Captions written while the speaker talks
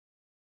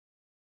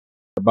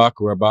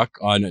We're back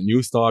on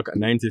Newstalk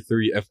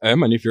 93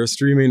 FM. And if you're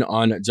streaming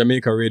on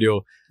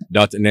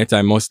JamaicaRadio.net,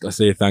 I must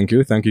say thank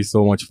you. Thank you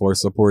so much for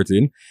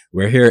supporting.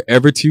 We're here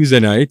every Tuesday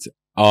night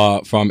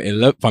from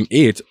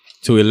 8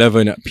 to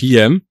 11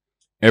 p.m.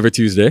 every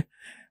Tuesday.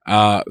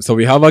 So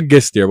we have a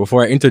guest here.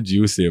 Before I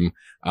introduce him,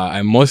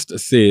 I must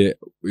say,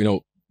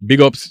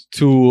 big ups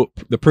to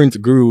the print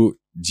guru,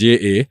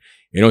 J.A.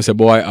 Say,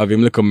 boy, have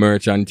him little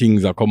merch and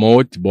things that come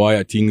out. Boy,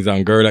 at things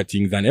and girl at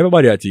things and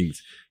everybody at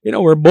things.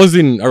 We're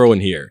buzzing around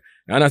here.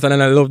 You understand?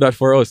 And I love that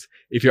for us.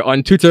 If you're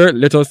on Twitter,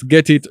 let us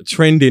get it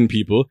trending,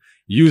 people.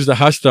 Use the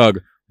hashtag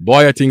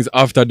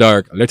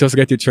BwoyATingzAfterDark. Let us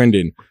get it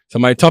trending. So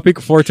my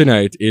topic for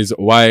tonight is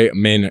why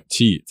men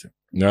cheat.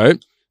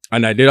 Right?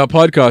 And I did a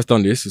podcast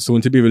on this, soon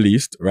to be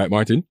released. Right,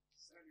 Martin?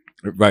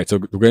 Right. So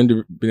we're going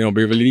to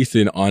be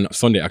releasing on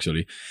Sunday,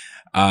 actually.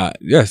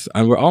 Yes.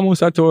 And we're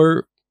almost at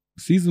our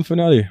season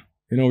finale.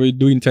 We're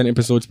doing 10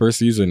 episodes per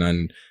season,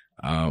 and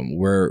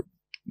we're,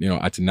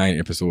 at 9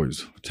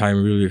 episodes.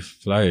 Time really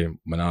fly,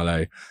 but not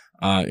lie.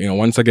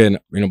 Once again,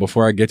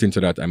 before I get into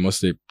that, I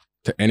must say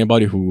to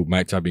anybody who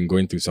might have been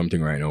going through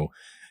something right now,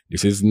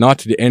 this is not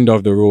the end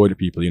of the road,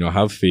 people.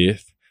 Have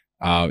faith.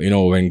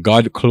 When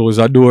God closes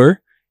a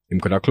door, Him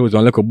could have closed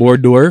one like a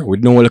board door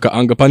with no like a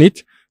angle on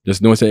it.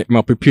 Just know say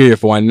Him prepare you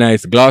for a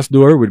nice glass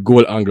door with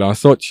gold angle and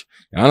such.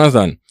 You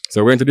understand?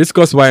 So we're going to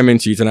discuss why men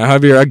cheat, and I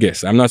have here a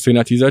guest. I'm not saying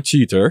that he's a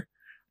cheater,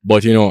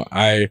 but I'm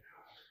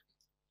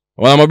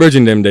a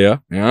virgin them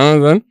there. You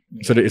understand?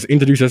 So just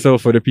introduce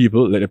yourself for the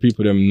people, let the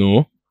people them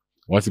know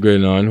what's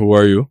going on. Who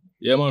are you?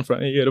 Yeah, man,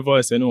 from you hear the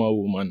voice, I know a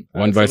woman.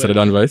 One voice or the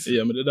done voice?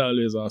 Yeah, I did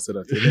always answer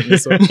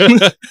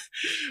that.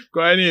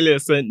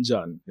 Cornelius St.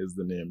 John is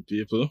the name,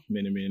 people.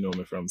 Many may know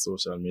me from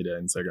social media,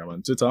 Instagram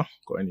and Twitter.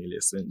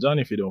 Cornelius St. John.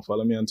 If you don't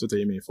follow me on Twitter,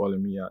 you may follow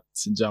me at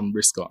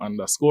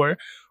jambrisco_,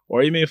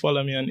 or you may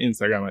follow me on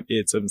Instagram at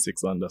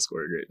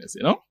 876_greatness,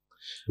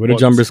 Where did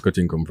John Briscoe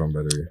thing come from,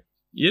 by the way?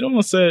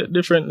 Say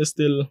differently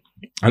still.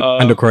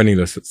 And the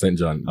Cornelius St.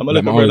 John. I'm a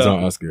little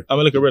brother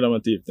I'm a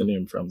take the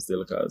name from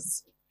still,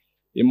 because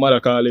his mother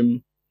call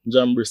him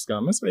John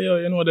Briscoe. I say,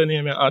 you know the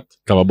name you at?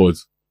 Have a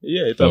buzz.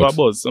 Yeah, it have a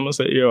buzz. So I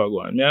say, here I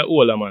go. Me a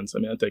older man, so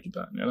I take it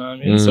on. You know what I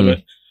mean? So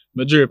I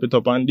drip it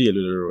up and deal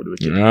with the road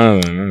with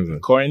it.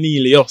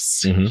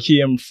 Cornelius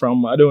came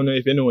from, I don't know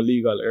if you know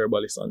Legal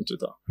Herbalist on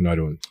Twitter. No, I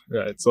don't.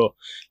 Right, so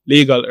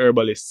Legal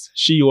Herbalist,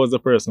 she was the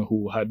person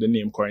who had the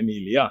name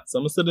Cornelia.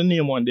 So I said the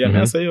name one day, and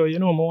I say, I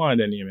want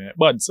the name.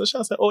 But so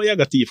she said, you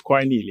got thief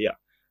Cornelia.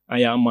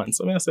 And you're a man.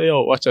 So I say,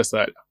 watch your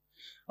side.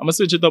 I'm going to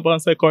switch it up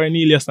and say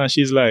Cornelius, and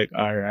she's like,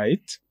 all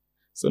right.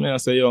 So I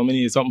say, I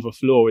need something for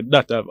flow with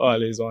that. I've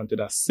always wanted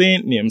a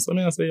saint name. So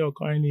I say,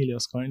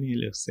 Cornelius,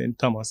 St.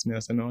 Thomas. I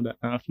say, no, that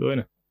not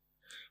flow,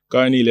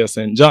 Cornelius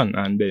St. John,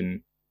 and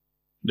then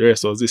the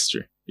rest was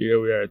history.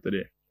 Here we are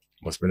today.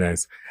 Must be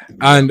nice.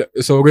 And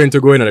so we're going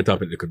to go in on the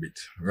topic a little bit,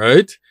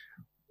 right?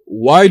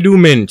 Why do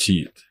men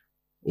cheat?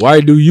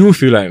 Why do you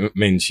feel like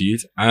men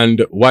cheat?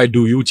 And why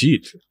do you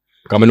cheat?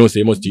 Because I know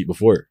say you must cheat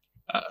before.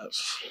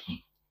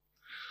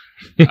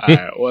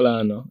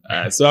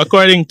 Alright, so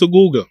according to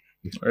Google,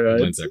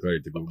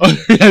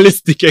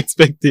 realistic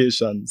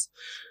expectations,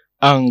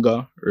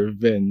 anger,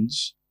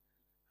 revenge,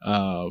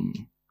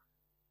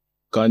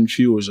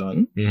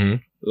 confusion,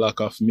 lack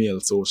of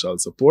male social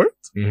support,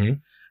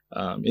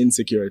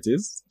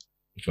 insecurities,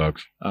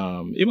 facts,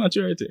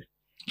 immaturity.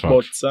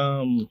 Facts. But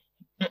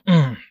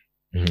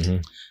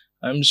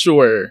I'm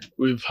sure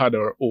we've had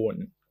our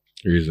own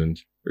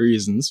reasons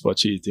for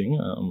cheating.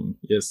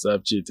 Yes,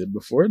 I've cheated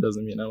before.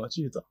 Doesn't mean I'm a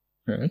cheater.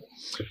 Right?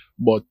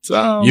 But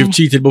you've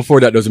cheated before.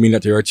 That doesn't mean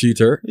that you're a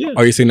cheater. Yeah.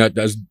 Are you saying that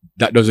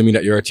doesn't mean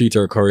that you're a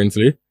cheater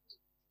currently?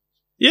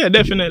 Yeah,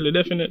 definitely.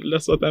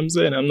 That's what I'm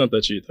saying. I'm not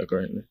a cheater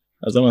currently.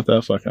 As a matter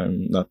of fact,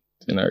 I'm not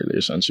in a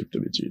relationship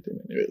to be cheating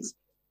anyways.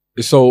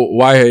 So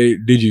why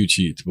did you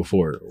cheat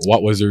before?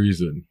 What was the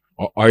reason?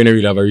 Or you don't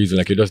really have a reason?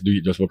 Like you just do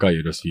it just because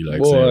you just feel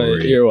like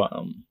saying, here I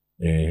am.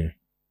 Yeah.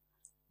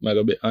 I'm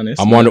gonna be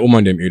honest. I'm one of the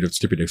woman them here, the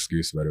stupid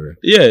excuse, by the way.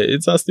 Yeah,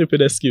 it's a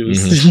stupid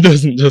excuse. It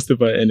doesn't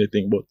justify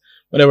anything, but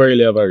I never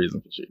really have a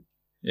reason for cheat.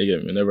 You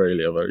get me? Never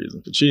really have a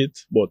reason for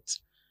cheat, but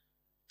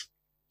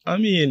I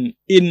mean,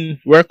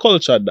 we're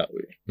cultured that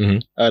way.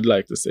 I'd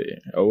like to say,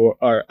 or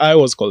I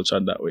was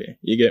cultured that way.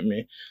 You get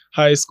me?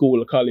 High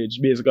school, college,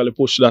 basically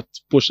push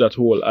that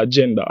whole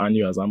agenda on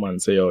you as a man.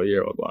 Say, here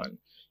we go on.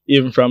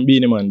 Even from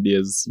Beanie Man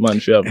days, man,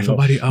 if you have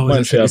everybody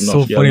always it's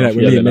so funny that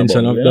when they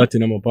mention of that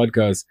in my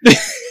podcast.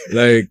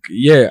 Like,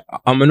 yeah,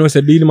 I'm gonna say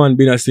Beanie Man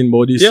been a sin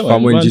about this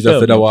from when Jesus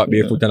said I walk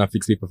barefoot and I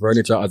fix people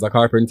furniture as a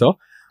carpenter.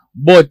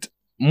 But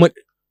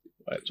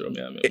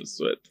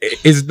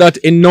is that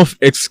enough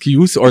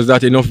excuse or is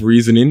that enough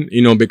reasoning?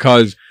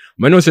 Because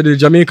I know say the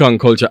Jamaican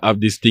culture have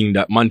this thing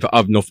that man for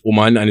have enough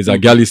woman and it's a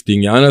gallus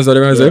thing, you understand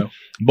what I'm saying?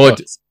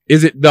 But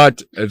is it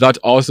that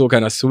also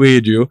kind of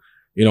swayed you,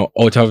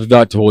 out of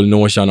that whole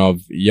notion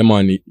of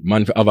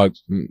man for have a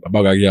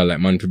bag of girl, like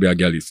man to be a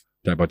gallus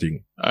type of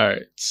thing?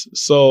 Alright.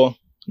 So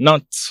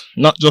not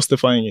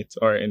justifying it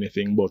or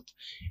anything, but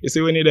you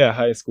see when you're there at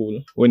high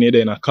school, when you're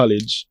there in a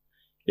college,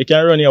 You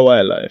can run your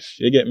wildlife.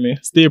 You get me?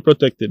 Stay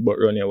protected, but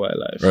run your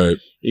wildlife. Right.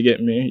 You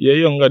get me? Your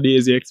younger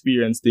days, you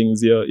experience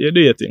things, you do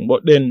your thing.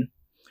 But then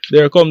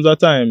there comes a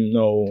time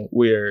now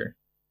where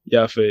you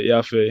have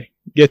to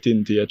get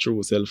into your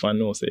true self and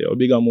know, say, your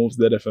bigger moves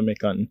that if you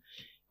make, and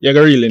you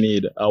really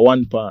need a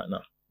one partner.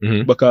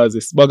 Because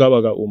it's baga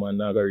woman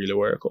not gonna really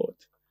work out.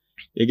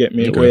 You get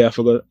me? Okay. Where you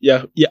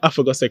have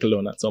to go settle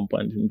down at some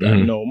point in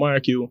time. No,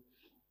 mark you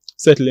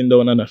settling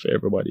down enough for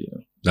everybody. You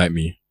know? Like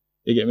me.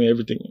 You get me?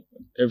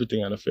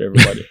 Everything enough for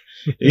everybody.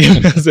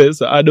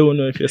 So I don't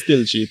know if you're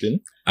still cheating.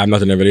 I'm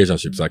not in a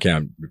relationship, so I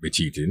can't be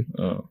cheating.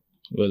 Oh,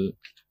 well,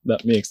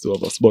 that makes two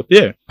of us. But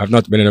yeah. I've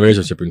not been in a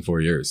relationship in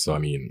 4 years, so I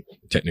mean,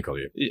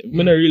 technically. I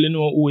don't really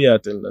know who you are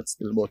till that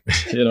still, but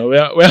you know, we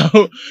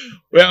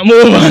are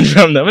moving on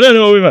from that. I don't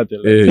know who we are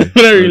till. Hey. I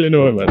don't really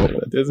know who we are till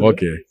that.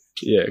 Okay.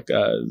 Yeah,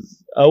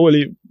 because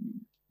only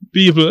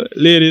people,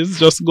 ladies,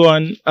 just go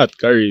on at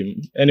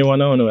Kareem.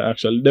 Anyone I know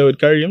actually there with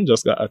Kareem,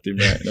 just got at him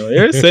right now.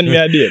 Yeah, send me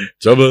a DM.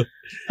 Trouble.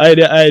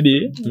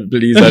 ID.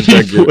 Please, I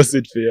thank you. Post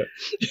it for you.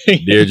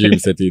 Daydream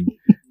setting.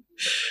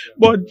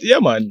 But yeah,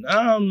 man.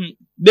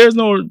 There's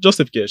no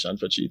justification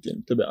for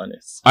cheating, to be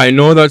honest. I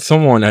know that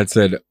someone had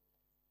said,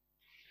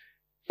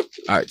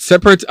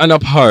 separate and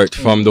apart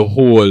from the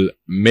whole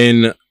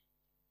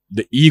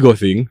the ego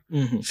thing,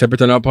 separate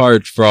and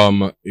apart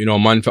from,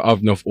 man for have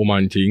enough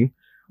woman thing,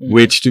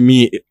 which to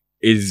me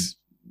is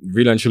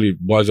really and truly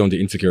boils down to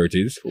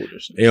insecurities.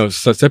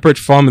 So separate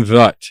from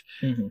that,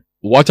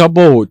 what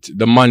about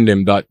the man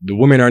them that the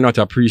women are not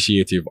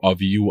appreciative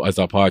of you as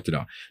a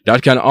partner?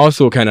 That can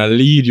also kind of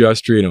lead you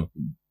astray,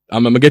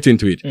 I'm gonna get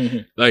into it.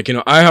 Like,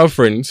 I have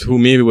friends who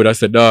maybe would have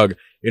said, dog,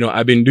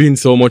 I've been doing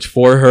so much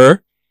for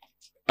her,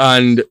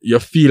 and you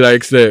feel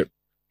like, say,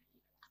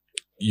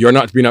 you're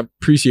not being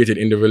appreciated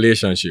in the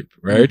relationship,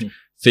 right?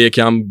 So you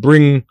can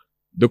bring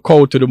the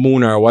cow to the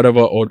moon or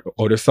whatever,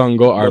 or the sun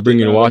go, or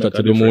bringing water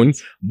to the moon,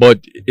 but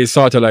it's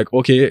sort of like,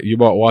 okay, you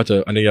brought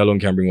water, and then you alone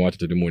can bring water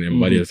to the moon,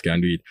 everybody else can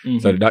do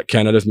it. So that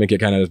kind of just make it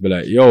kind of just be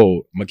like,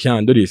 yo, I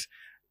can't do this.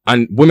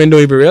 And women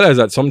don't even realize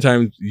that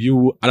sometimes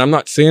and I'm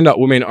not saying that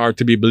women are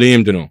to be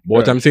blamed, but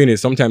what I'm saying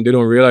is sometimes they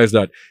don't realize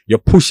that you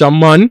push a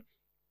man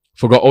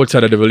for go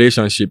outside of the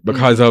relationship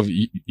because of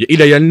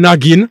either you're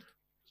nagging,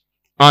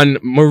 and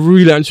I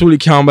really and truly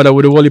can't bother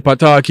with the whole heap of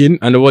talking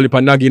and the whole heap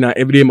of nagging, and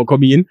every day I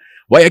come in,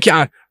 why you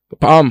can't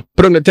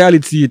put on the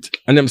toilet seat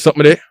and them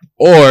something there,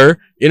 or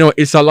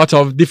it's a lot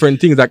of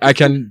different things. Like I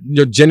can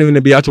genuinely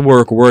be at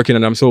work working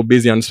and I'm so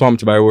busy and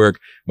swamped by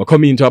work, but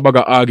come into a bag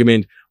of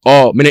argument,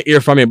 oh, me not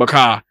hear from you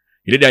because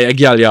you did that your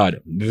girl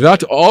yard.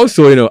 That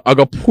also, I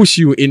go push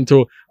you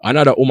into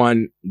another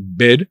woman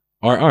bed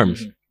or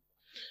arms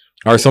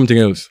or something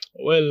else.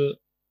 Well,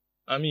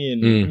 I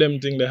mean, them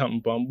things that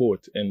happen on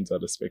both ends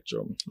of the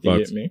spectrum. You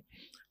get me?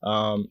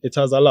 It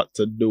has a lot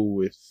to do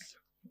with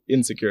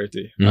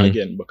insecurity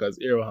again, because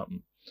here what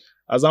happen.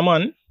 As a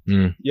man,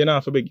 you're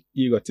not to be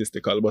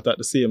egotistical, but at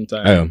the same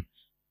time,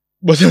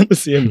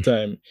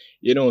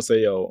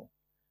 say, yo,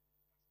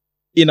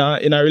 in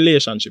a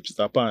relationship, it's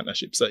a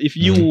partnership. So if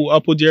you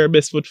put your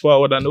best foot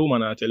forward and the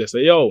woman I tell you,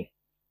 say, yo,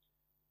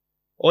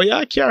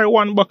 you carry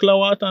one buckle of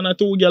water and a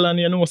 2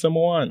 gallon,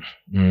 someone.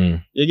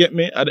 You get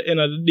me? At the end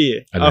of the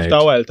day, after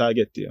a while, I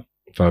get to you.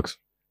 Facts.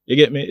 You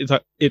get me?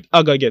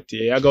 I go get to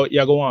you.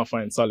 You go want to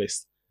find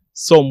solace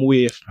some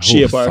way,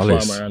 shape, or form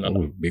or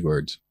another. Big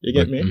words. You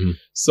get me?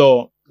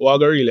 So what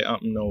go really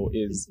happen now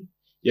is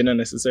you not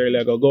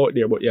necessarily go out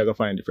there, but you go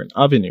find different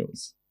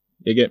avenues.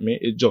 You get me?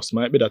 It just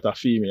might be that a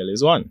female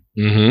is one.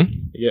 You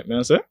get me?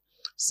 I say?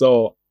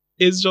 So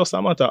it's just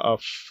a matter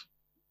of,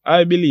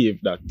 I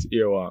believe that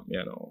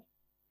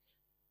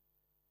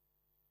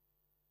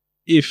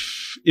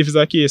if it's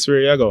a case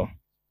where you go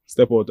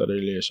step out of the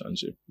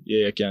relationship,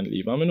 you can't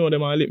leave. I know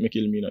them all let me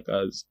kill me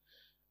because,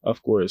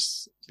 of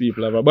course,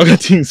 people have a bag of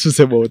things to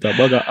say about a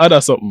bag of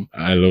other something.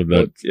 I love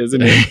that. But,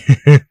 isn't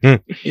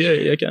it?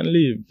 You can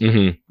leave.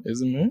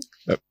 Isn't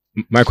it?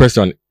 My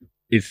question,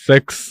 is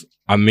sex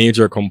a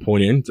major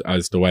component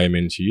as to why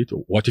men cheat?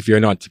 What if you're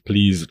not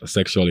pleased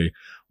sexually?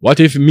 What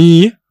if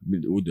me,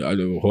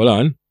 hold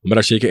on, I'm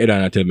gonna shake your head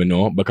and tell me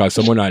no, because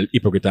someone are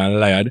hypocrite and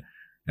lied.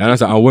 You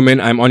understand? And women,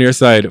 I'm on your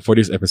side for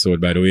this episode,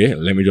 by the way.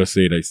 Let me just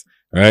say this,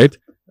 right?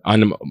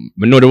 And I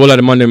know the whole of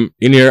the man them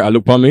in here, I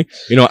look for me.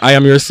 I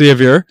am your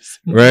savior,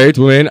 right,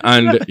 women?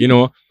 And,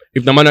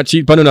 if the man not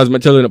cheat, as I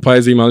tell you, the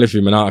pies him and lift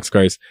him and ask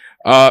Christ.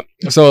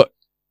 So,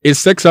 is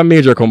sex a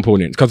major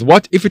component? Because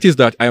what if it is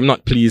that I am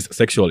not pleased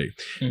sexually?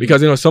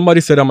 Because,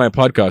 somebody said on my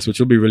podcast, which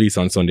will be released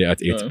on Sunday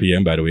at 8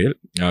 p.m., by the way.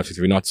 If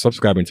you're not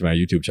subscribing to my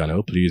YouTube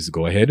channel, please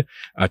go ahead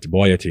at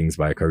BwoyATingz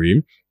by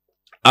Kareem.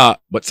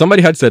 But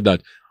somebody had said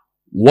that,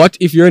 what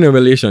if you're in a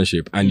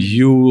relationship and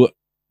you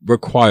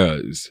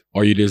requires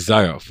or you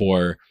desire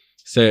for,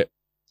 say,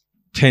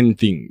 10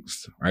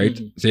 things, right?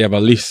 So you have a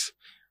list.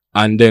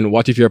 And then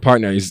what if your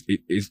partner is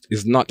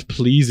not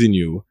pleasing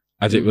you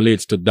as it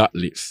relates to that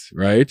list,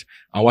 right?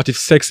 And what if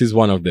sex is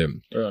one of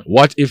them? Yeah.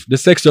 What if the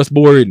sex just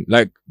boring?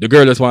 Like the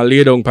girl just want to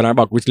lay down on her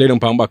back, which lay down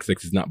on her back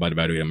sex is not bad,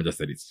 by the way, I'm just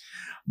say this.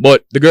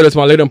 But the girl just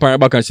want to lay down on her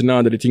back and she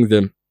not do the things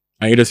them.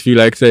 And you just feel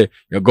like, say,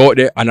 you go out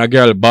there and a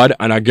girl bad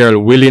and a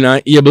girl willing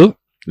and able,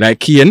 like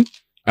Kian,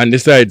 and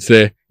decide,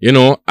 say, me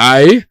do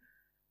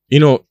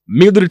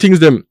the things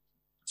them.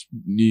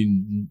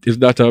 Is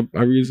that a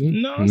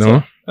reason?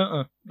 No.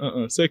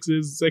 Sex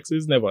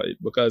is never it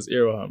because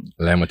Abraham.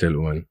 Let me tell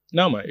you one.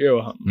 No man,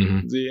 Abraham.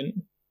 Mm-hmm.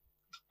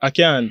 I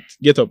can't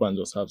get up and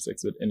just have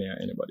sex with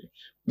anybody.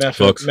 Me have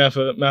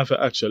to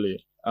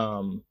actually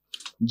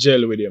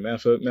gel with you. Me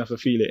have to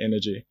feel the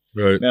energy.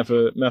 Right. Me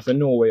have to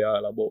know what you're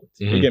all about.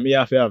 Mm-hmm. You get me? You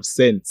have to have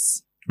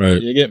sense.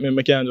 Right. You get me?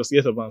 I can't just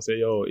get up and say,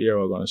 yo, here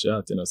we're going to share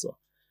it, so.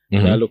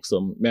 Mm-hmm. May I look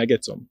some, may I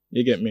get some?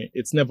 You get me?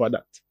 It's never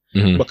that.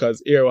 Mm-hmm.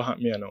 Because here what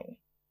happen now.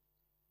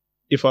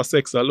 If I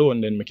sex alone,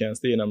 then I can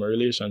stay in my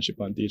relationship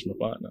and teach my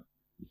partner.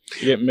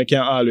 You get me? I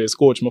can always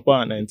coach my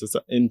partner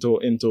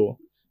into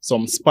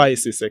some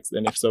spicy sex.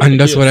 Then if so, and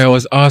that's what I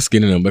was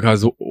asking,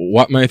 because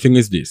what my thing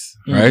is this,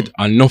 right?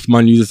 Enough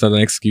man uses it as an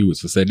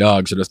excuse to say,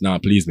 dog, should just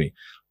not please me.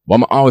 But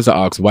I'm always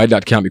ask why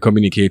that can't be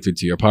communicated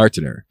to your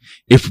partner.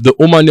 If the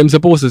woman them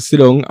supposed to sit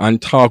down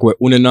and talk what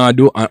una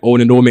do and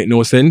una don't make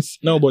no sense.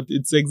 No, but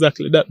it's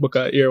exactly that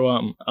because here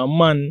a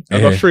man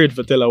I'm afraid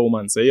to tell a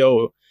woman, say,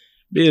 yo,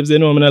 babes, you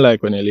know me not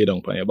like when you lay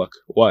down on your back.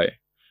 Why?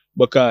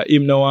 Because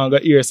him no want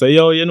to hear say,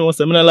 yo, you know,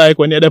 so me not like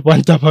when you're up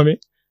on top of me.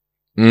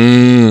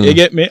 You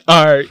get me?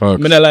 Or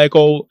me not like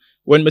how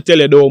when me tell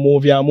you don't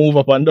move, you move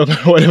up and down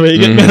or whatever, you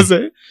get me? I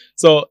say?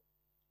 So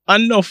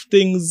enough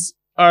things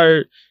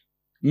are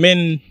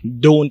men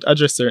don't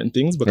address certain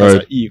things because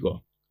of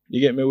ego. You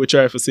get me? We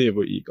try to save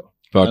our ego.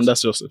 Facts. And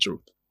that's just the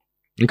truth.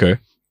 Okay.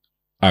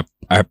 I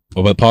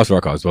will pause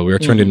records. Well, we are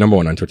trending number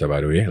 1 on Twitter,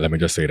 by the way. Let me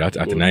just say that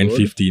at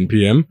 9:15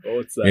 p.m.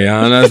 Yeah,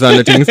 I understand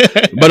the things.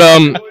 But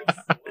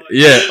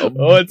yeah.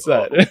 Oh, it's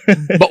sad.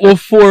 But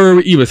before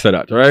we even say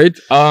that, right?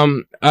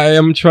 I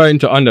am trying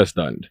to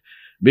understand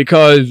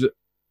because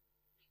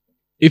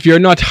if you're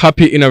not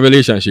happy in a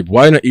relationship,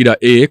 why not either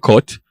A,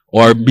 cut,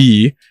 or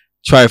B,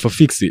 try to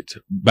fix it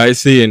by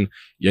saying,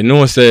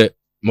 say,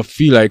 I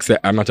feel like say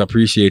I'm not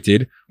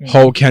appreciated.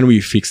 How can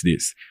we fix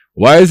this?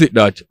 Why is it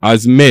that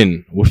as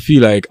men, we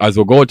feel like as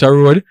we go out the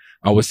road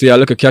and we say, I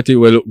look a catty,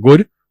 we look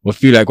good, we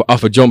feel like we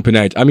have a jump in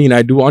it. I mean,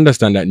 I do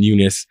understand that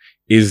newness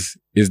is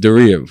the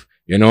rave,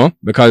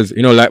 because,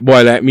 like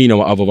boy like me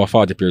now, I have over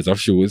 40 pairs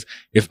of shoes.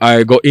 If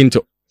I go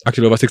into,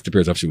 actually over 60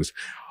 pairs of shoes.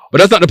 But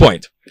that's not the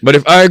point. But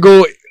if I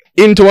go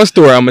into a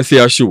store, I'm going to see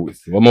a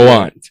shoes, what I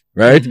want,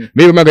 right?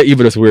 Maybe I'm going to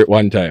even just wear it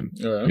one time.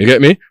 You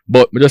get me?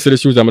 But I just see the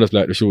shoes, I'm just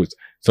like the shoes.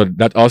 So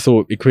that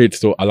also equates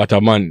to a lot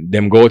of man,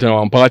 them go out on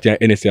one party and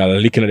NSC are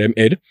licking at them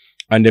head,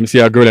 and them see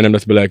a girl and them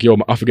just be like, yo,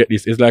 I forget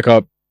this. It's like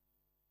a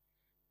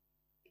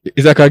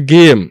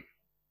game.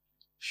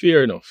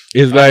 Fair enough.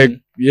 It's like,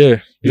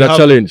 it's a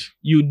challenge.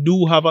 You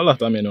do have a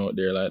lot of men out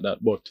there like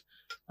that, but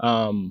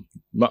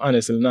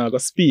honestly, now I gotta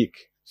speak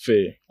for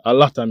a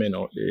lot of men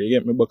out there. You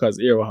get me? Because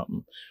here what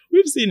happen.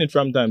 We've seen it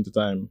from time to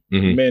time.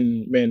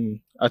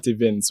 Men at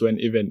events, when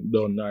event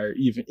done, or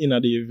even in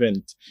the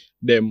event,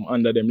 them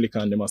under them lick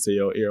and them say,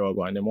 yo, here we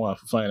go, and them want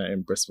to find an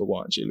empress for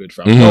go and chill with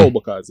from now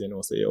because,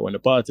 say, yo, when the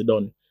party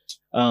done,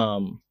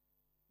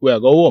 we'll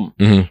go home.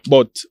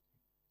 But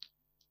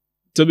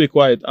to be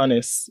quite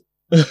honest,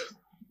 I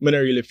don't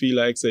really feel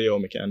like, say,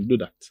 yo, I can do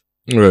that.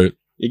 Right.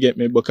 You get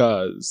me?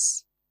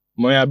 Because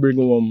I bring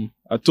home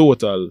a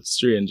total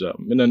stranger.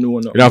 I don't know.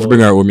 You don't have to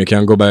bring her home. You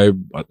can go by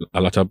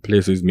a lot of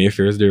places.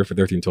 Mayfair is there for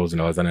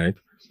 $13,000 a night.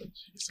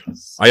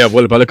 Jesus. I have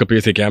a local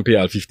place you can pay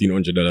all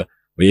 $1,500. What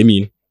do you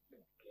mean?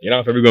 You don't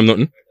have to bring home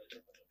nothing.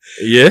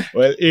 Yeah.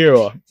 Well,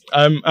 Hero,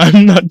 I'm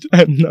not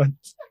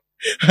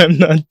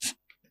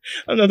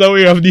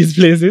aware of these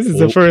places. It's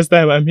the first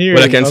time I'm here.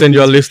 Well, I can send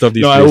you a list of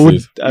these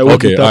places. I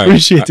would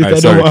appreciate it. I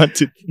don't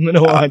want it. I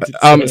don't want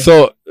it.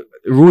 So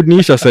Rude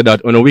Nisha said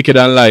that on a Wicked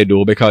and Lie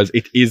though, because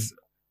it is.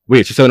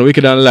 Wait, she said on a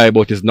Wicked and Lie,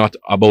 but it's not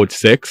about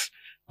sex.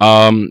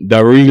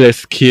 The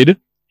realest kid,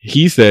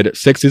 he said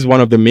sex is one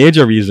of the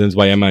major reasons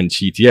why a man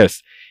cheats.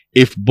 Yes,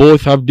 if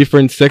both have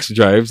different sex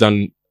drives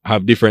and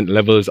have different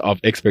levels of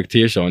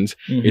expectations,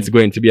 it's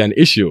going to be an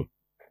issue.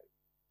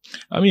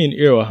 I mean,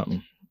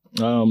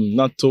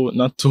 not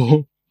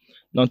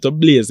to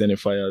blaze any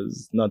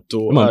fires, not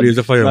to blaze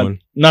the fire, man.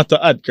 Not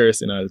to add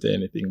cursing or to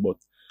anything, but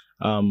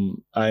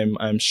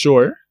I'm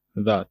sure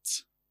that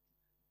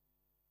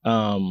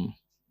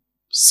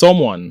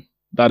someone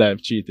that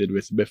I've cheated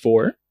with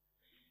before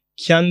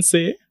can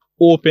say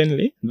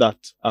openly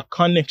that a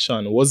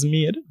connection was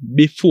made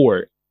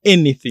before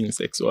anything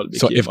sexual became.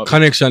 So if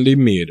connection did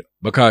made,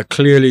 because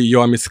clearly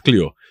you are Miss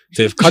Cleo.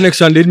 So if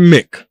connection did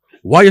make,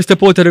 why you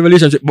step out of the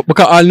relationship?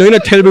 Because I know you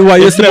not tell me why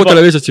you step out of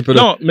the relationship.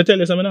 No, me tell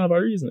you something, I have a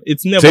reason.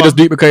 It's never. So you just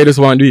do it because you just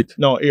want to do it.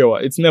 No,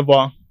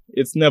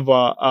 it's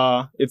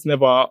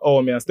never,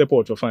 oh, me I step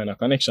out to find a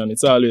connection.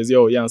 It's always,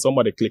 yo, and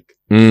somebody click.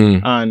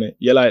 And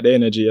you like the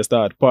energy, you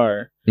start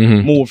par.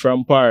 Move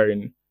from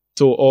parring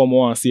to oh, I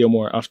want to see you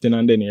more often,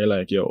 and then you're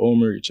like, yo, oh,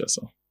 me reach you,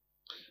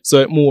 so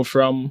it moved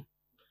from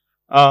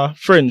a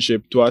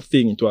friendship to a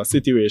thing to a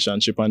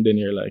situationship, and then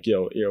you're like,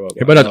 yo, here we go.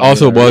 Yeah, but that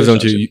also boils down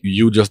to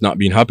you just not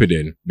being happy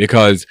then,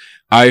 because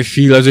I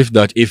feel as if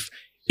that if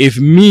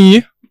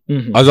me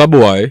as a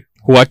boy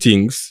who are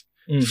things,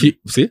 see,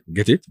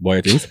 get it, boy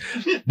are things,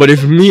 but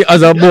if me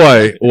as a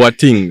boy who are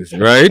things,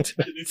 right,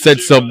 said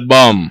so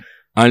bomb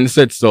and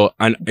said so,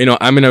 and you know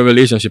I'm in a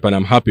relationship and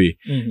I'm happy,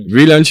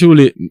 really and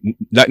truly,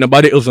 like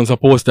nobody else is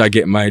supposed to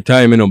get my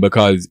time, you know,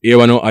 because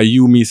here I know are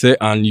you me say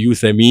and you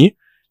say me.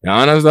 You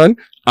understand?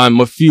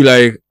 And I feel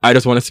like I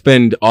just want to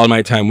spend all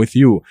my time with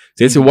you.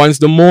 So it's once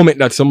the moment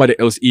that somebody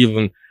else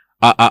even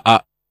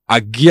I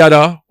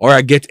gather or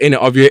I get any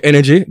of your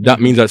energy, that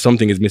means that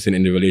something is missing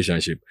in the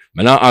relationship.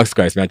 Man, I ask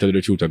Christ, man, I tell you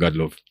the truth of God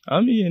love.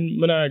 I mean,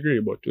 I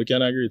agree, but we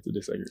can agree to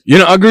disagree. You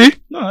don't agree?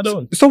 No, I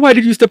don't. So why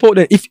did you step out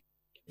then?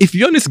 If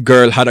you and this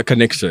girl had a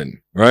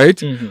connection,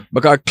 right?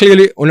 Because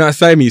clearly on our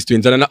Siamese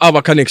twins and I have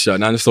a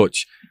connection and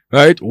such,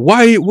 right?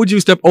 Why would you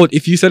step out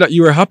if you said that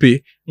you were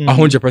happy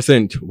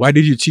 100%? Why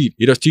did you cheat?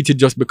 You just cheated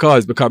just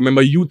because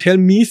remember you tell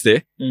me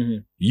say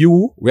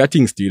you we are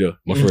things to you,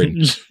 my friend.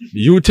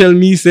 You tell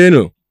me say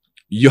no.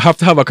 You have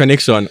to have a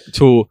connection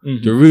to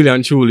really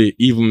and truly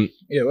even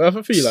we have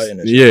to feel that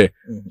energy. Yeah.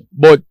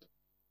 But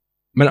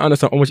man, I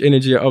understand how much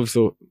energy you have,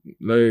 so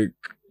like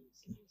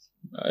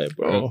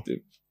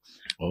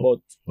but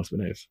must be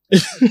nice.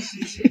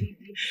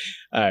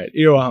 Alright,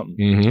 here I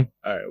am.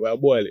 Alright, well,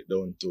 boil it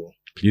down to.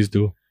 Please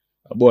do.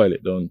 I boil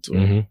it down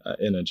to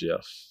energy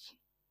of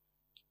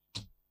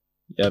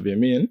you have your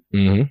mean,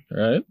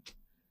 right?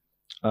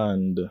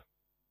 And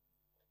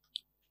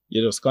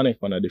you just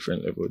connect on a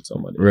different level with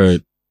somebody.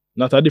 Right.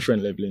 Not a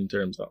different level in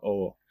terms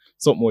of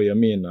something more you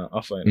mean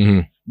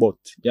often. But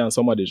yeah,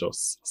 somebody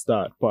just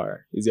start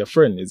par. Is your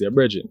friend, is your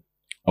brethren.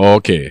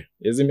 Okay.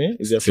 Is it me?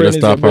 Is your so friend?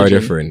 Start par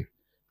your friend.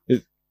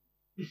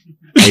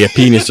 And your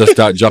penis just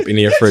start dropping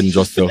in your friend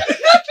just so.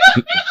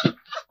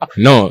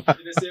 No.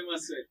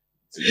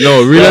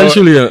 No, really and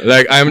truly,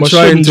 like I'm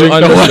trying to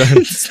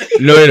understand.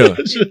 No.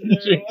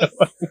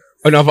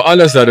 And I've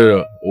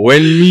understood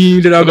when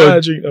me did I go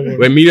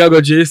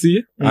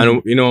JC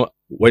and you know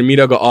when me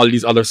did I go all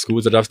these other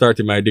schools that I've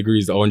started my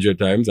degrees 100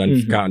 times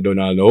and can't do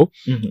all now.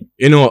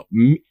 You know,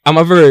 I'm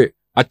a very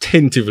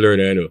attentive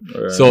learner, you know.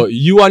 Right. So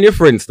you and your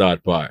friend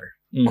start par.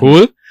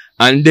 Cool?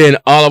 And then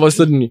all of a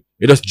sudden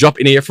you just drop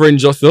in your friend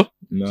just so?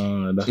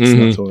 No, that's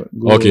not how it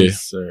goes, okay.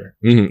 Sir.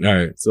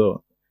 Alright.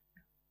 So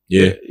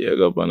yeah. You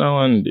go on a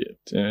one date.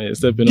 You're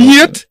stepping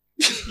date?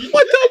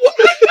 What?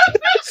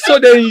 So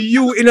then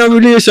you in a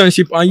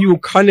relationship and you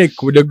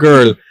connect with the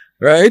girl,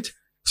 right?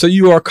 So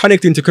you are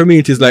connecting to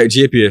communities like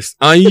JPS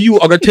and you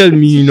are gonna tell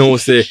me, you know,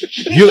 say,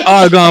 you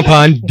are going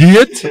on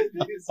date?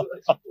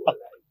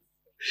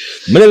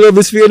 Man, I love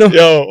this for you, know.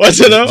 Yo, what's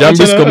it up?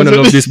 Jambis coming and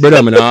love this, brother.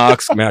 I'm gonna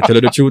ask, man, I tell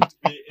you the truth.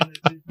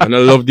 And I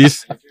love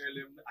this.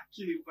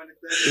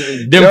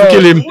 Them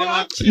kill him.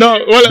 No,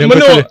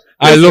 well,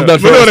 I love that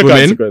for us,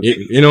 women.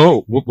 You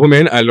know,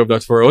 women, I love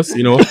that for us.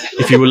 You know,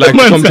 if you would like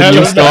to come to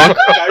New Start,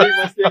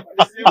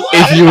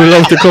 if you would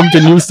love to come to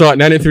New Start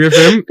 93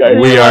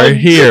 FM, we are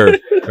here.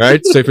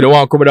 Right? So if you don't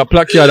want to come with a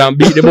placard and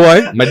beat the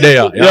boy, my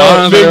there. You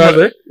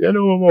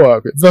know what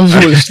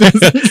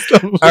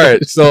I'm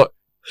alright, so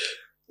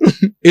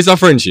it's a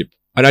friendship.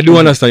 And I do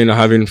understand, you know,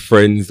 having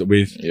friends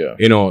with,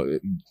 you know,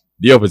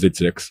 the opposite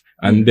sex.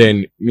 And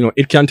then, you know,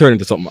 it can turn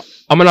into something.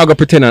 I'm not going to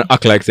pretend and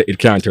act like it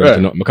can't turn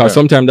into nothing. Because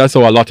sometimes that's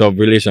how a lot of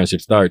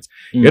relationships starts.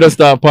 You just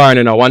start par and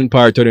then a one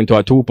par turn into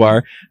a two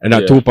par. And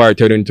that two par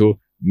turn into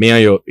me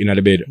and you in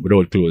the bed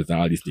without clothes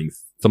and all these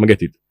things. Someone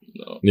get it?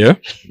 No. Yeah?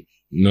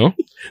 No?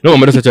 No,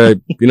 I'm just trying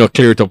to, you know,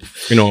 clear it up,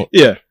 you know,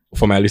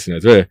 for my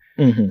listeners. Right?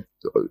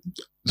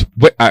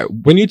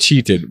 When you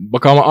cheated,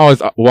 because I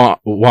always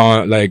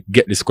want like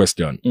get this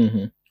question.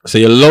 So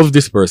you love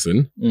this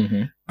person,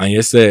 and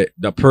you say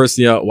the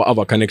person will have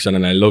a connection,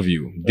 and I love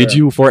you. Did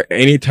you, for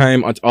any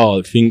time at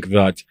all, think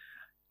that,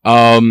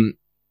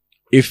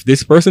 if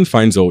this person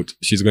finds out,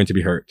 she's going to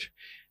be hurt?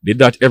 Did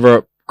that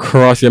ever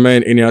cross your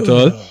mind any at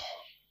all?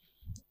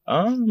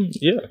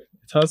 Yeah,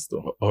 it has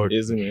to.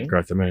 Isn't it?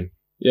 Cross your mind.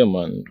 Yeah,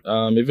 man.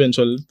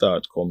 Eventually the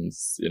thought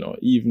comes, you know,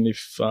 even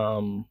if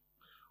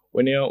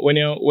when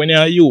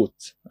you're a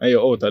youth and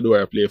you're out the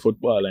door play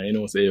football and you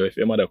know say if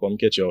your mother come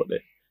catch you out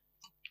there,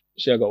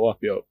 she go whop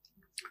you up.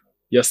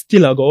 You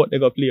still a go out there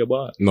go play a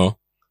ball. No.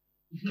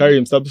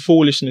 Karim, stop the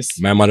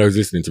foolishness. My mother is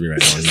listening to me right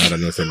now. My mother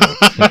knows say no.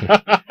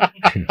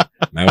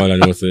 My mother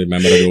knows say my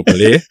mother don't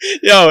play.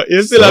 Yo,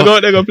 you still a go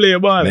out there go play a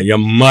ball. Like, you're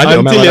mad.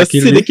 Until you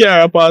see the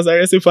car pass,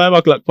 I see 5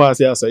 o'clock pass,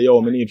 you say, yo,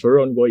 me need to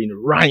run go in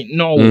right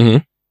now.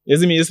 You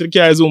see me, you see the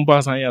car zoom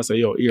pass and you say,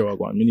 yo, here I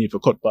go, me need to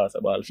cut past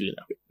the ball field.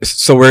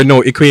 So we're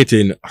now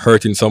equating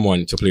hurting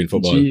someone to playing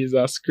football.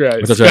 Jesus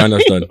Christ. That's what I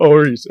understand.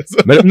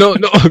 No.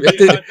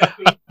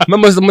 I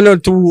must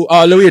two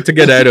all the way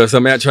together,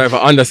 so I try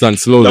to understand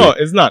slowly. No,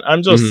 it's not.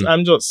 I'm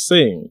just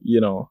saying,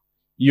 you know,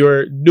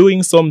 you're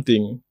doing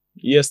something.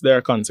 Yes, there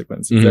are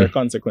consequences. There are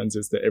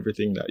consequences to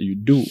everything that you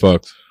do.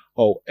 Fuck.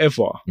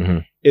 However, Mm-hmm.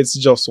 it's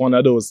just one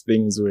of those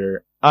things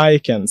where I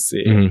can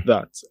say Mhm.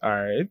 that, all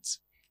right,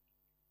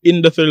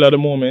 in the thrill of the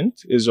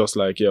moment, it's just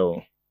like,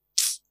 yo,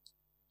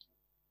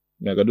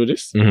 I gotta do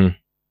this. Mm-hmm.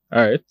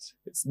 All right,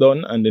 it's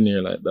done, and then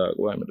you're like, dog,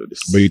 why am I do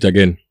this? But you do it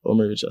again. Oh,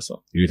 me reach a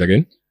song. You do it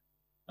again?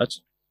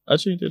 I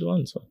cheated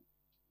once. So.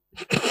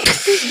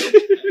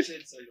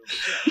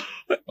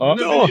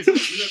 No.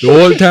 The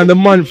whole time the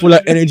man full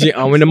of energy,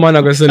 and when the man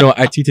are gonna say, no,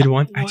 I cheated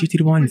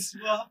once.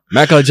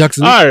 Michael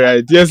Jackson. All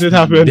right, yes, it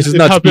happened. This is It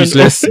not happened.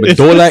 speechless, but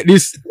don't like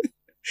this.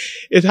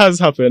 It has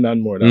happened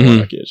on more than Mhm. one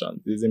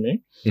occasion. You see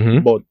me?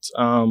 Mm-hmm. But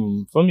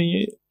for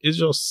me, it's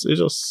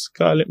just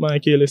call it my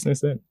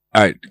carelessness then.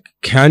 All right.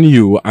 Can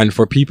you, and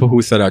for people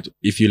who said that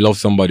if you love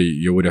somebody,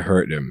 you would have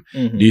hurt them,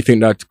 Mhm. do you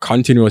think that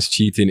continuous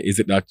cheating, is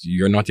it that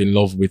you're not in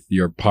love with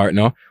your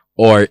partner?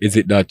 Or is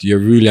it that you're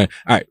really... All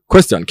right,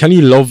 question. Can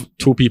you love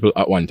two people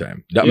at one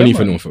time? That Yeah, many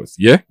for man. no first.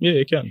 Yeah? Yeah,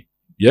 you can.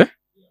 Yeah?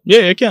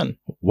 Yeah, you can.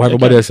 Why You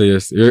everybody can. else say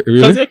yes? Because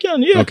Really? you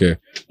can, yeah. Okay.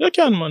 You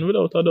can, man,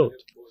 without a doubt.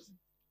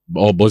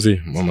 Oh, Buzzy.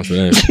 Mama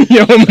said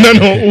Yeah, man, I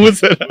know who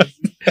said that.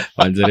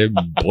 Angela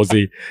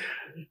Buzzy.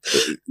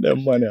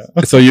 Them man,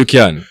 yeah. So you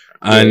can.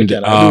 Yeah, you And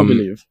can. I do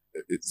believe.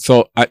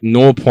 so at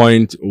no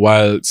point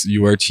whilst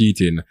you were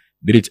cheating,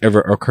 did it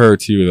ever occur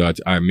to you that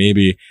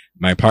maybe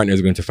my partner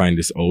is going to find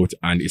this out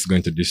and it's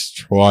going to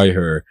destroy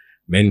her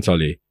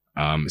mentally?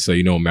 So,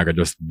 you know, I could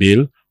just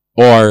bill.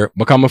 Or,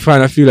 because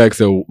I feel like,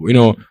 so, you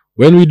know,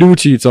 when we do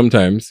cheat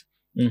sometimes,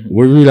 Mhm.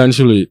 we really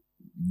actually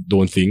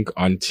don't think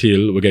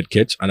until we get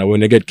catch. And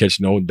when they get catch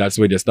now, that's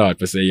where they start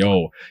to say,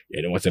 yo,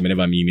 you know what, I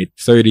never mean it.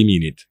 So you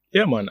mean it.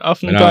 Yeah, man.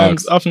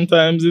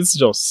 Oftentimes it's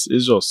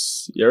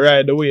just you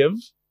ride the wave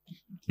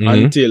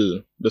Mhm.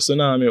 until the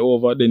tsunami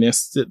over, then you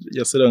sit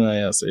down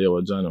and you say,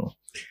 yo, Jono.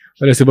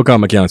 Well, I say,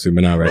 because I can't swim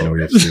now right now,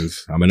 you have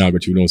skills. I'm not going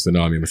to no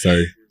tsunami, I'm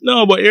sorry.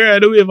 No, but you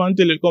ride the wave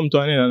until it come to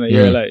an end and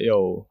you're Mhm. like,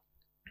 yo,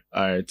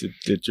 alright,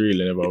 it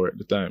really never worked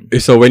the time.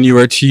 So when you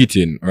were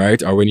cheating,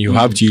 right, or when you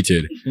have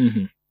cheated,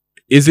 Mm-hmm.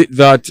 is it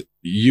that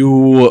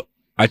you,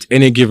 at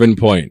any given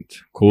point,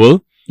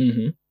 cool,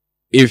 Mm-hmm.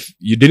 if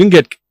you didn't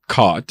get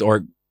caught,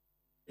 or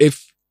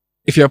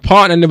if your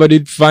partner never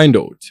did find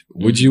out,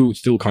 would you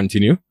still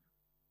continue?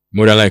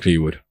 More than likely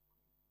you would.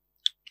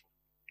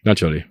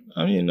 Naturally.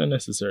 I mean, not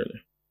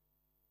necessarily.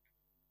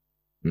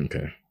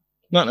 Okay.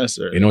 Not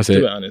necessarily. You know, say-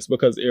 to be honest,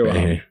 because Eh,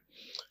 alright.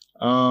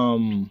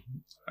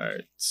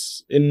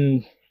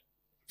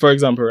 For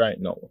example, right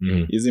now,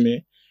 mhm. you see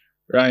me?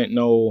 Right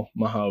now,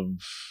 I have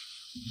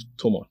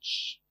too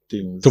much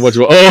things. Too much.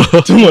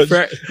 Oh, Too much.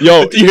 Right.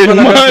 Yo, But you you're the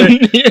man gonna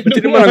man. say- You're But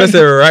the the man gonna man.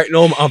 say right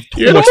now I have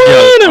too You're the much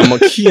girl. man. I'm a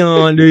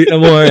can't do it no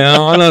more.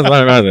 I understand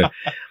what I'm saying.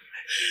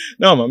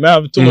 No, man, I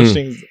have too much Mhm.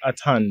 things at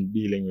hand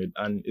dealing with,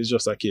 and it's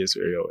just a case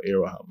where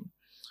you're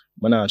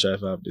man, I try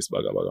to have this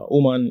bag.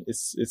 Woman,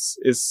 it's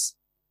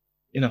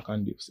not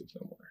conducive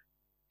no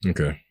more.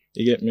 Okay.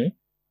 You get me?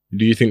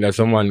 Do you think that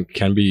someone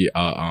can be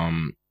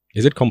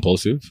is it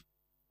compulsive?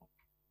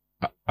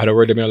 Are the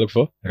word that I look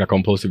for? Like a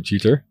compulsive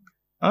cheater?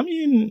 I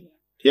mean,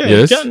 yeah,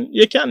 Yes.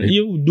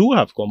 you do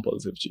have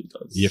compulsive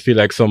cheaters. You feel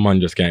like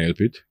someone just can't help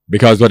it?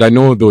 Because what I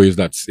know though is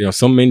that, you know,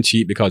 some men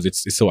cheat because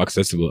it's so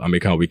accessible and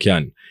because we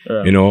can.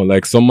 Right. You know,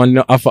 like someone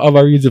have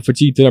a reason for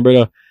cheating,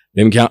 brother.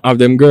 Them can't have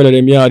them girl at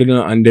them yard, you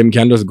know, and them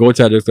can just go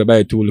outside just to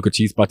buy two look a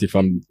cheese patty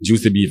from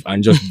Juicy Beef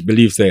and just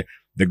believe say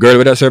the girl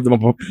would have served them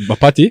a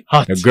patty,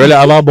 Hot. the girl that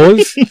have her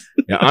balls.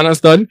 You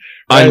understand?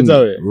 Right And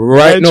away.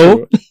 right Right now,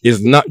 true.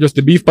 it's not just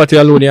the beef patty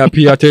alone you have to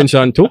pay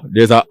attention to.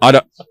 There's a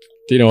other,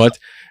 you know what?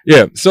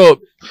 Yeah.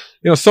 So,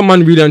 you know,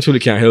 someone really and truly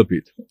can't help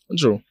it.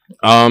 True.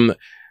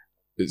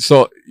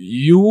 So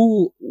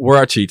you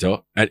were a cheater,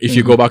 and if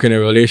you go back in a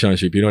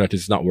relationship, you know that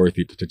it's not worth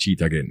it to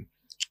cheat again.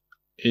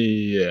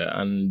 Yeah,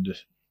 and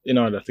in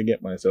order to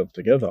get myself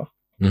together,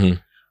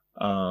 Mhm.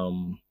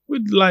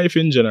 with life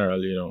in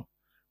general, you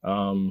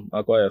know,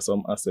 acquire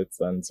some assets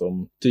and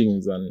some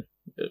things, and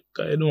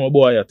you know,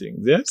 boy,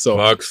 things, yeah. So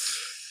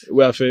Facts.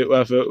 we have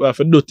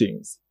to do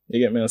things. You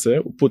get me? I say,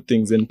 we put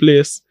things in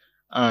place,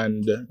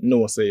 and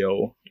know, say,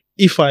 yo,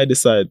 if I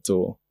decide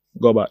to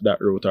go back that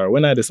route, or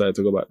when I decide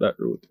to go back that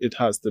route, it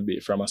has to be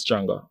from a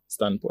stronger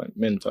standpoint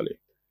mentally.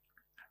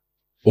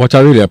 What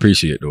I really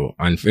appreciate though,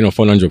 and you know,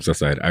 fun and jokes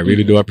aside, I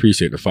really do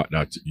appreciate the fact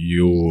that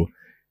you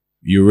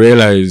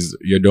realize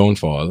your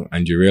downfall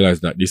and you realize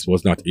that this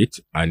was not it,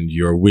 and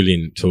you're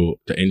willing to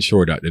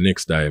ensure that the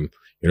next time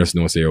you just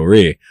know say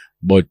hooray.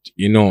 But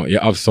you know, you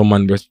have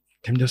someone but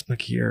them just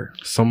not here.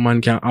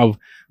 Someone can have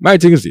my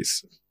thing is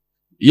this.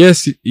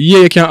 Yes, yeah,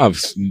 you can't have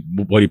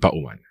body part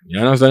woman. You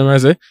understand what I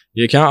say?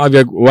 You can't have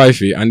your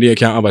wifey and you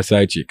can't have a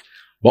side chick.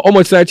 But how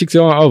much side chicks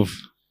you want to have?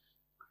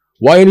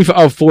 Why you need to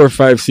have 4,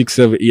 5, 6,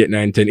 7, 8,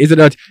 9, 10? Is it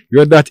that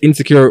you're that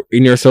insecure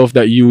in yourself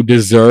that you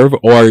deserve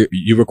or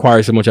you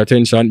require so much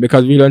attention?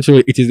 Because really and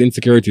truly, it is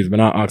insecurities, but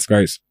not ask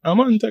guys. A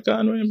man take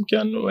on what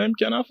him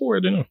can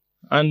afford, you know.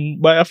 And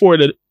by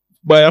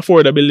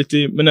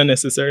affordability, I don't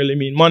necessarily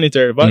mean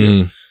monetary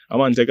value. A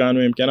man take on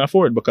what him can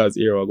afford, because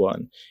here we go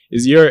on.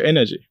 It's your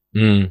energy.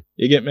 You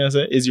get me? I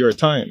say? It's your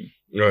time.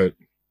 Right.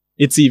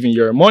 It's even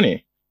your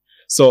money.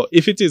 So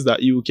if it is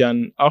that you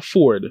can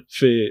afford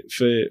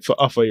for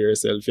offer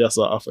yourself, yes,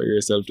 or offer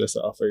yourself this,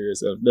 or offer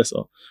yourself this,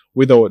 or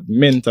without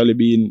mentally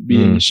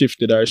being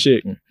shifted or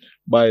shaken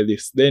by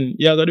this, then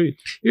you gotta do it.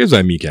 Here's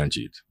why me can't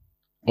cheat.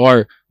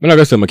 Or I'm not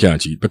gonna say I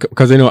can't cheat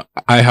because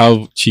I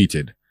have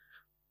cheated.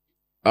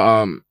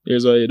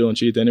 Here's why you don't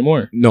cheat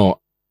anymore.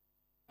 No.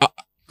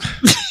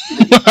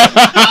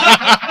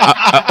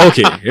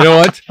 Okay, you know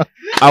what?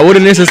 I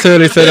wouldn't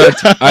necessarily say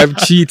that I've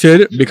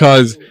cheated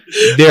because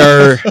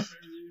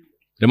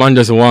the man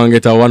just want to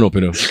get a one up,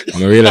 and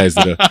I realize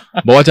that.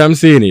 But what I'm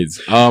saying is,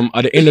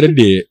 at the end of the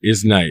day,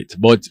 it's night.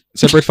 But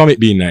separate from it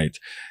being night,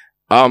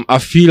 I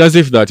feel as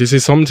if that you see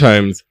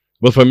sometimes.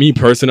 Well, for me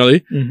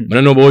personally, I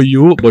don't know about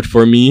you, but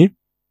for me,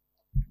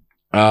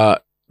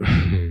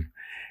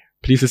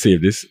 please to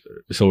save this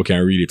so we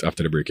can read it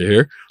after the break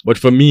here. But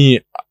for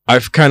me, I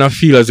kind of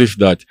feel as if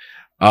that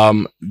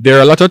there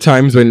are a lot of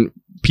times when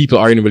people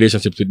are in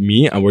relationships with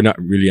me and we're not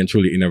really and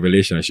truly in a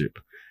relationship.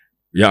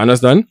 You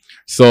understand?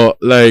 So,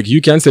 like,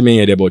 you can say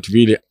me there, but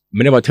really, I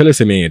never tell you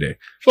say me there.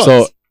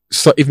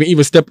 So if me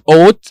even step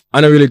out,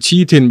 I'm not really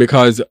cheating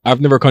because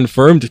I've never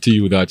confirmed to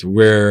you that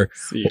we're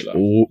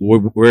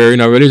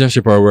in a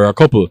relationship or we're a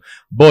couple.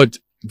 But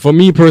for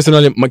me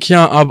personally, I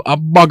can't have a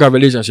bag of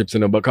relationships,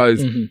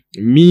 because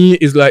me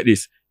is like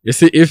this. You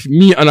see, if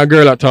me and a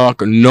girl are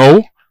talk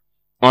now,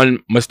 and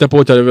I step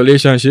out of the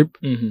relationship,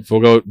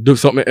 for go do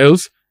something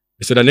else,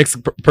 so the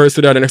next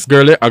person or the next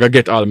girl, I gotta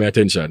get all my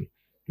attention.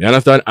 You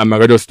understand? I'm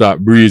gonna just start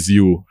breeze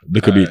you a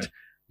little bit.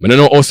 When I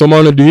know how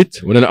someone will do it,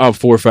 when I have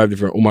 4 or 5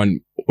 different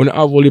women, when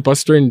I have a heap of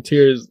strength.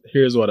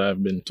 Here's what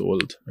I've been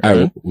told.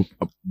 Right?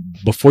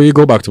 Before you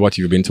go back to what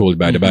you've been told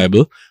by the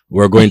Bible,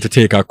 we're going to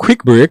take a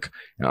quick break,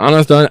 you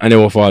understand, and then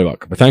we'll fall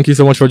back. But thank you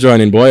so much for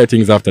joining Boy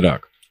Things After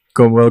Dark.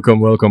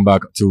 Welcome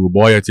back to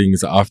Boy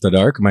Things After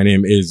Dark. My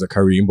name is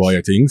Kareem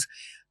Boy Things,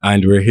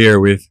 and we're here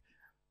with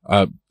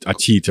a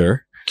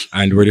cheater,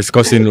 and we're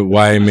discussing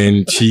why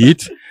men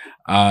cheat.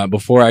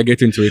 Before I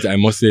get into it, I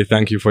must say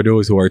thank you for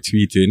those who are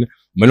tweeting.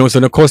 I know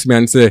some cost me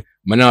and say,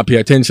 I not pay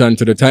attention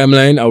to the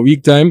timeline a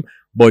week time,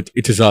 but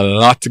it is a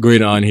lot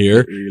going on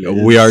here.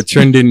 Really we are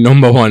trending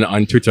 #1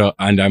 on Twitter,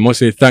 and I must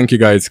say thank you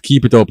guys.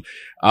 Keep it up.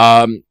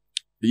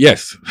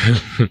 Yes.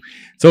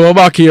 So we're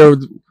back here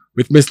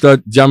with Mr.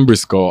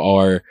 Jambrisco,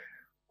 or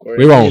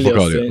we won't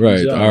call it,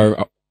 right?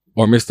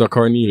 Or Mr.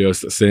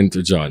 Cornelius St.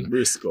 John.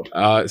 Briscoe.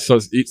 So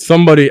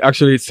somebody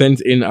actually sent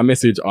in a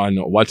message on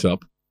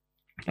WhatsApp,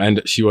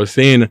 and she was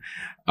saying,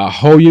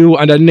 how you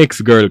and the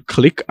next girl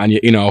click and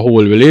you're in a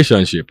whole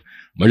relationship.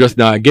 I just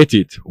not get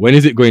it. When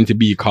is it going to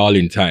be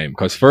calling time?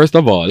 Because first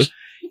of all,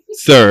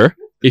 sir,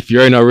 if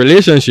you're in a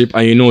relationship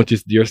and you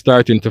notice you're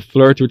starting to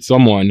flirt with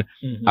someone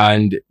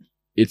and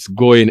it's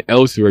going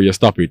elsewhere, you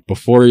stop it.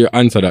 Before you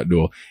answer that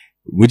though,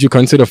 would you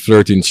consider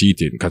flirting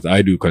cheating? Because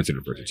I do consider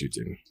flirting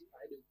cheating.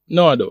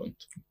 No, I don't.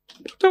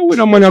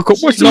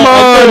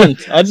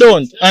 I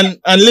don't.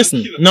 And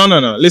listen,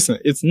 no. Listen,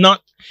 it's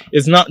not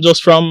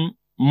just from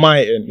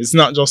my end. It's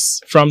not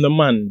just from the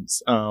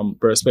man's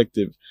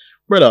perspective.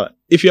 Brother,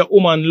 if your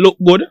woman look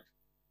good,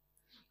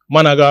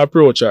 man I gotta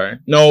approach her.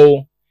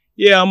 Now,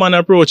 yeah, man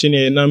approaching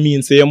you, no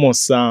means say you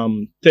must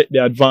take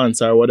the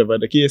advance or whatever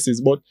the case is,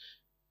 but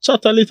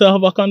chat a little,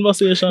 have a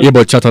conversation. Yeah,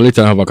 but chat a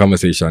little and have a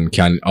conversation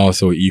can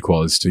also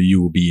equals to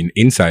you being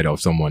inside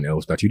of someone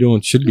else that you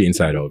should be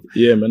inside of.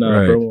 Yeah, man,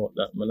 I promote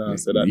that. Man, I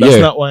say that. That's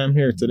not why I'm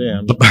here today.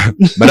 But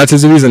that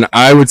is the reason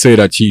I would say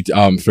that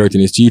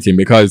flirting is cheating,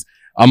 because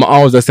I'm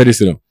always a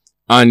this,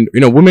 and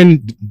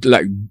women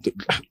like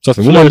trust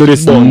me, women do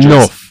this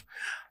enough.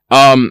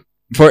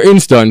 For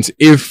instance,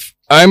 if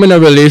I'm in a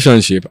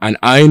relationship and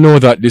I know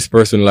that this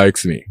person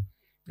likes me,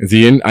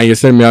 and you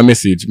send me a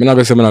message, I'm not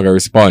gonna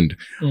respond.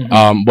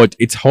 But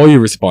it's how you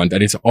respond,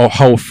 and it's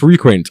how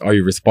frequent are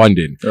you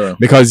responding.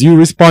 Because you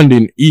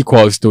responding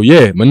equals to,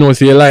 I know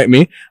say you like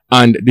me,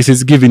 and this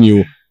is giving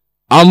you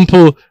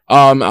ample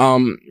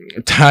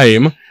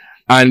time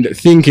and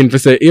thinking to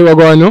say, hey, we're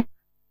going no?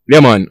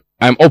 Yeah, man,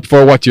 I'm up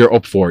for what you're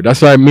up for.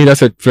 That's why I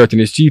said flirting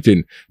is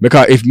cheating.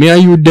 Because if me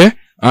and you there,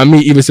 and me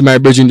even see my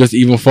bridging just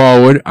even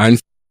forward and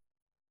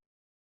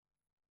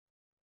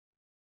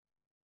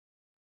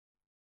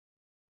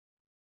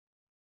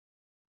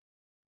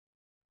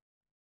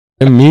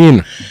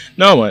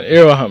no, man,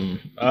 here I am.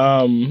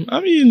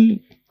 I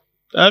mean,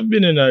 I've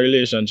been in a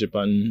relationship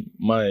and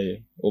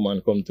my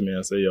woman come to me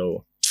and say,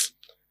 yo,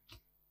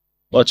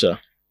 watch ya.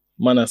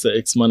 Man I say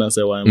X, man I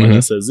say Y, man I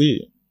say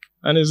Z.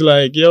 And it's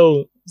like,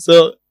 yo,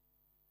 so,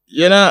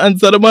 you know,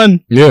 answer the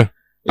man. Yeah.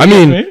 I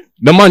mean,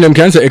 the man them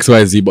can say X,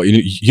 Y, Z, but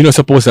you're not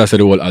supposed to say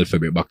the whole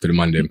alphabet back to the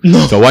man them.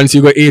 No. So once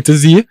you go A to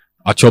Z,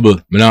 a trouble.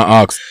 Me not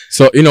ask.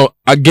 So,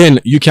 again,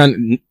 you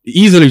can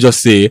easily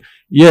just say,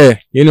 yeah,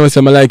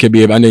 so I like it,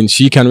 babe. And then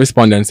she can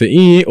respond and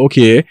say,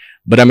 okay,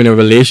 but I'm in a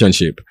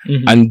relationship.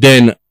 And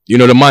then,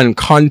 the man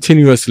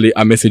continuously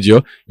message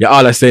you. You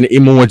all are saying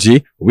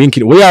emoji,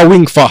 winking. What you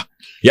wink for?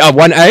 You have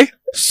one eye?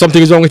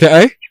 Something is wrong with your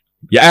eye?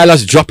 Your eye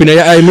is dropping in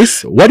your eye,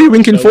 miss? What are you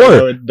winking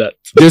for?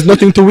 There's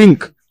nothing to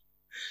wink.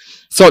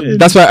 So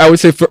that's why I would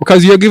say,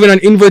 because you're giving an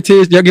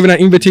invitation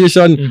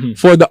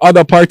for the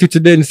other party to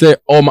then say,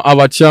 oh, I have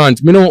a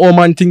chance. Me know how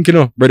man think, you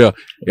know, brother.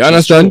 You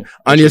understand?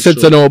 And you said,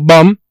 so now,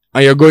 bam,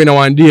 and you're going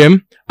on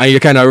DM, and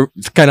you kind of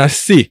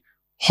see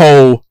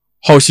how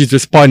she's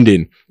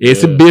responding.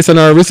 It's based on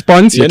her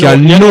response, you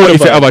can know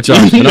if you have a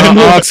chance. You know,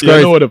 ask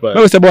Christ.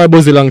 I was a boy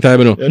buzzy long time,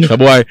 you know. The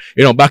boy,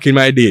 you know, back in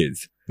my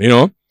days, you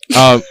know.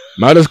 I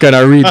just kind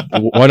of read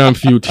one or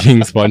few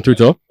things on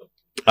Twitter.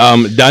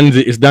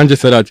 Danji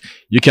said that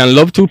you can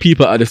love two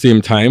people at the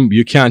same time.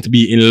 You can't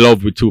be in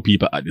love with two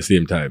people at the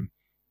same time.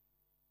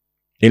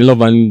 In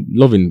love and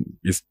loving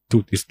is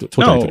totally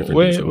different.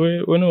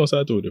 We know it's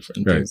two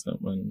different things.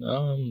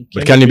 Man.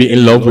 But can you be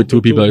in love with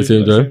two people at the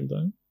same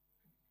time?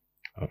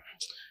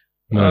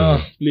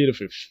 Lead the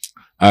fifth.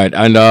 Alright,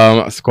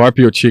 and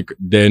Scorpio chick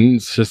then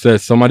she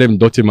says some of them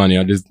dirty man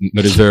no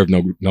deserve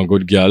no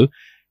good girl.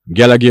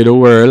 Girl give the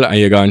world and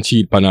you gonna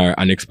cheat on her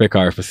and expect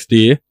her to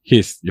stay.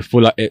 You're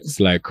full of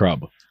X like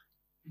crab.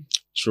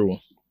 True.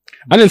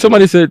 And then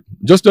somebody said,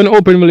 just do an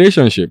open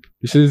relationship.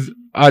 This is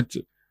at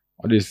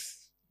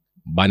this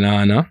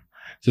banana.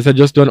 She said,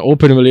 just do an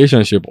open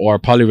relationship or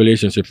poly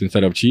relationships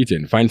instead of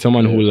cheating. Find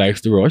someone who likes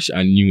the rush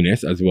and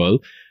newness as well,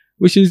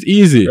 which is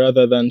easy.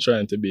 Rather than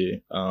trying to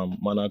be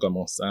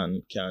monogamous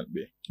and can't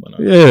be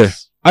monogamous. Yeah.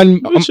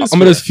 And I'm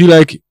just feel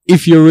like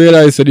if you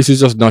realize that this is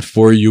just not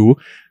for you,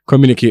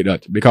 communicate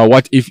that. Because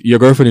what if your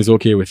girlfriend is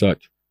okay with that?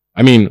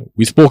 I mean,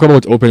 we spoke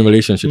about open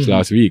relationships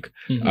last week.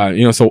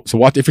 You know, so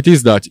what if it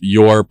is that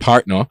your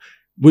partner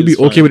would be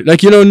okay with it?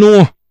 Like, you don't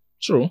know.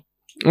 True.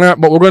 But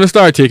we're going to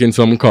start taking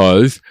some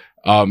calls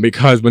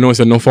because we know it's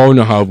enough for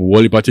to have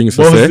whole heap of things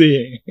to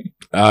say.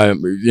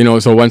 You know,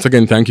 so once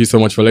again, thank you so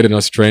much for letting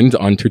us trend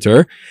on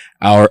Twitter.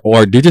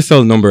 Our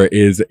digital number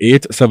is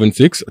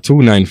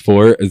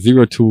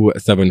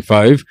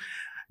 876-294-0275.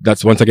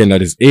 That's once again,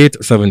 that is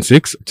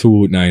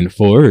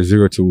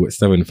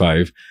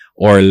 876-294-0275.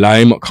 Our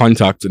Lime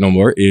contact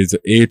number is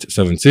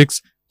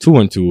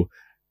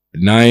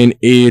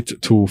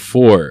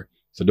 876-212-9824.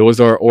 So those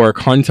are our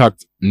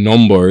contact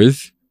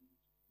numbers.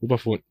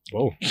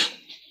 Whoa.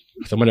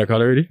 Somebody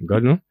call already?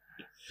 God no?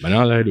 Man,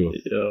 all I do.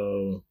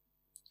 Yo.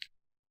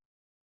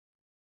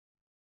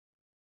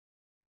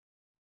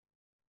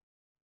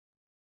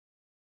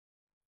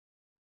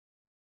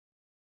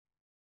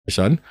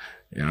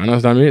 You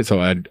understand me? So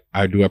I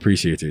do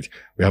appreciate it.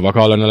 We have a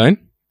call on the line.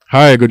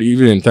 Hi, good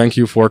evening. Thank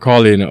you for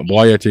calling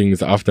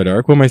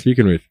BwoyATingzAfterDark. Who am I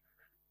speaking with?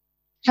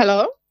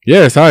 Hello?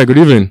 Yes, hi, good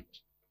evening.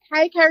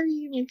 Hi,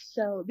 Carrie, Miss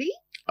Shelby.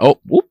 Oh,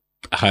 whoop.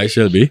 Hi,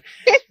 Shelby.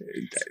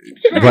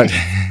 But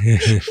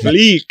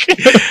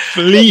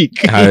Fleek.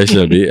 Hi,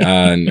 Shelby.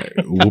 And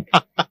whoop.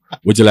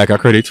 Would you like a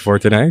credit for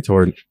tonight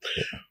or no?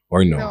 No,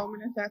 I'm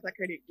going to start a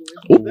credit.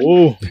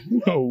 Whoa.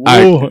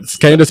 Right,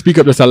 can you just speak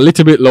up just a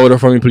little bit louder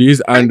for me,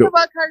 please? And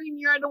Karim,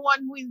 you're the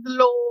one who is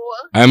low.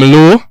 I'm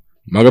low.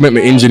 I'm going to make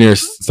my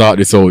engineers sort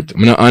this out.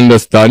 I'm going to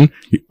understand.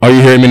 Are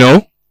you hearing me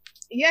now?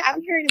 Yeah,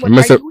 I'm hearing you.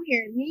 But are you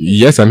hearing me?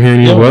 Yes, I'm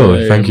hearing you well.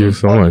 Thank you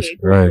so much.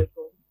 Cool, right.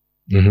 Cool.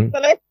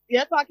 So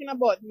you're talking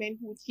about men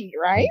who cheat,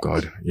 right? Oh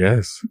God,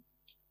 yes.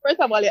 First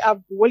of all, you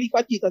have whole heap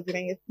of cheaters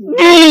in your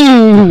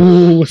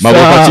studio. My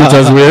wife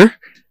cheaters where?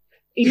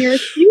 In your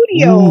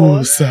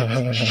studio.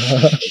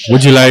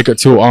 Would you like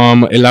to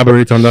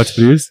elaborate on that,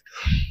 please?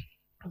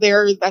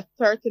 There is a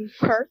certain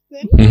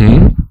person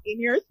in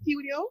your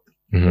studio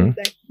who's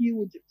a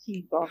huge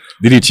cheater.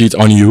 Did he cheat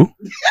on you?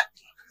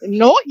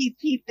 No, he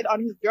cheated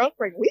on his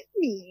girlfriend with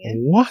me.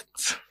 What?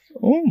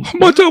 Oh,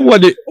 but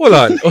what? Hold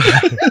on.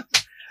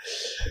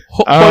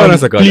 Hold on a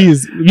second.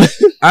 Please.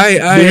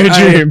 I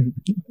dream.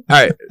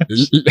 Alright.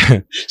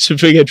 Should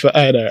forget for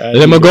either.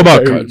 Let me go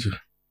back to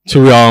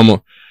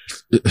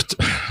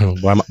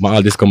why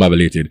all this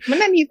combobulated.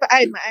 I need to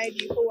hide my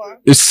ID for.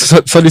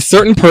 So this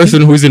certain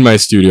person who's in my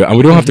studio, and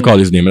we don't have to call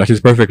his name, like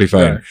he's perfectly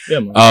fine.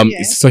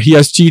 So he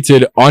has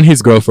cheated on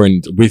his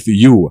girlfriend with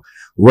you.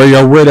 Were you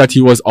aware that he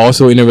was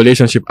also in a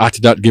relationship at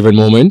that given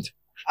moment?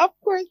 Of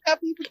course,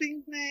 people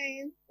think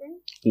nice.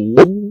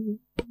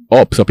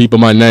 So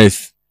people are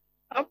nice.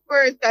 Of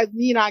course, because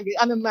me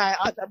and my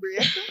other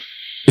break.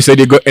 You said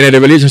they got in a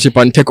relationship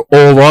and take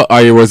over, or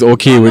he was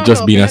okay with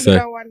just being a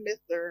side? You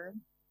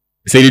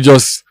said he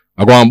just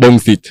go and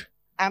bounce it.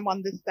 I'm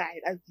on the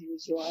side as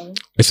usual.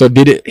 So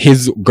did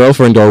his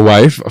girlfriend or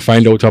wife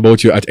find out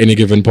about you at any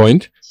given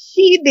point?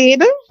 She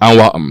did. And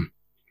what?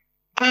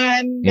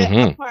 And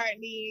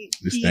apparently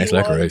she nice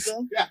like rice.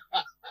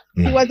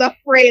 She was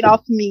afraid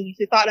of me.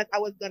 She thought that I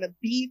was gonna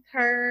beat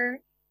her.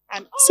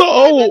 And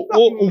so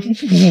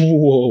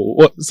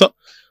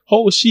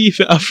how she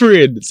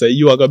afraid? Say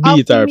you are gonna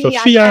beat her for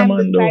fear,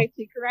 man. Right?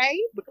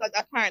 Because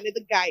apparently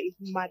the guy is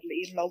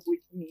madly in love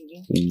with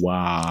me.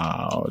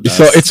 Wow.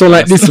 So it's so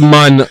like this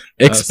man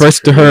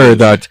expressed to her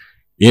that,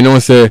 you know,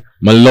 say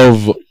my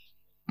love,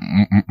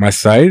 my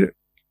side.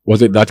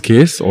 Was it that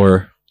case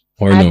or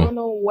no? I don't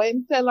know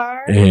when tell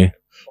her.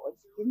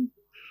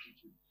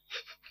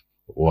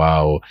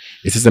 Wow.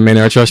 Is this a man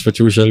or trash for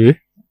two, shall we?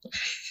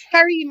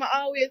 Karim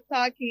always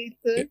talking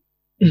to.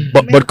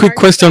 But quick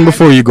question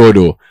before you go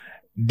though.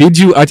 did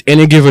you at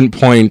any given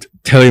point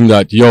tell him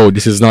that, yo,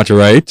 this is not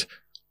right?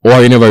 Or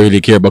you never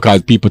really care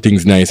because people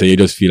things nice and you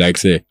just feel like,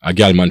 say, a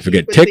gal man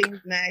forget People tech? things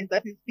nice.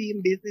 That is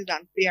film business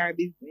and PR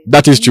business.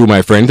 That is true,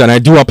 my friend, and I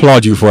do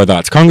applaud you for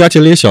that.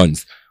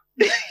 Congratulations.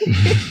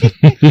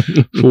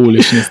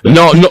 Foolishness.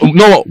 No,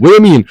 what do you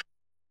mean?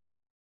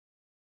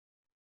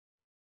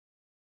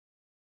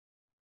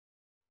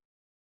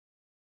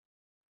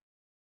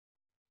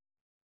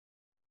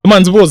 The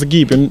man's supposed to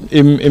keep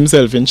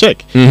himself in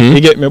check. Mm-hmm.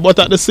 You get me? But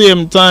at the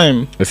same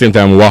time,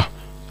 What?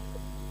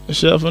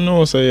 she have to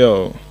know, say,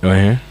 yo, Oh,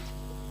 yeah?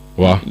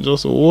 What?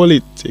 just hold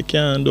it. You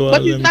can't do all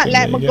But them it's not things,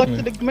 like you me get go me?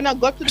 to the. Me not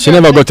go to the. She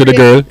never got to the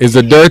girl. It's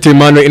the dirty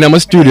man right in my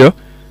studio.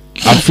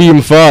 I feel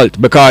him fault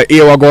because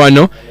here we go on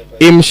now.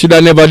 Him should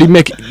have never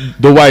make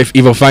the wife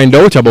even find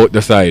out about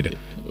the side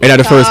in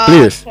the first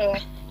place.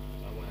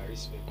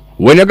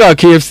 When you go to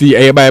KFC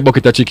and you buy a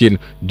bucket of chicken,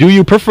 do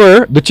you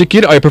prefer the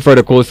chicken or you prefer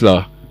the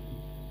coleslaw?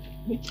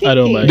 I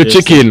don't mind. The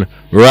chicken,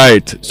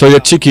 right? So your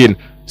chicken,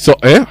 so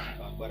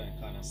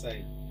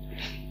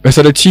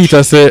so the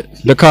cheater say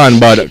the corn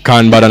bad and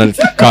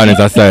the corn is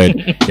aside.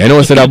 You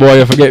know, say that boy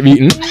you forget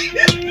beaten.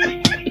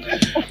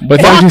 But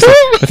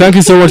thank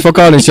you so much for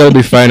calling,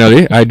 Shelby.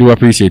 Finally, I do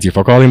appreciate you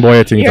for calling. Boy,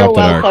 I think You're after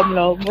dark. welcome,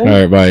 love. All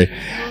right, bye.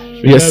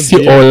 Yes,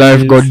 see all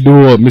life got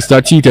do,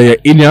 Mr. Cheater. You're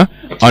in here,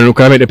 and look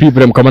at the people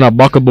them coming up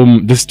back up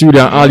the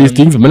studio and all these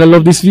things. Man, I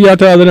love this video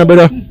at all,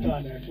 brother.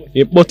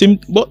 Yeah,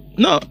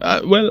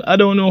 well, I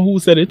don't know who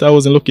said it. I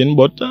wasn't looking,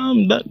 but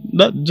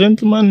that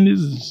gentleman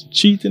is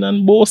cheating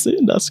and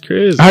bossing. That's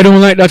crazy. I don't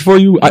like that for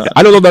you.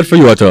 I don't love that for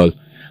you at all.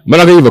 Man,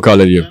 I can even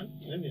call it you.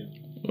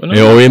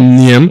 Yo, him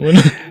name.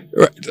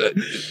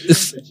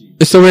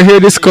 So we're here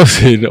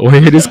discussing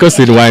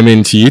why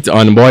men cheat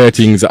on Boy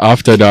Things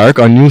After Dark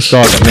on New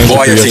Stock.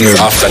 Boy Things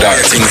After Dark.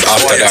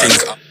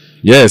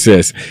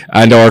 Yes.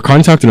 And our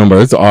contact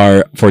numbers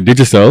are for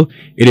Digicel.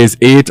 It is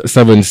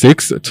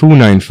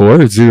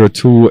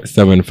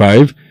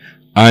 876-294-0275.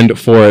 And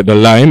for the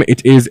Lime,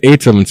 it is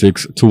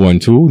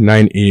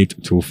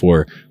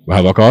 876-212-9824. We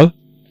have a call?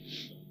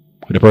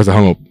 The person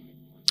hung up.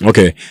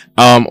 Okay.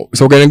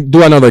 So we're gonna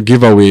do another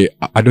giveaway.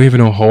 I don't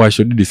even know how I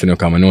should do this in a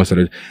comment.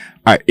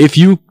 Alright, if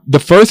you the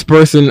first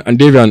person, and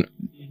Davian,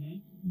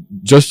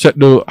 just check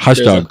the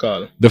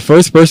hashtag. The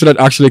first person that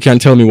actually can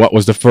tell me what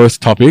was the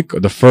first topic,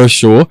 the first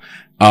show,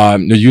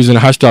 using the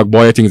hashtag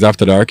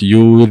BwoyATingzAfterDark,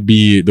 you will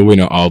be the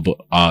winner of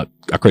a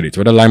credit,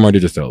 whether Lime or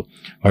Digital.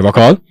 Have a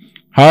call?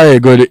 Hi,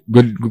 good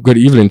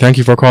evening. Thank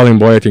you for calling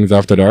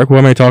BwoyATingzAfterDark. Who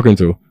am I talking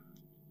to?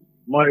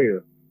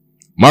 Mario.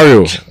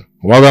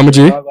 Welcome,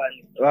 G.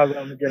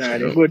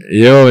 Good.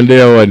 Yo, and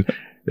there one.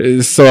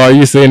 So are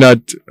you saying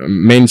that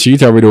men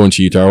cheat or we don't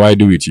cheat, or why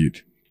do we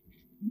cheat?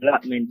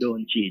 Black men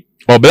don't cheat.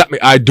 Oh, black men,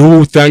 I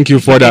do thank you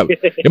for that.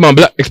 Yeah, man,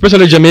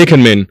 especially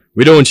Jamaican men,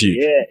 we don't cheat.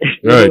 Yeah,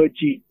 right. We don't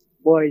cheat.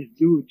 Boys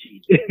do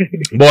cheat.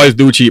 Boys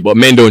do cheat, but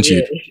men don't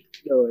cheat.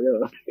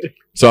 No.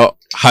 So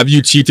have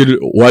you cheated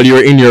while you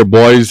were in your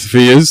boys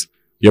phase?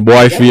 Your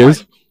boy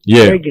phase?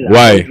 Yeah. Regular,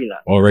 Why? regular.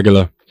 Oh,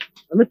 regular.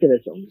 Let me tell you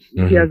something.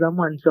 See, as a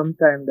man,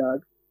 sometimes,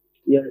 dog,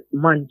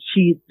 man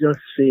cheat just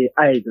say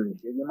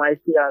idleness. You might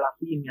see all a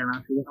female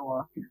and say, you know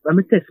what, let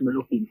me test my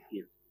looking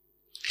skills.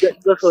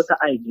 Just out of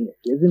idleness,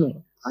 isn't it?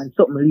 And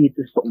something lead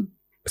to something.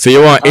 So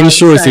you want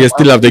ensure so you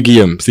still have the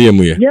game, same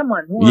way? Yeah,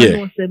 man. One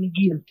don't say me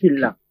game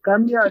still up.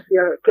 Come here, see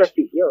your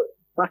classic, yo.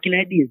 Back in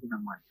the days,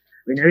 man.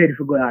 When you're ready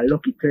for go a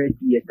lucky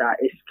 38 or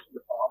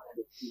escape off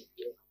the street,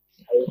 you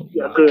see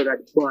a girl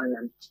at the bar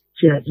and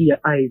she has your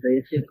eyes and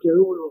you say, okay,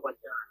 roll over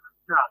there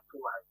and talk to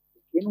her.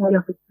 You know, you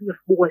have to see if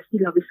boy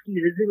still have the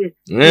skills, isn't it?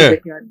 Yeah.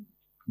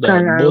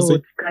 Carry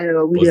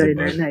her with her in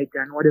the night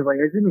and whatever,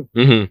 isn't it?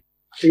 Mm-hmm.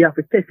 So you have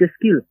to test your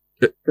skill.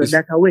 So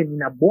that's how when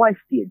in a boy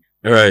stage.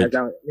 Right.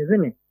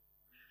 Isn't it?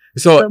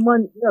 So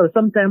man,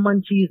 sometimes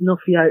man cheat no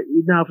fear,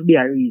 it don't have to be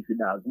a reason,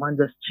 dog. Man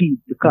just cheat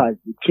because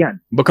we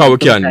can. Because we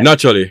can,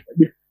 naturally.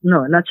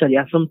 No, naturally,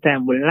 and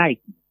sometimes we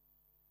like it.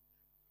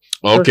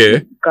 Okay.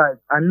 Just because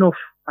enough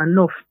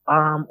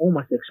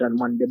homosexual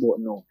man they both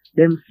know.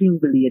 Them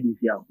single ladies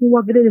here. Who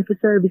are ready for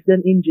service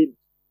them engine?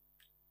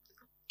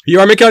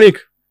 You're a mechanic.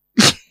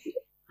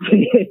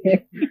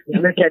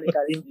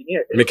 Mechanical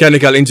engineer.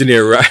 Mechanical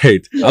engineer,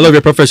 right. I love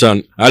your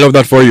profession. I love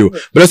that for you.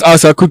 But let's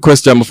ask a quick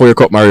question before you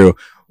cut Mario.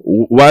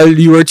 While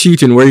you were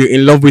cheating, were you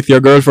in love with your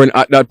girlfriend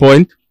at that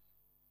point?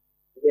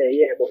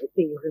 Yeah, but the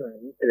thing is,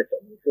 let me tell you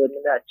something. So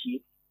when I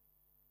cheat,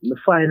 I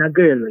find a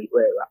girl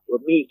where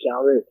me can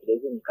work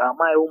with, because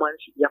my woman,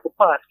 you have to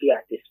pass the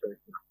artist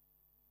first.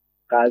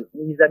 Because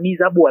he's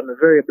a boy, I'm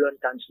very blunt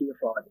and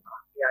straightforward.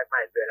 He has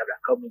my girl have a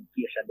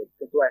communication.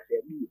 That's why I say,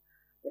 you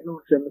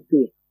know, so I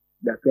say,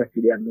 that's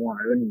yesterday I'm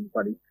running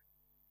for it.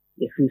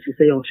 If she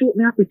say, oh, shoot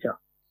me a picture.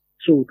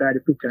 Shoot her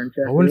the picture and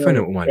say, I won't find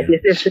a woman. If you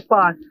say she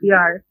pass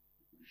PR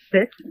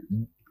test,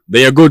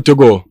 they are good to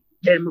go.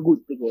 Then we're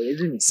good to go,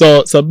 isn't it?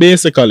 So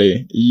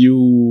basically,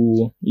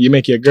 you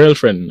make your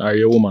girlfriend or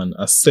your woman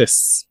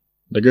assess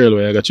the girl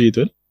where you got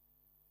cheated?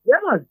 Yeah,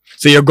 man.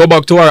 So you go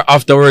back to her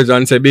afterwards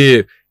and say,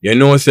 babe, you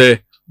know,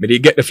 say, me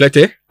did get the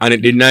fletty and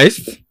it did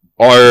nice,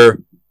 or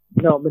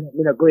No, I'm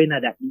not going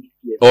at that these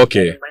days.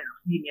 Okay. My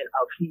female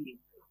have feelings.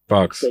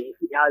 Facts. So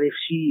if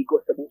she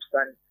goes to books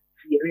and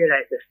she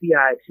realize that she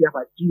have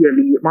a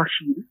GLE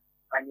machine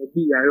and you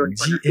be around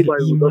for the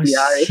Subaru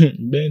WRX,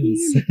 Benz.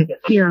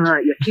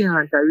 you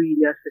can't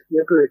really assess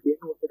your girl. They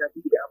know that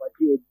you have a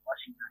GLE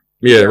machine.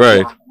 Yeah,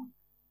 right.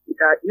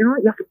 You know,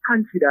 you have to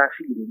consider her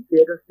feelings. They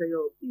just say,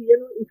 oh, you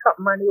know, it's up,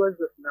 man, it was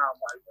just normal.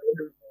 But you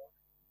don't know.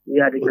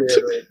 Yeah, the girl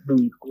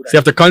do it good. So you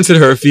have to consider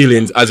her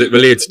feelings as it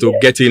relates to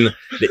getting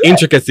the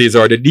intricacies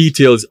or the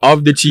details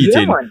of the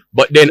cheating.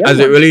 But then as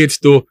it relates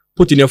to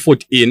putting your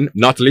foot in,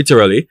 not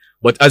literally,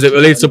 but as it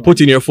relates to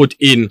putting your foot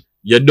in,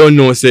 you don't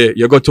know, say,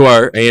 you go to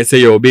her and you say,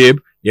 yo, babe,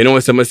 you know,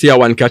 say, I see I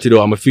want catch it, I'm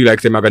going to feel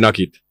like say, I'm going to knock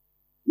it.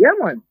 Yeah,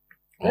 man.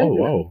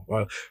 Oh,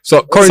 wow.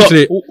 So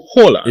currently,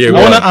 hold on. Yeah, I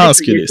want to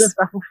ask you You this. just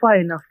have to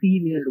find a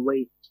female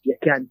way you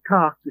can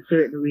talk a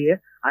certain way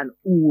and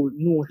who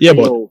knows. Yeah,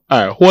 but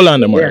alright, hold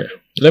on, Mario.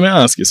 Let me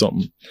ask you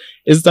something.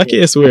 Is that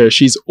case where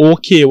she's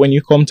okay when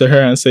you come to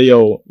her and say,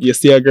 yo, you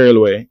see a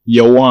girl where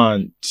you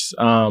want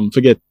to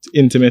get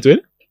intimate with?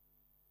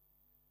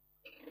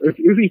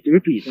 Repeat.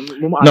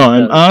 No,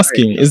 I'm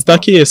asking, is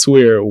that case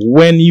where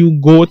when you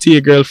go to your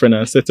girlfriend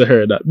and say to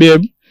her that,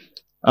 babe,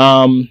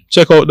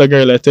 check out the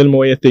girl and tell me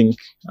what you think.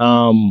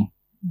 I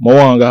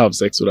want to have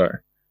sex with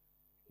her.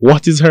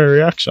 What is her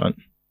reaction?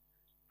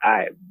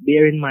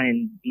 Bear in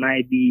mind,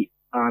 might be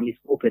is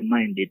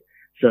open-minded.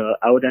 So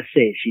I would have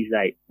said she's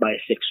like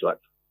bisexual.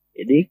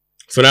 You dig?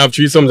 So now I have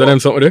threesomes and them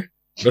something there?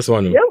 That's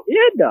one. Yeah,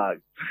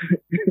 dog.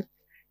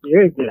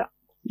 Regular.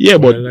 Yeah,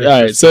 but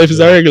alright, so if it's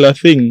a regular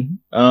thing,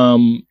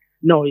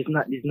 no, it's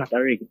not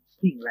a regular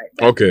thing like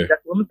that. Okay.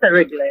 That's when it's a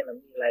regular, I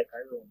mean like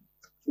around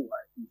 2 or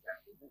 3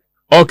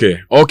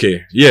 times.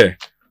 Okay, yeah.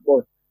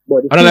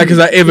 But I don't like it's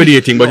like every day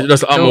thing, but it's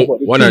just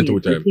but one or two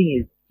the times.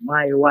 thing is,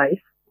 my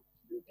wife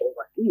is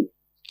overseas.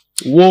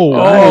 whoa.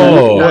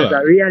 Oh. That's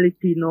a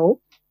reality now.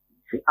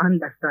 She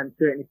understands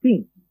certain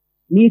things.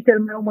 Me tell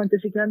my woman that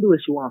she can do what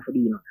she want for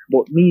dinner.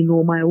 But me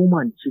know my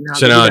woman, she not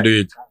She do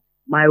it.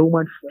 My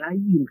woman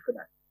flying for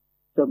that.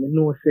 So me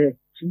know say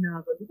she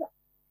not gonna do that.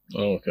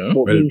 Okay.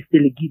 But me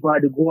still give her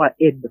the go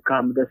ahead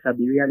because me just have to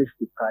be realistic.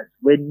 Because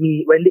when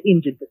the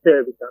engine for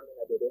service, I'm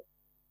gonna do that.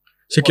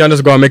 She can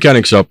just go a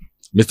mechanic shop.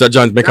 Mr.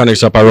 John's mechanic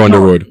shop around the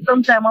road.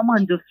 Sometimes a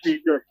man just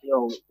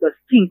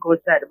think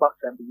outside the box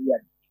and be real.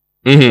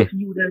 Mm-hmm. If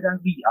you there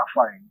be a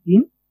foreign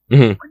thing,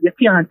 Mm-hmm. you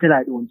can't tell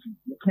I don't cheat.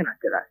 You cannot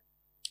tell her.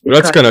 Well,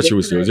 that's kind of true,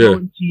 If yeah.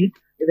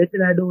 I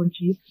tell I don't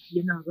cheat,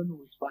 you're not going to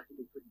know it's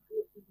possible for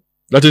you.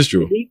 That is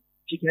true.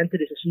 She can tell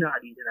you she not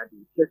do it and I do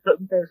it. So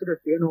sometimes you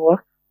just say, you know what?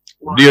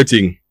 Do your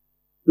thing.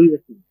 Do your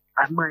thing.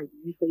 I might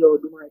you say, yo,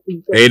 do my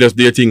thing. Hey, just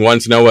do your thing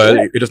once in a while.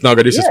 Yeah. It just not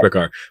gonna disrespect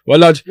her. Well,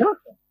 lad, No.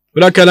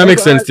 but that kind of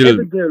makes sense still.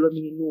 Every girl of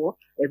me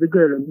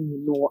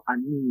know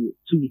and me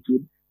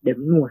cheated,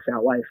 them know it's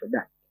a wife for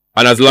that.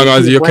 And as long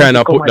as you kind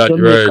of put that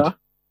right.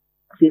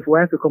 See, if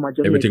wife to come at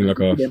Jamaica, Everything look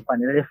off. them on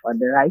the left and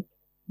the right,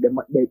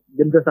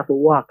 them just have to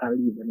walk and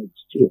leave and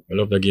it's straight. I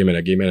love the game and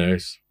the game is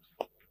nice.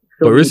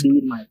 So But we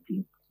do my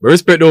thing. But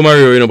respect though,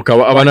 Mario, you know,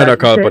 because I have another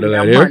call for the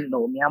line here.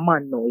 Me a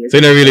man now. So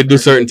you don't really do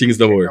certain things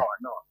no more.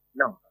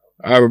 No.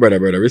 Alright,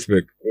 brother,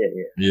 respect.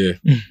 Yeah.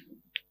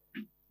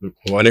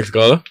 What next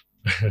caller?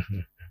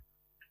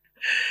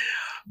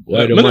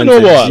 Why the I man don't know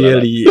said what.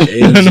 jelly No.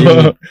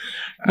 engine?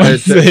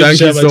 Thank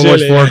you so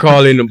much for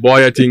calling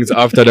BwoyATingzAfterDark.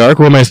 After Dark.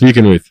 Who am I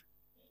speaking with?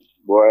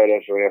 Boy,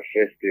 that's very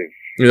festive.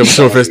 Yeah,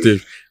 so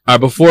festive.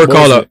 Before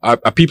caller,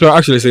 people are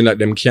actually saying that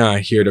them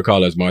can't hear the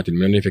callers, Martin.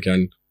 I don't know if you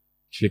can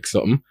fix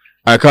something.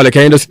 Caller,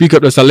 can you just speak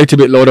up just a little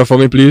bit louder for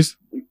me, please?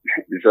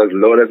 It's as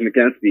loud as me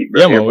can speak,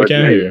 bro. Yeah, man, we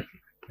can hear you.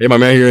 Hey,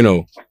 man, I hear you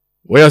now.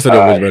 What else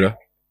are brother?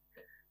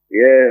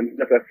 Yeah,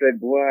 like I said,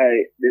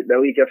 boy, the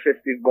week of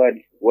festive,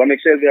 bud. What make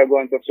sure they are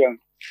going to strong?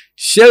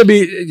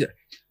 Shelby,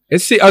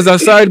 let's see, as a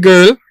side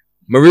girl,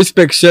 I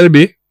respect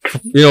Shelby,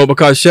 you know,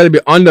 because Shelby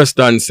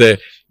understands, say,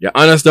 you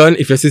understand,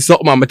 if you see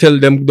something, I'm tell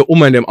them, the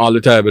woman them all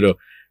the time, you know.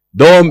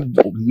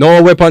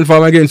 No weapon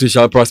form against you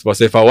shall prosper.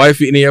 So if a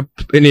wife in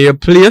your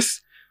place,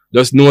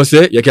 just know,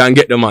 say, you can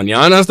get the man, you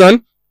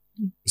understand?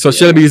 So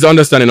Shelby is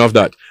understanding of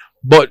that.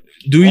 But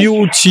do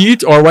you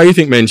cheat, or why you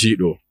think men cheat,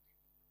 though?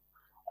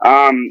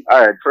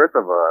 Alright, first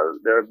of all,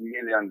 there are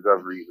millions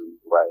of reasons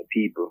why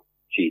people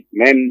cheat.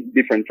 Men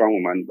different from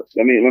women, but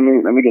let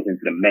me get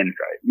into the men's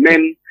side.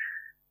 Men,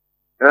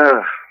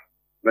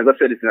 like I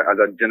said, this as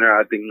a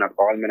general thing, not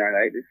all men are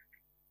like this,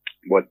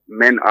 but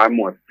men are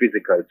more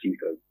physical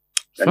cheaters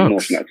than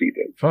emotional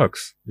cheaters.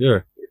 Facts,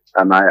 yeah.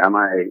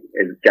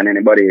 Can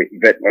anybody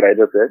vet what I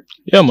just said?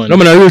 Yeah, man. No,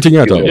 man, I really think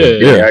that.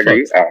 Yeah, I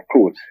agree.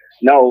 Cool.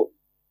 Now,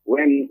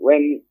 when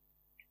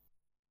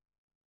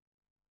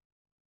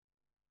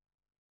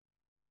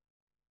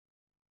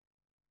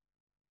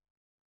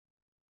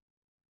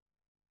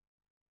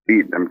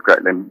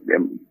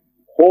them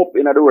hope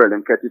in the world,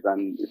 them catch it,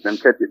 and if them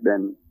catch it,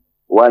 then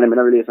while them in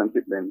a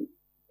relationship, then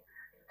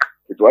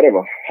it's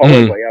whatever.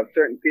 However, you have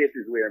certain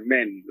cases where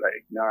men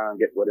like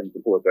get what they're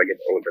supposed to get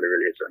out of the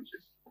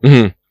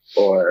relationship,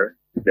 or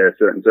there are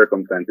certain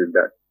circumstances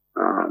that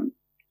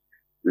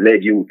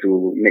led you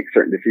to make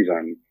certain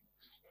decisions.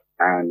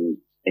 And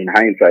in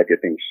hindsight, you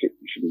think, shit,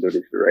 you shouldn't do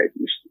this right.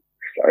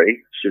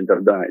 Shouldn't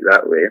have done it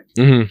that way.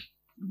 Mm-hmm.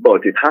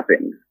 But it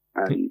happened.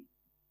 And,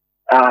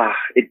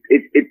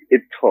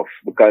 it's tough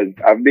because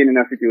I've been in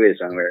a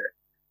situation where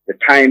the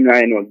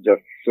timeline was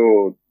just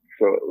so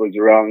it was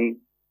wrong.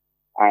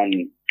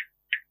 And,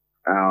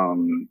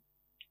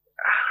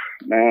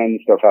 man,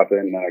 stuff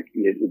happened. Like,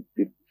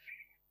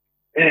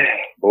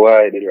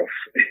 boy, it did rough.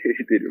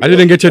 It did rough. I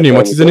didn't get your name.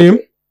 What's his name?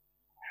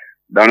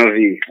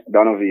 Donovan.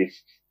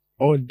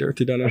 Oh,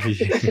 dirty Donovan.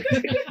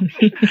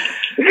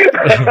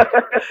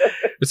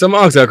 So I'm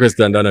asking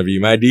Christian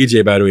Donovan, my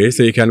DJ, by the way,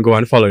 so you can go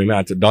and follow him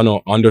at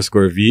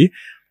Dono_V.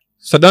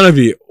 So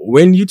Donovan,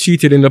 when you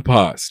cheated in the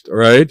past,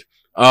 right?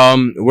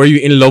 Were you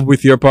in love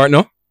with your partner?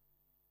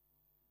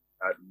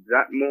 At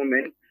that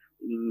moment,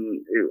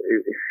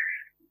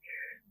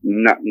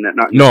 not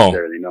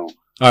necessarily, no.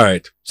 All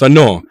right. So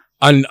no.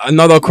 And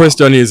another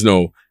question is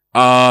no.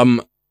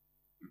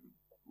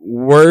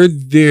 Were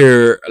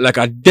there like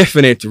a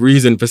definite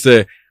reason for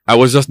say I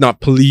was just not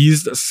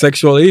pleased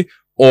sexually,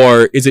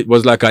 or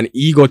was like an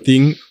ego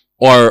thing,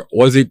 or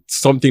was it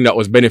something that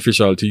was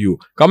beneficial to you?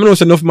 Come on,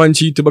 enough man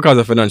cheat because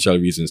of financial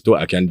reasons too.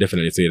 I can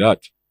definitely say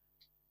that.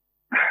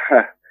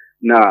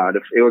 Nah,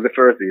 it was the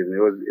first reason. It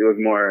was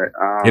more.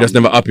 You're just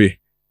never happy.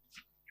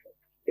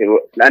 And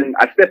I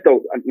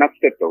not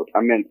stepped out.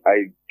 I meant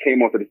I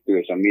came out of the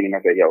situation, meaning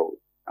I said, yo,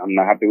 I'm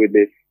not happy with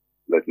this.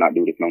 Let's not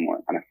do this no more.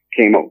 And I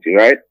came out,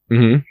 right?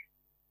 Mm-hmm.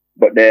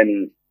 But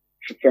then,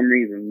 for some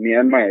reason, me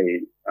and my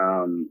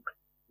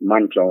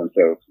man clown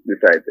self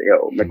decided,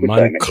 yo, make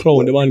man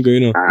clown, the one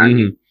going on.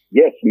 And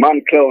yes,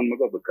 man clown,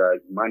 because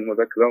man was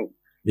a clown.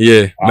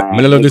 Yeah,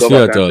 I love this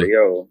fear at all.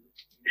 Yo,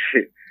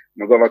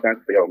 I go back and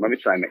say, yo, let me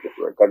try and make this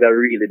work. Because I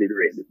really did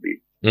rate this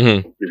beat.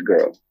 Mm-hmm. This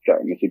girl.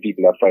 Sorry, I see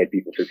people have 5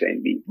 people for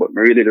saying beat. But I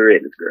really did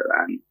rate this girl.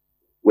 And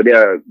we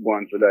there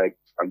going to like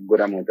a good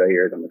amount of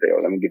years, I'm going to say,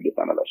 oh, let me give this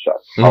another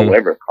shot. Mm-hmm.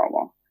 However,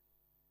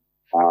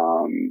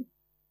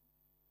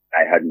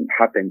 I had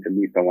happened to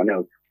meet someone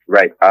else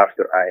right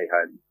after I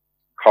had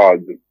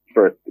called the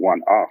first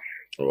one off.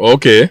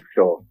 Okay.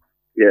 So,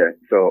 yeah.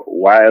 So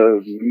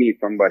while meet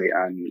somebody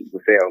and we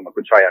say, oh, I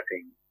could try a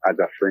thing as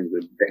a friend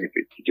with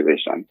benefit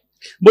situation.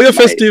 But you're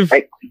festive.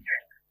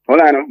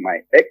 Hold on, my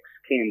ex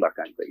came back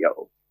and said,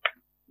 yo,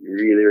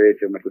 really, really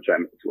feel I could try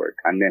and make this work.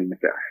 And then I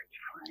said,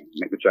 fine,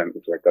 make me try and make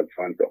this work, that's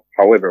fun. So,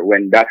 however,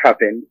 when that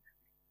happened,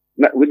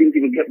 we didn't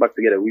even get back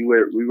together. We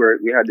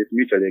had this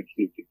mutually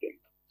exclusive thing.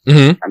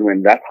 Mm-hmm. And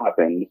when that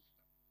happened,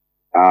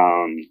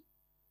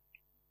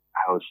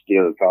 I was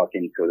still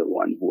talking to the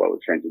one who I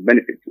was trying to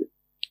benefit with.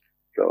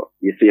 So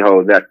you see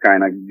how that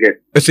kind of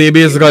gets. So you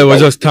basically was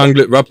just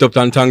wrapped up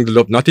and tangled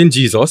up, not in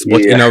Jesus,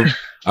 but in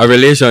a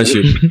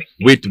relationship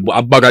with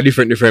a bag of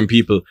different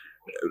people.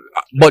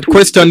 But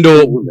question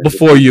though,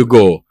 before you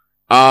go,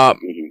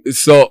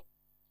 so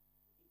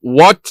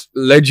what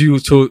led you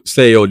to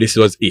say, oh, this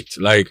was it?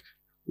 Like,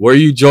 were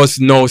you just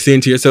now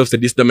saying to yourself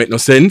that this don't make no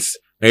sense,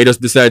 and you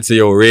just decided to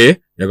say, oh,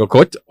 Ray, you got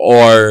caught,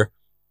 or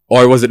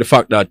was it the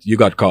fact that you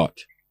got caught?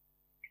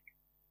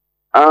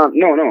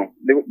 No.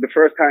 The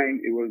first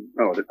time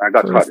I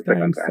got caught the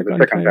second time. The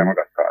second time I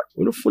got caught.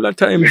 What a full of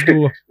times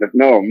too.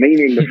 No,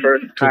 meaning the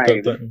first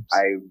time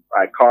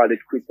I called it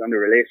quits on the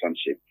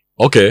relationship.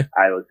 Okay.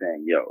 I was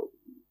saying, yo,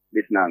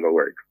 this not gonna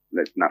work.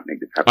 Let's not make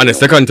this happen. And the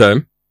second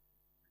time?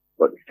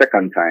 But the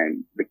second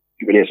time the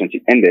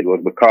relationship ended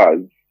was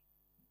because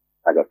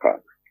I got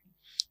caught.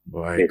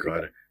 My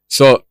God.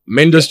 So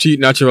men just cheat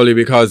naturally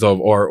because of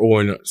our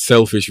own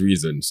selfish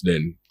reasons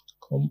then.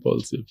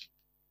 Compulsive.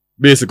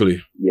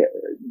 Basically. Yeah.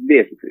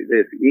 Basically.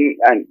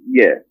 And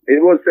yeah,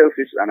 it was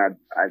selfish, and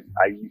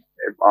I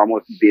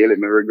almost daily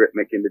regret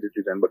making the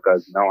decision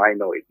because now I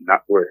know it's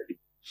not worth it.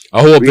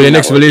 I hope in the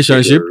next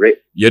relationship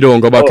you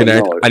don't go back in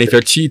it. And if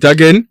you cheat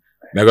again,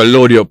 I'm gonna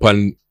load you up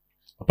on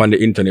the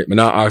internet. I'm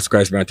not ask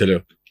Christ, man, I tell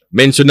you.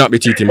 Men should not be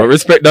cheating, but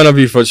respect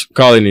Donovan for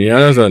calling in, you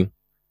understand?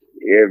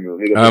 Yeah, bro.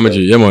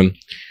 Yeah, man.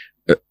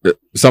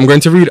 So I'm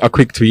going to read a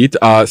quick tweet.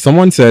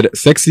 Someone said,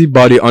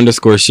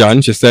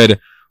 sexybody_Shan. She said,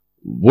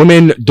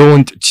 women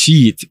don't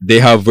cheat. They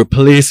have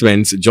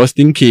replacements just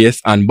in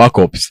case and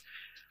backups.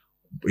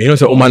 You know,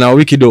 so woman are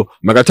wicked though.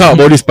 I'm gonna talk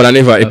about this for the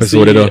next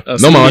episode though.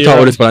 No man, I'll talk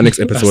about this for the next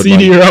episode,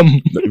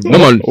 man. No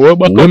man,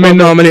 women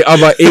normally have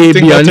a A,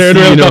 B and C,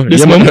 you know.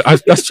 Yeah, man, I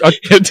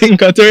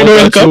think I turned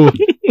World Cup.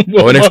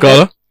 Our next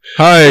caller.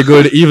 Hi,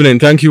 good evening.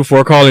 Thank you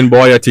for calling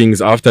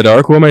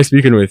BwoyATingzAfterDark. Who am I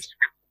speaking with?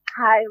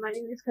 Hi, my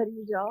name is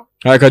Khadija.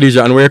 Hi,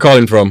 Khadija. And where are you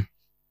calling from?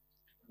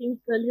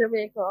 Kingston,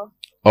 Jamaica.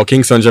 Oh,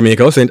 Kingston,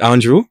 Jamaica, St.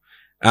 Andrew.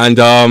 And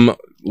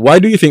why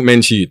do you think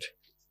men cheat?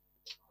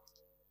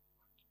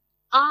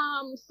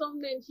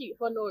 Some men cheat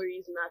for no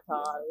reason at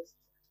all.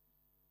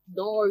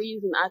 No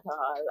reason at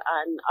all.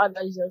 And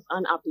others just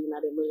unhappy in a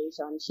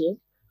relationship.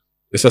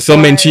 So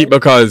some men cheat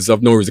because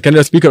of no reason. Can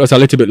you speak us a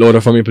little bit louder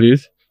for me,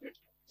 please?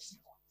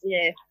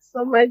 Yeah,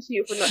 some men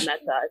cheat for nothing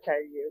at all, I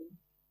tell you.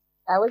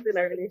 I was in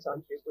a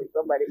relationship with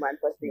somebody, man,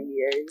 for 3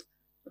 years.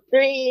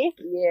 3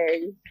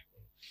 years.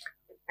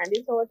 And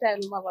this whole time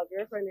I have a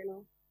girlfriend, you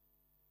know.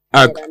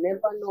 I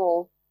never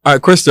know.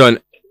 Alright, question.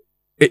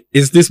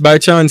 Is this by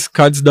chance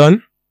Cards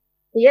done?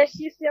 Yes,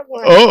 she's the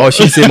one. Oh,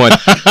 she's the one.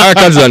 Alright,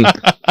 Cards done.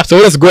 So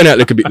let's go in at a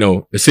little bit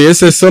now. So you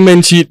say some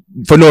men cheat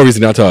for no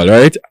reason at all,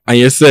 right? And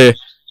you say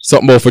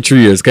something about for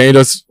 3 years. Can you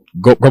just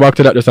go back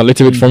to that just a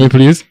little bit for me,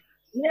 please?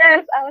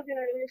 Yes, I was in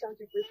a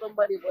relationship with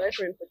somebody,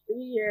 boyfriend for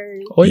 3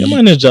 years. Oh, you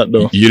manage that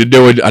though. You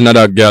did with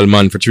another girl,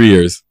 man, for 3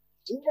 years.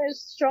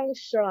 Yes,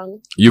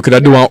 strong. You could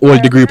have do an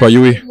old degree for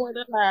you. More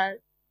than that.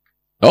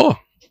 Oh.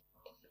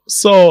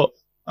 So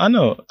I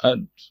know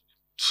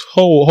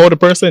how the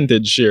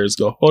percentage shares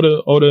go. How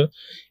the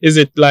is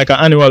it like an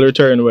annual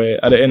return where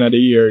at the end of the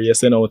year you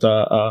send out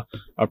a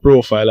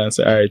profile and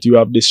say, all right, you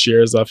have these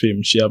shares of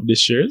him, she have these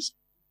shares?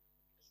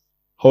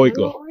 How it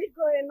go? How it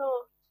go, you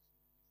know.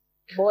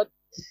 But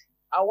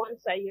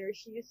once a year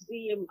she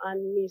see him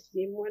and me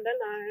see him more than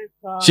I.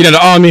 She in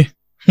the army.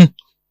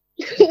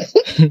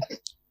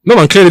 No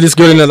man, clearly this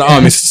girl in the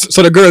army.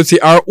 So the girl see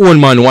our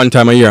own man one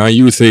time a year and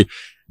you say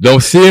the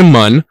same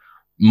man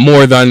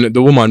more than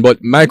the woman.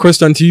 But my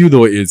question to you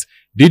though is,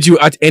 did you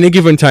at any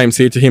given time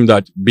say to him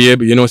that,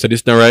 babe, you know, so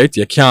this not right?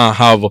 You can't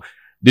have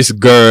this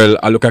girl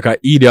I look like an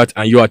idiot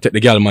and you are take the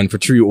girl man for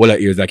 3 whole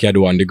years like you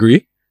do 1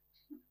 degree?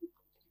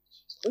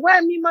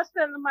 Well, me must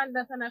tell the man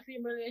that's in a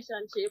female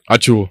relationship.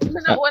 True.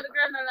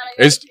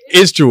 It's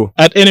It's true.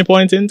 At any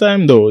point in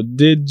time though,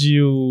 did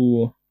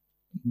you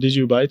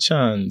by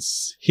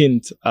chance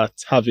hint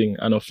at having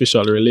an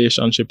official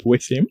relationship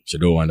with him? She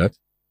don't want that.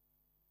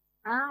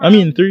 I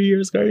mean 3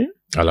 years, Gary.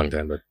 A long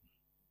time, but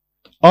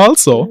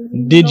Also,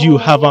 did you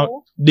have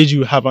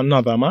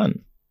another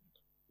man?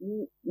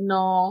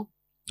 No.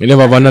 you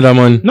never have another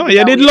man. No,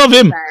 you did love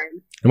him.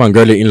 Come on,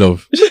 girl, in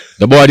love.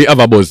 The boy did have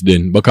a buzz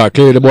then, because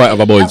clearly the boy have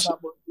a buzz.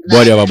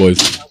 Boy did have a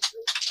buzz.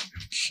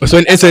 So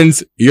in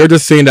essence, you're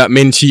just saying that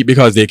men cheat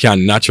because they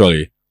can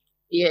naturally.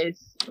 Yes.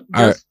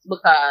 Because.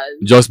 Because.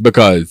 Just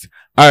because.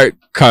 Alright,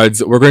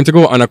 Cards, we're going to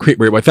go on a quick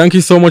break, but thank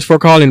you so much for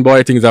calling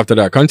Boy Things After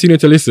That. Continue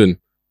to listen.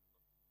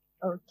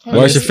 Okay.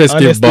 Why is she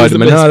festive, bud?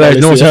 Man, I like,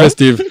 no, she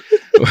festive.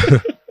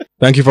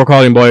 Thank you for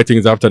calling Boy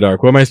Things After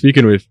Dark. Who am I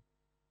speaking with?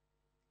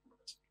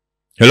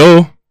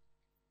 Hello?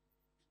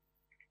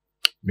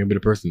 Maybe the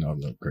person I've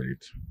not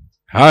credit.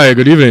 Hi,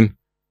 good evening.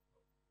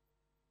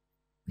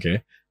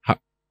 Okay.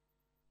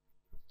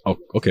 Oh,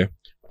 okay.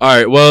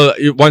 Alright, well,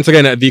 once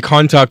again, the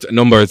contact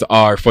numbers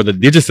are for the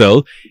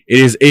Digicel. It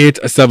is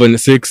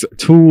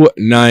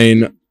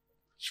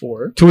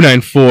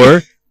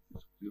 876-294.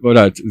 What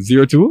that?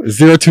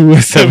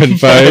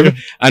 0275.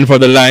 And for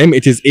the Lime,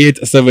 it is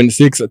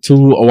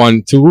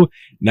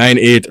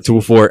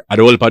 876-212-9824. At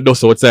the whole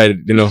pados outside,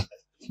 you know.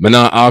 But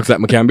now ask that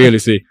I can barely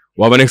see.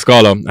 What about next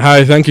caller?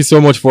 Hi, thank you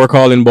so much for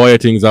calling Boy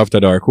Things After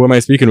Dark. Who am I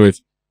speaking with?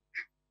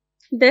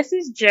 This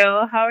is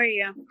Joe. How are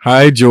you?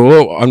 Hi,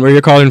 Joe. And where are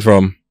you calling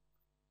from?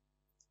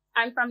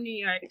 I'm from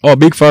New York. Oh,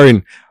 big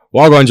foreign.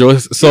 Well on, Joe.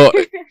 So,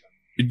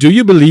 do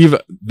you believe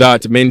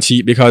that men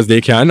cheat because they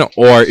can,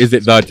 or is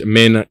it that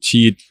men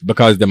cheat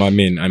because they are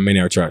men and men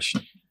are trash?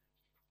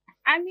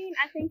 I mean,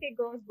 I think it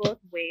goes both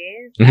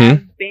ways. Mm-hmm.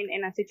 I've been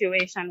in a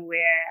situation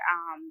where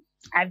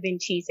I've been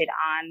cheated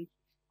on,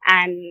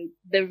 and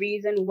the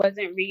reason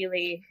wasn't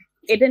really,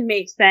 it didn't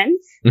make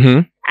sense.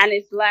 Mm-hmm. And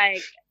it's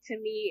like, to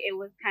me, it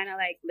was kind of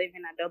like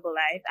living a double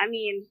life. I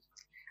mean,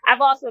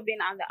 I've also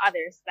been on the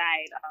other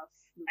side of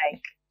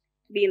like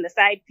being the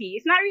side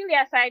piece. Not really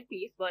a side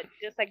piece, but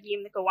just a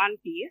game like a one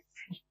piece.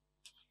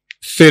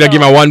 Say that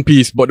give me a one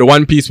piece, but the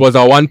one piece was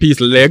a one piece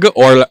leg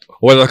or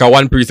was like a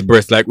one piece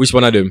breast? Like which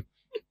one of them?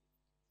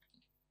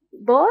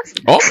 Both.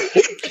 Oh.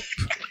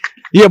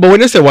 Yeah, but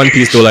when you say one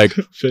piece though, like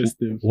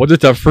festive, was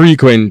it a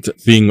frequent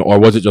thing or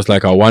was it just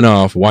like a one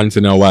off once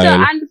in a while?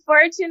 So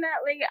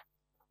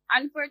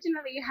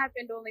unfortunately it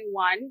happened only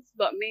once,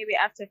 but maybe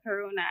after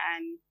Corona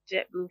and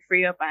JetBlue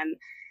free up and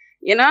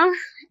you know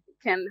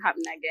can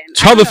happen again.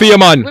 Travel for your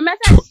man.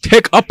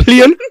 Take a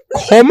plane,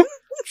 come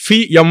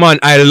feed your man.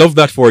 I love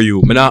that for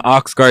you. Man, I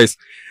ask guys.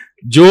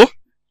 Joe,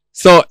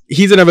 so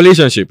he's in a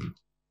relationship,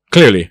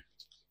 clearly.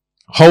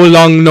 How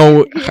long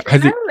now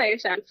has he?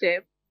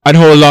 Relationship. And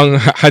how long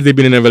has he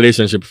been in a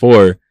relationship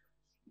for?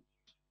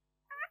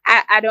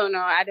 I don't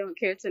know. I don't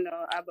care to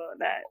know about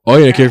that. Oh,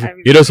 you care?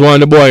 You just want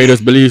the boy. You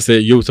just believe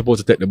that you're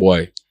supposed to take the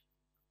boy.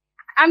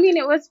 I mean,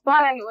 it was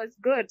fun and it was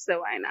good,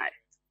 so why not?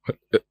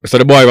 So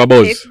the boy have a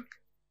buzz.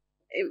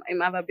 Him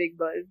have a big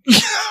buzz.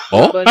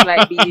 Oh, buzz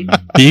like big.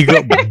 Big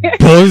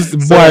buzz,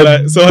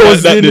 boy. So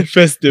like that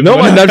festive. No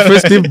man, that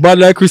festive, bad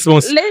like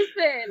Christmas. Listen,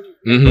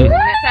 Mm-hmm. we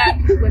met at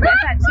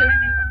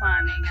chilling in the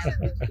morning,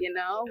 and, you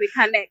know, we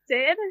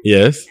connected.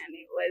 Yes. And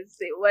it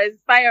was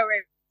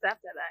fireworks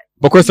after that.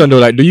 But question though,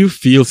 like, do you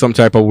feel some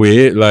type of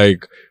way,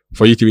 like,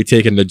 for you to be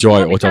taking the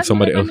joy out of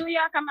somebody else? In New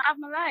York, I'm have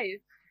my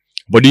life.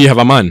 But do you have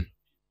a man?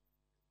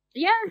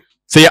 Yeah.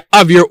 So you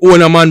have your own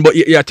man, but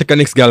you take a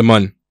next girl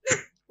man.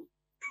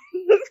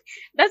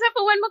 That's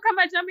for when we come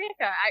to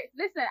Jamaica. I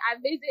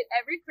visit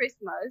every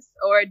Christmas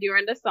or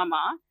during the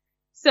summer.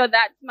 So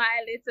that's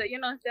my little,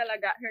 Stella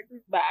got her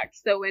back.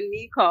 So when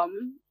we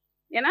come,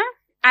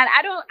 And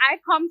I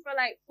come for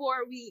like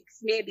 4 weeks,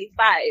 maybe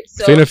 5.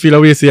 So you don't feel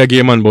away see a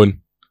game man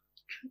bun?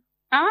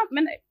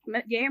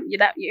 You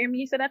hear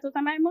me say that to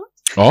my mouth?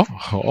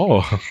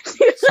 Oh.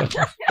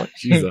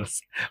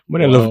 Jesus.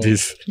 I love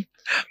this.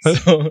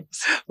 So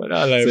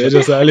you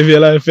just live your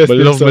life But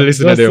love to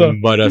listen to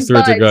them, but I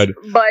swear to God.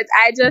 But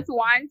I just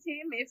want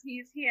him, if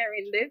he's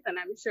hearing this, and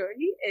I'm sure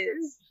he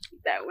is,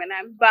 that when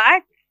I'm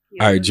back.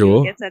 All right,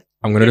 Joe,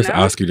 I'm going to just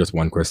ask you just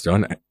one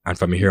question, and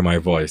for me hear my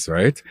voice,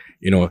 right?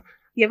 You know.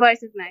 Your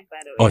voice is nice, by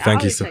the way. Oh,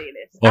 thank you, sir.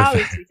 I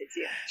always tweet it to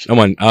you. Come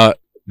on,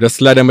 just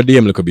slide them a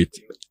DM a little bit.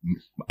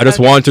 I just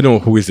want to know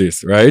who is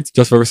this, right?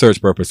 Just for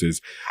research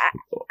purposes.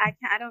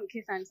 I don't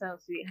kiss and tell,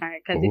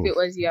 sweetheart, because if it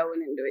was you, I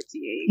wouldn't do it to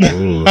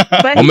you.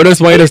 But I'm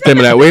just want to tell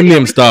me like, where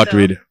name start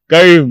with?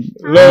 Karim,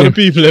 lot of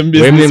people in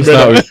business. Where name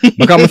start with?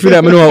 But I feel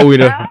like I know who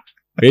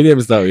where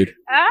name start with?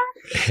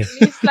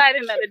 Me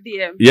sliding at the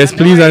DM. Yes,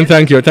 please and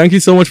thank you. Thank you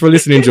so much for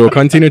listening, Joe.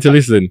 Continue to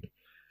listen.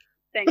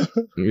 Thank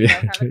you.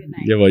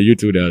 Yeah, well, you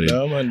too, darling.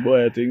 Yeah, man,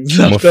 boy, I think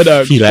after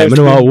that. Feel like I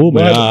know how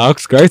woman.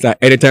 Ask Christ.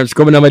 Anytime she's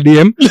coming on my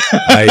DM,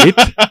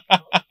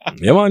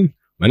 yeah, man.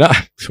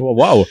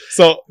 Wow.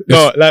 So,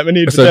 no, like, we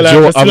need to so tell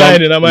Joe, her to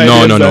slide in my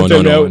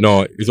DMs.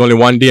 No. It's only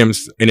one DM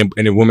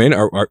any woman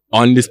or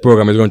on this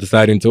program is going to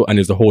slide into, and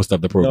is the host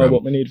of the program. No,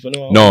 but we need to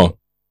know. No.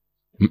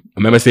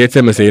 Remember say it,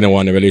 me say you don't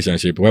want a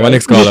relationship. We have our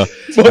next caller.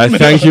 I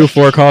thank you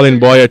for calling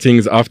Boy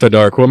Things After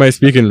Dark. Who am I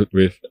speaking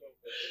with?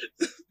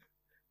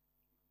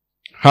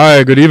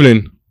 Hi, good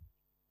evening.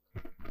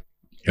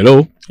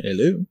 Hello.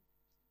 Yes,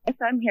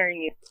 I'm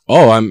hearing you.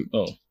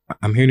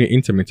 I'm hearing you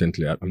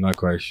intermittently. I'm not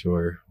quite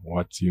sure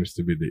what seems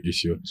to be the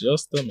issue.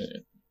 Just a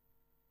minute.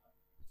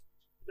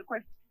 The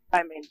question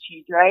I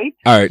mentioned, right?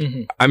 All right.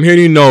 Mm-hmm. I'm hearing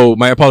you now.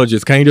 My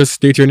apologies. Can you just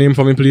state your name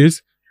for me,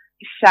 please?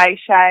 Shy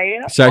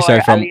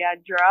from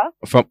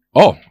Alejandra.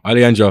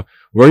 Alejandra.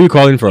 Where are you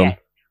calling from? Yeah.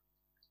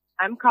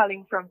 I'm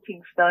calling from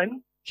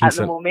Kingston at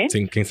the moment.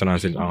 Kingston and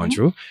St.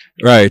 Andrew.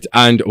 Right.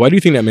 And why do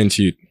you think that meant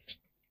cheat?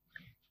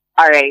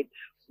 All right.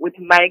 With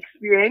my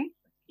experience,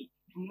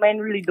 men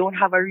really don't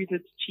have a reason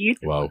to cheat.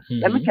 Wow. Mm-hmm.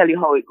 Let me tell you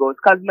how it goes.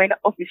 Because men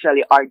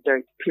officially are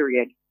dirt,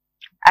 period.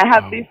 I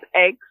have this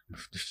ex.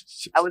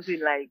 I was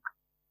in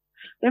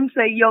them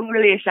say young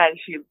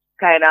relationship,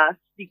 kind of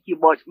sticky,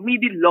 but me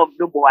did love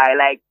the boy.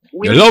 Like,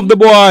 you love the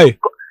boy?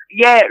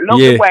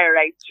 The boy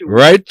right through.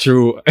 Right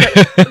through.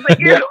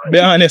 Be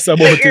honest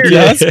about it.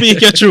 Yeah,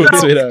 speak your truth,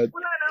 sweetheart.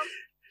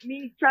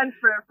 Me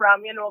transfer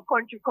from,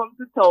 country come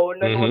to town.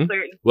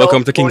 Certain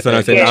welcome to Kingston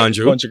and St.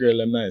 Andrew. Country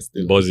girl, I'm nice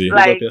still. Buzzy. Look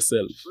up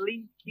yourself.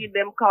 Linky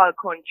them call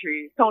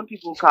country. Town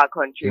people call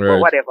country, but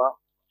whatever.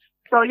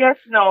 So yes,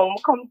 now,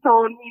 come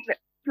town, me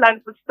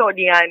plan to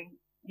study and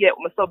get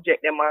my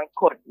subject them and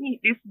cut.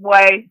 Meet this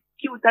boy,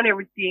 cute and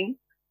everything.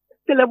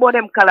 Tell about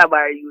them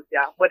Calabar youth,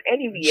 yeah. But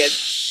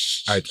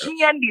anyways,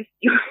 me and this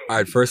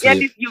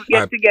youth,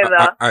 get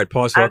together. Alright,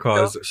 pause for a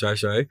cause,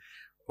 Shy.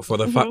 For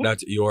the fact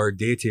that you're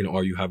dating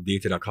or you have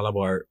dated a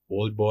Calabar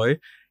old boy,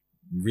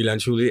 really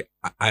and truly,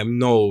 I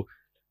don't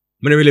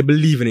really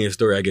believe in your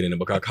story again,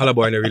 because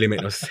Calabar don't really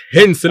make no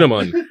sense,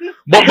 man.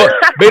 But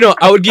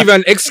I would give you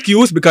an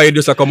excuse because you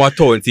just come at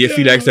town, so you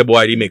feel like the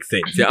boy it makes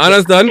sense. You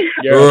understand?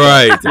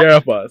 Right. You're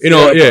a pass.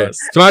 Pass.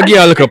 So I give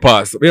you a little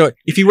pass.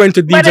 If you went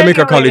to the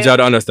Jamaica College, I'd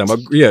understand. But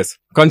yes,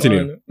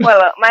 continue.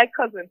 Well, my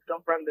cousins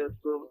come from those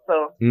schools,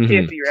 so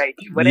safety right.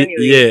 But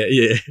anyway.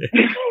 Yeah.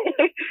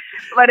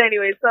 But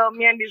anyway, so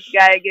me and this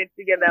guy get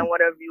together and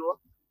what have you.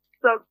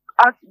 So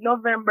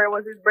November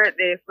was his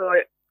birthday, so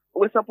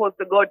we're supposed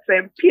to go to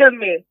him peel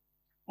me.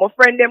 My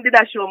friend them did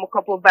show him a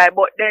couple vibe,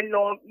 but then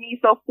no, me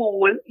so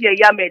fool.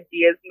 Yeah, made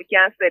days. Me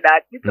can't say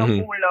that. Me so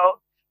fool now.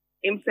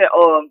 Him say,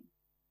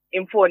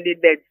 him phone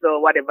did dead, so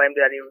whatever him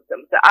did,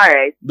 him say,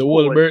 alright. The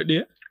whole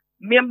birthday?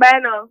 Me and by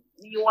now,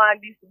 you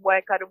want this boy,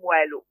 cause the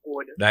boy look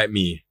good. Like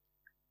me.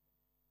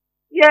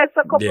 Yes,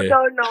 a couple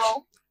down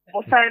now.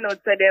 I find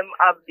out to them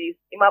have this,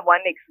 him have one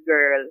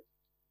ex-girl.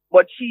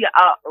 But she,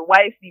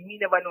 wifey, me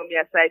never know me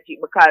a side chick,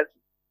 because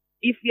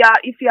if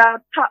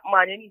you're top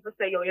man, you need to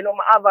say, I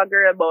have a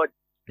girl, but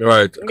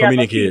right,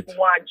 communicate.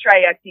 Want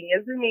try a thing,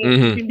 isn't it?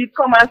 If he did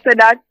come and say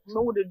that,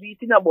 no would do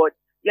it about.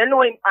 Him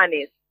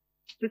honest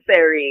to say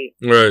Ray.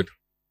 Right.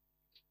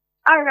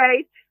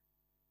 Alright.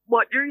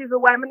 But the reason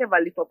why I never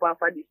lift up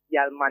for this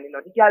girl, man,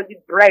 the girl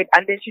did bright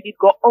and then she did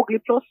go ugly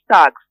plus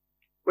stacks.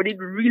 But it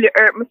really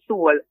hurt my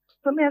soul.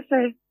 So me I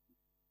say,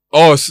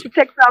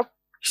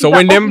 so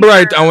when them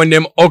bright and when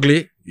them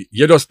ugly,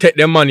 you just take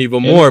them money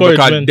even more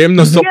because them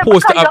not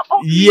supposed to have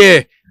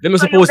them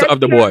not supposed to have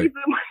the boy.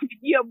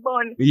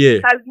 Yeah.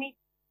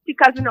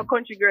 Because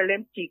country girl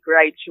them thick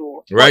right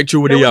through. Right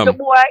through with the yam. The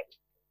boy,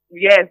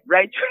 yes,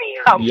 right through the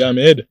yam. Yam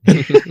head.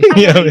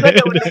 Yam head.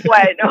 The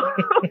boy now.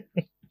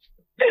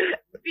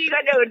 Speak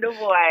of the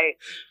boy.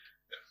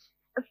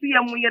 See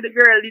when the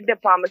girl did the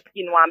palm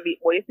skin one bit,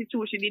 but you see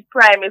she did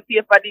prime, you see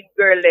if I did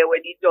girl there where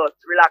they just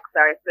relax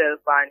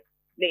herself and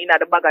in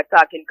the bag of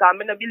talking. Because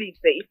I don't believe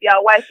that if your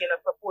wife, you're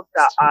not supposed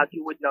to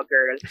argue with no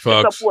girl.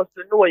 You're supposed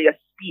to know your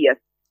space.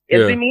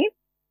 You see me?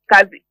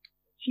 Because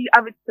she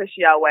have it to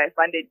she a wife,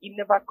 and then he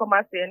never come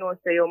and say, no,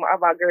 say, you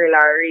have a girl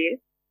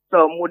already.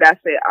 So, mother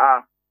say,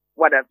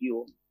 what have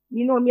you?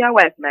 You know, me a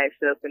wife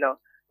myself, you know.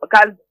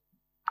 Because,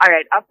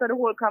 alright, after the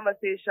whole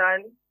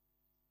conversation,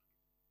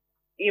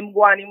 him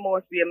go on him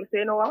must be, I say,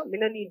 you know what, me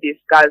don't need this,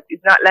 because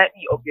it's not like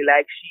me ugly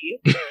like she.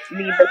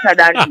 Me better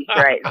than this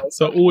right now.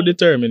 So, who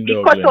determined the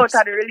ugliness? He cut out ugliness?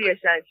 of the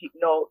relationship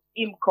now,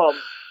 him come,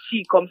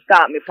 she come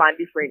start me from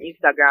different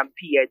Instagram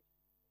page.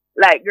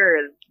 Like,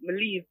 girl, me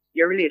leave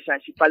your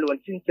relationship alone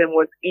since them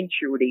was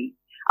intruding.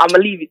 I'ma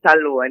leave it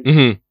alone.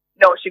 Mm-hmm.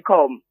 Now she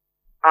come.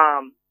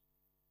 I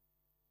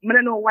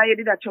don't know why you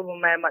did that trouble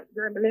my man.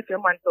 Girl, me left your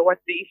man, so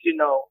what's the issue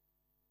now?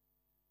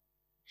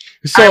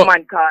 So, Our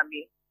man call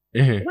me.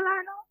 mm-hmm. Well,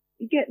 I know.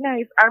 You get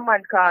nice. Our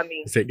man call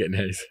me. Say get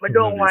nice. I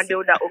don't want to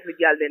do that ugly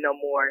girl there no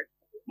more.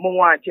 I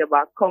want you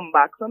back. Come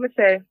back. So me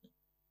say.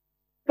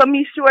 So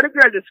me show the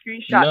girl the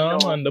screenshot.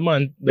 No, now.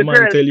 man, the man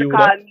girl tell you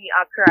call that. me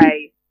and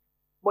cry.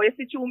 But you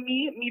see, to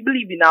me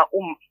believe in her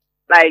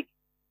like,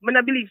 I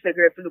don't believe the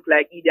girl to look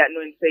like idiot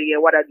knowing say, yeah,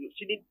 what I do.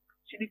 She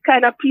did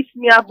kind of piss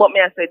me off, but me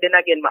I say, then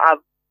again, I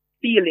have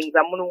feelings.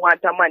 I'm going to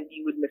want a man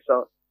deal with me,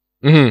 so.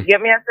 Mm-hmm.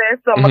 Get me I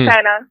say? So, I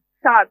kind of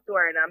talk to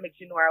her and I make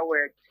you know her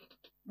work.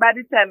 By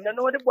the time, I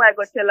know the boy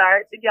go tell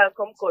her, the girl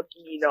come cut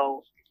me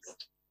now.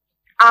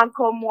 And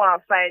come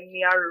and find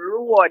me a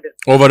road.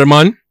 Over the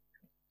man?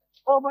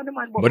 Over the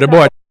man. But the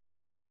boy.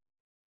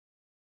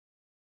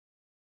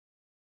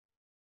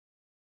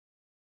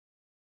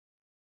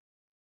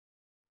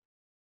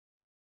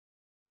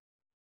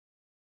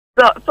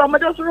 So I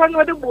just run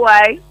with the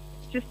boy.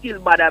 She still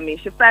bother me.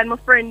 She find my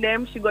friend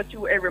them. She go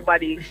through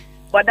everybody.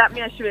 But that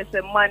me sure say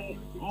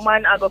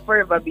man I go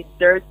forever be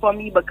dirt for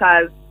me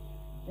because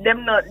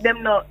them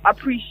not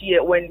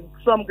appreciate when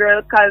some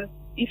girl, cause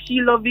if she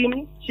love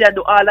him, she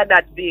do all of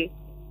that they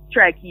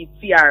try keep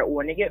fear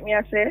own. You get me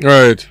I say?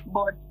 Right.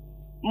 But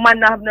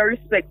man have no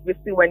respect we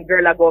see when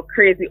girl I go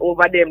crazy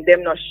over them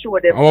not show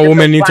them. Our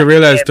women need to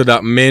realize too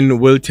that men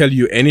will tell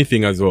you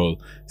anything as well.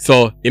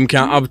 So him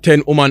can have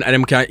 10 women and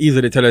him can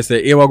easily tell us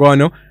say, hey, what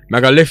going on? I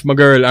got left my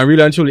girl and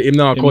really and truly him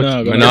now cut.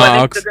 Me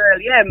not the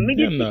girl. Yeah, me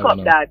did pick up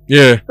that.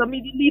 Yeah. So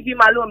me did leave him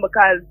alone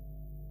because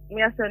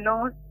me I say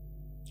no.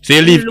 So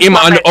you leave him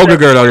and the ugly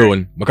girl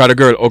alone because the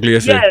girl ugly,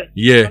 you say?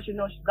 Yeah. She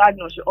know God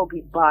knows she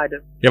ugly bad.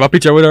 You have a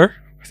picture with her?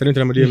 I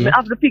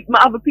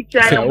have a picture.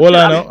 Hold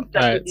on now.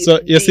 Alright. So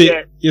you see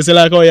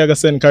like how you gonna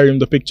send Karim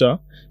the picture.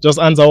 Just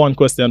answer one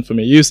question for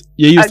me. You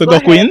used to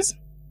go Queens?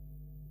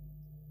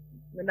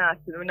 No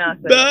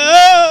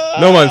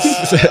man,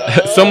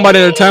 somebody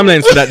in the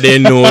timeline said that they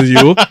knows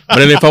you. But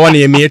then if I want to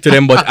name it to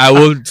them, but I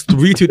will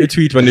retweet the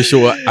tweet when the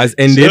show has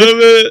ended.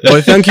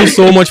 But thank you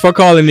so much for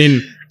calling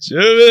in.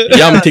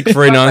 Yam tick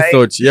friend and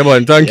such. Yeah,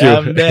 man, thank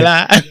you.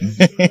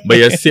 But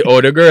you see,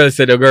 the girl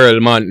said the girl,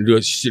 man, you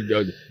see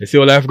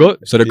how life go?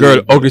 So the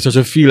girl ugly, so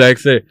she feel like,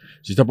 say,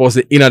 she's supposed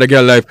to in the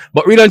girl life.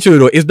 But really and truly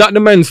though, is that the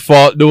man's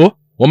fault though?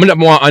 Woman that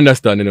more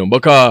understand, you know,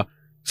 because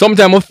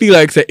sometimes I feel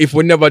like, say, if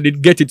we never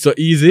did get it so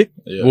easy,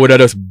 we would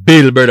have just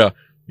bail, brother.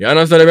 You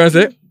understand what I'm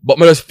saying?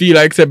 But I just feel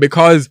like, say,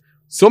 because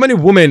so many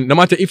women, no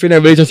matter if you're in a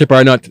relationship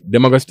or not, they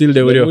are still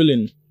there with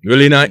you.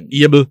 Really not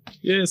able.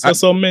 Yeah, so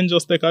some men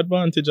just take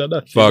advantage of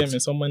that.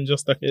 Facts. Some men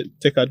just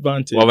take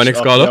advantage of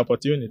the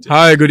opportunity.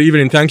 Hi, good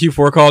evening. Thank you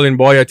for calling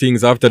Boy at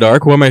Things After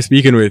Dark. Who am I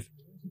speaking with?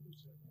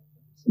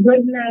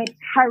 Good night,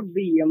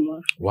 Harvey.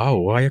 Wow,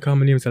 why you call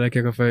my name so like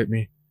you can fight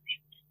me?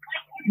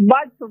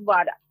 Bad to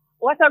bad.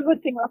 What a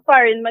good thing of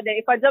firing me there.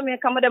 If I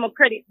Jamaica, me them a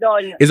credit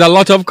down. It's a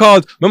lot of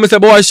calls. Remember say,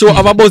 boy, show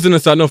have a buzzing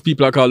so enough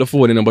people are call the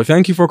phone, you know. But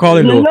thank you for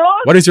calling though. No,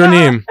 what is your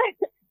name?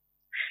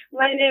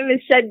 My name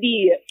is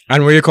Shadi.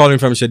 And where you calling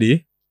from,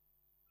 Shadi?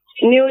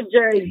 New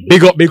Jersey.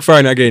 Big up, big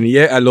fan again.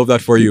 Yeah, I love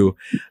that for you.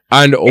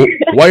 And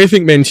why do you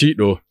think men cheat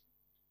though?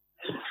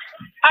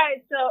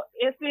 Alright, so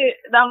you see,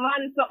 the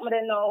man something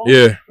they know.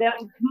 Yeah.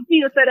 Them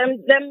feel so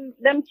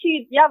them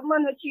cheat. You have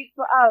men who cheat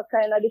for all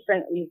kind of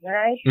different reasons,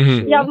 right?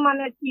 Mm-hmm. You have men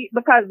who cheat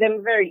because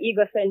them very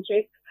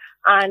egocentric.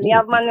 And you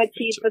have men who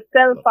cheat for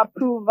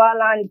self-approval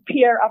and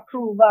peer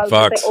approval.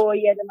 Facts. To say, oh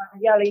yeah, the man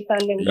girl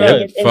and them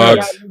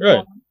Facts.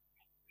 Right.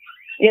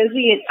 You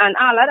see it and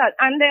all of that.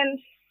 And then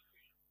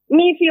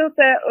me feel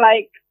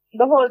like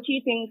the whole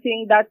cheating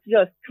thing, that's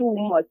just too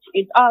much.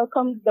 It all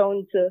comes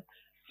down to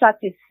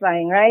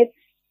satisfying, right?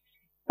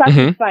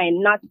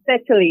 Satisfying, not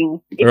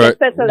settling. If you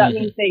settle, that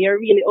means that you're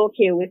really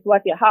okay with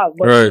what you have.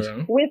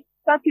 But with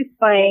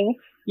satisfying,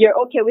 you're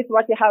okay with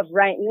what you have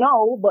right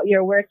now, but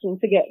you're working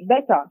to get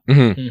better.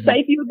 So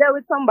if you go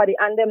with somebody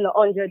and them not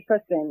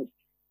 100%,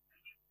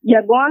 you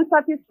go and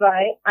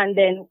satisfy, and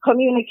then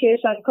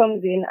communication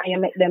comes in and you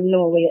make them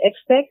know what you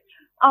expect.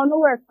 I'll no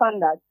work on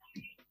that.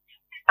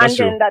 And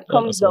then that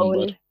comes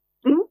down.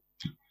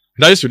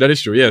 That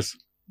is true, yes.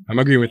 I'm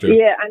agreeing with you.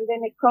 Yeah, and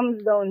then it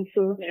comes down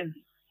to,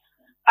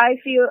 I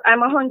feel I'm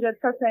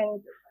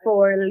 100%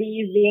 for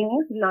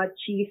leaving, not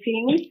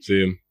cheating.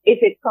 Same.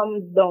 If it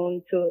comes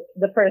down to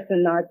the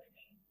person not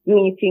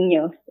meeting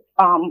you,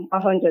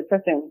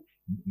 100%.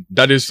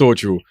 That is so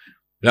true.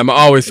 Like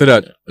I always say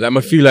that. Like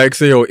I feel like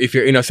say, yo, if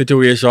you're in a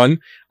situation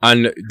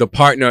and the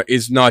partner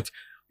is not,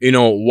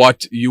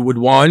 what you would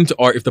want,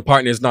 or if the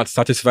partner is not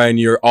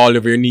satisfying all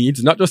of your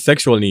needs, not just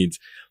sexual needs,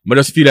 but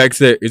just feel like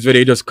say it's where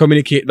they just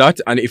communicate that,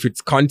 and if it's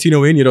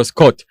continuing, you just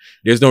cut.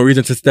 There's no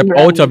reason to step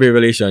out of a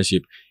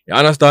relationship. You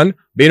understand?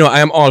 But I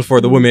am all for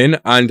the women,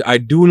 and I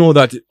do know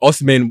that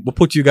us men will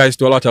put you guys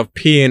to a lot of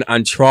pain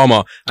and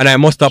trauma, and I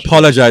must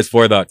apologize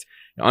for that.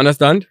 You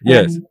understand?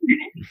 Yes.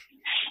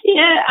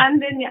 Yeah,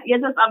 and then you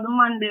just have the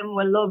man them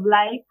will love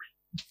like.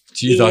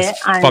 Jesus,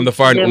 from the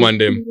foreign woman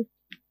them.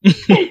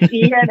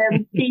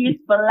 Them peace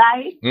for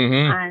life,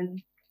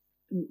 and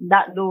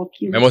that though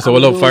cute. I must have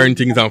love foreign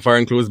things and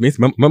foreign clothes, miss.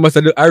 Remember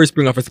said the Irish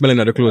Spring after smelling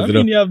of the clothes. I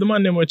mean, you have the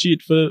man them will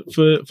cheat for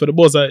the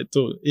buzzer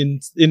too, in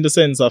the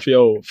sense of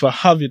for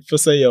have it for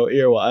say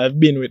here I've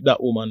been with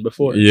that woman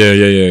before.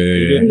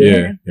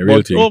 Yeah.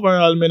 But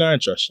overall, men are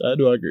trash. I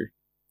do agree.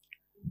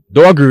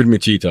 Don't agree with me,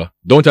 cheater.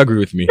 Don't agree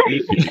with me.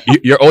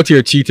 You're out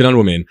here cheating on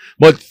women.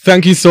 But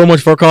thank you so much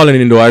for calling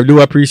in, though. I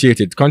do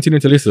appreciate it. Continue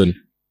to listen.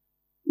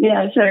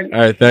 Yeah, sure. All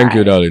right, thank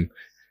you, darling.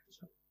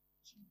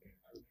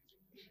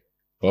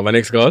 For my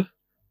next call.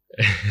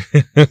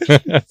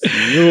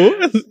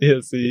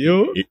 See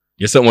you.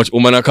 You're so much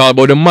woman I call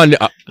about the man.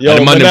 Yo,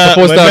 the man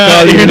supposed to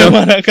call you. The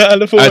man I call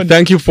the phone.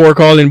 Thank you for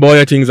calling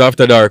Boy Things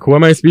After Dark. Who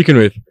am I speaking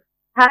with?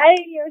 Hi,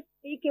 you're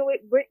speaking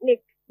with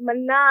Brittany.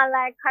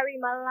 Like carry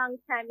my long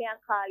time, I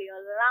call you a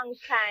long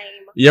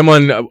time. Yeah,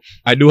 man.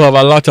 I do have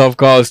a lot of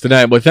calls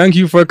tonight, but thank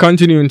you for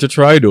continuing to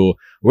try, though.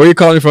 Where are you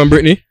calling from,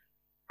 Brittany?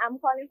 I'm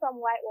calling from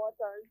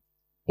Whitewaters.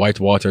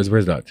 Whitewaters,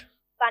 where's that?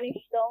 Spanish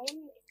Town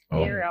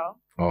area.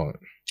 Oh,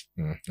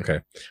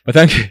 okay. But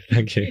thank you.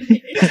 I'm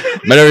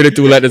not really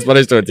too like the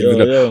Spanish Town things.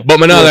 But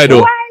man, not like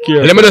though.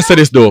 Let me just say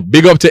this though.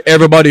 Big up to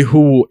everybody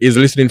who is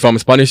listening from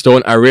Spanish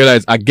Town. I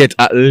realize I get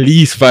at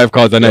least 5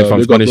 calls a night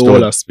from Spanish Town.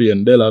 Whole of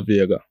Spain, De La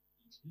Vega.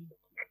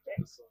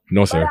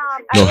 No, sir.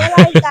 But, no. I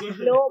realize that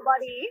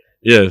nobody.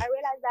 Yes. I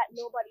realize that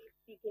nobody is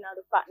speaking of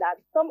the fact that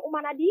some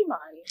woman are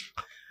demon.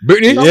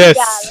 Brittany? Yes.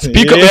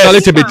 Speak up just a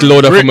little bit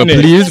louder for me,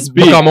 please.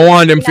 Because I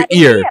want them to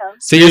hear.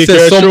 So you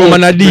said some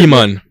woman are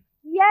demon.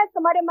 Yes,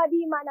 some of them are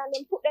demon and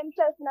them put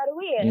themselves in the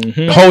way.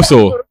 How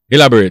so?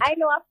 Elaborate. I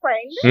know a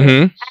friend.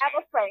 I have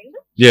a friend.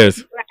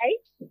 Yes.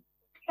 Right?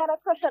 She had a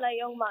crush on a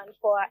young man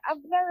for a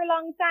very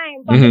long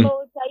time, for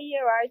about a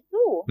year or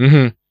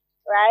two.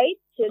 Right?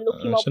 She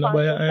looked him up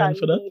on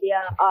social media,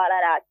 all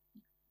of that.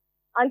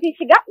 Until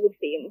she got with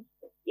him,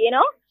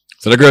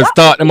 So the girl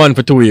stalked the man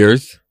for 2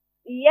 years.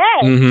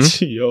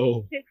 Yes.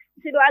 Yo.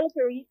 She do a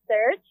little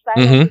research,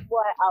 find out this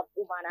boy have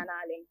woman and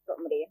all them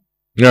something there.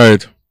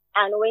 Right.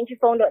 And when she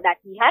found out that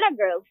he had a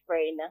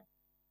girlfriend,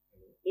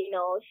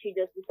 she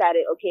just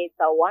decided, okay, it's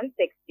a one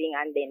sex thing,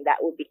 and then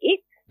that would be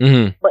it.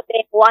 But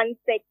then one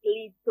sex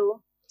leads to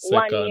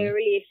 1 year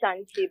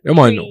relationship. Come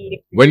on,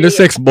 when the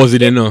sex buzzy,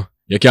 then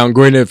you can't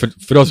go in there for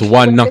just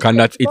one knock and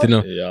that's it,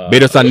 Yeah. They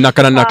just knock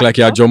and knock like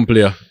you're a jump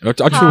player. That's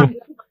true.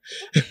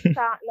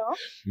 No?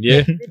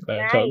 Yeah.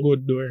 Like a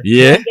good door.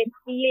 Yeah. Get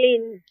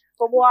feelings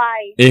for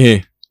boy.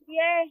 Yeah.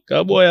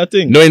 Cause boy, I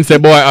think. Knowing say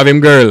boy have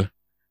him girl.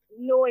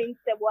 Knowing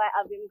say boy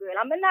have him girl.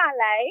 I'm not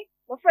lie.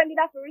 My friend did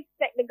have to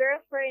respect the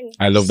girlfriend.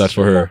 I love that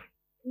for her.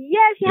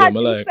 Yeah, she had to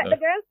respect the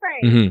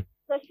girlfriend.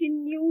 So she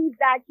knew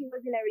that he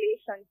was in a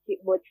relationship,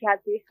 but she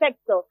had to respect.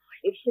 So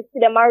if she see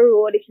them on the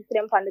road, if she see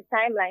them on the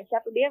timeline, she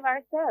had to behave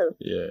herself.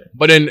 Yeah.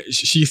 But then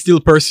she still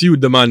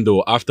pursued the man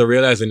though after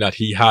realizing that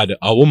he had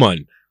a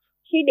woman.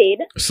 She did.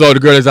 So the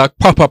girl is a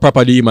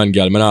proper demon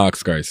girl. Man, I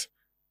ask guys.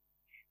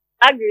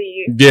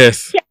 Agree.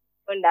 Yes.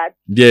 On that.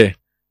 Yeah.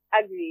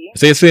 Agree.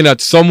 So you're saying that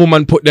some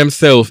women put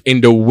themselves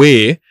in the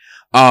way,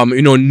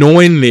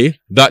 knowingly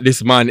that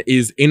this man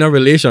is in a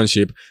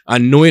relationship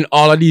and knowing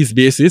all of these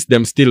bases,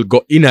 them still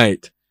go in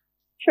it.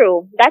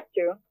 True. That's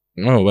true.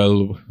 Oh,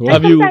 well.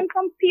 Have you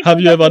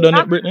ever done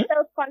it, Brittany?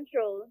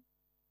 Self-control.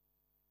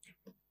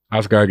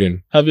 Ask her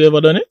again. Have you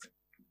ever done it?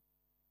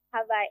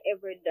 Have I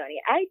ever done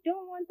it? I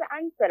don't want to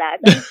answer that.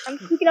 I'm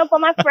speaking up for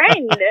my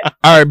friend.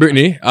 All right,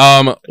 Brittany.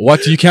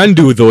 What you can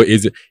do though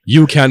is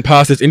you can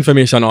pass this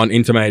information on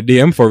into my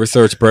DM for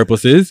research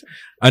purposes,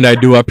 and I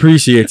do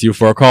appreciate you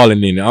for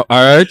calling in. All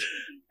right?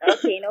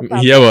 Okay, no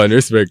problem. Yeah, man,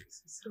 respect.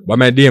 But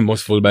my DM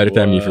must full by the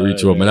time you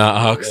reach home. And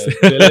I ask.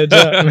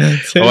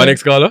 Our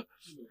next caller.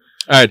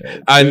 All right,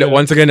 and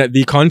once again,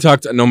 the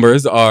contact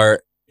numbers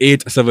are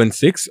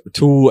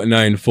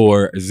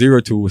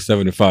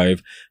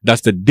 876-294-0275.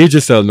 That's the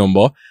Digicel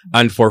number.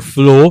 And for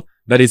Flow,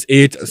 that is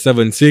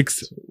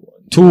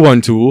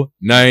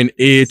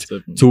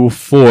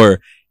 876-212-9824.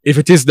 If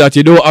it is that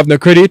you don't have the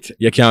credit,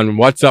 you can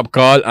WhatsApp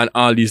call and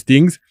all these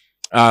things.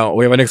 We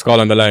have a next call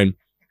on the line.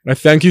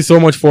 Thank you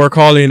so much for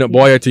calling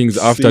Boy Things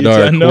After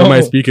Dark. Who am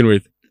I speaking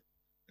with?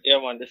 Yeah,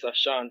 man, this is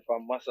Sean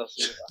from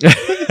Massachusetts.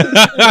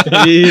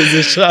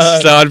 Easy, Sean.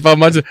 Sean from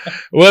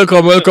Massachusetts.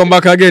 Welcome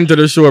back again to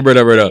the show,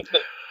 brother.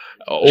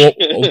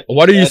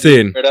 What are you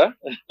saying? Brother?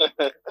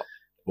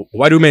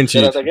 Why do men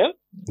cheat? Say that again?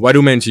 Why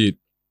do men cheat?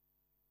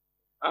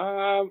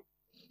 I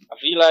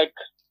feel like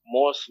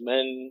most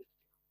men,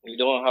 we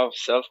don't have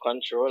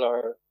self-control,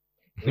 or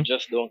we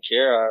just don't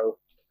care, or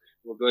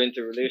we go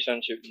into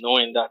relationship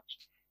knowing that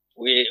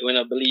we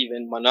don't believe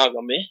in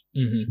monogamy,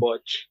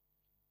 but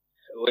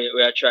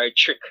we are trying to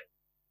trick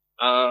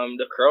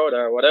the crowd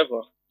or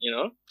whatever, you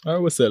know?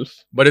 Or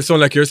ourselves. But it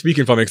sounds like you're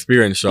speaking from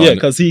experience, Sean. Yeah,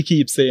 because he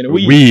keeps saying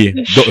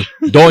we.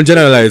 Don't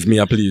generalize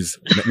me, please.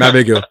 May I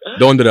beg you?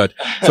 Don't do that.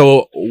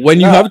 So, when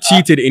you have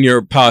cheated in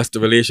your past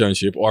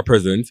relationship or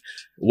present,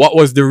 what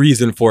was the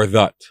reason for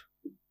that?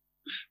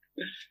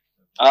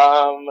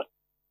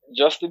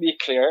 Just to be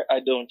clear,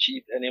 I don't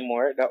cheat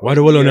anymore. Why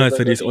do you not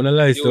say this? On a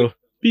lie, so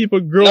people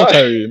grow,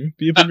 Karim.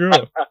 People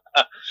grow.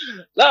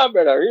 Nah,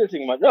 brother, real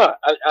thing, man. No,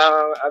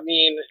 I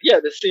mean, yeah,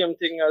 the same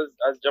thing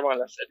as Jamal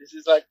said. This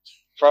is like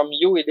from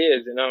you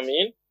days, you know what I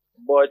mean?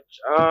 But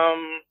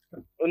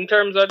in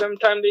terms of them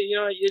time, you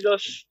know, you're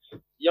just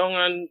young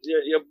and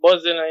you're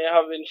buzzing and you're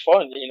having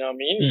fun, you know what I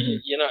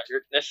mean? You're not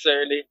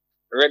necessarily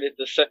ready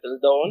to settle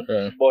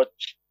down, but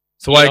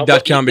so why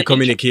that can't be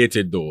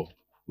communicated though?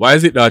 Why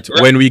is it that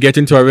when we get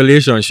into a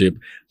relationship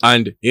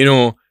and you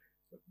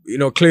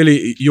know,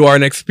 clearly you are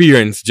an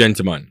experienced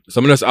gentleman.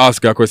 So I'm just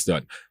ask you a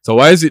question. So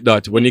why is it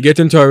that when you get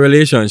into a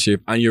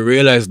relationship and you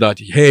realize that,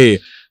 hey,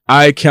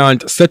 I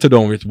can't settle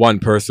down with one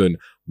person,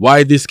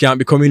 why this can't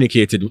be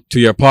communicated to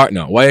your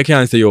partner? Why you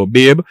can't say, yo,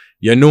 babe,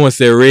 you know,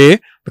 say Ray?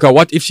 Because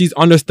what if she's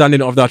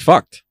understanding of that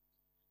fact?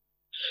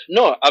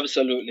 No,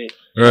 absolutely.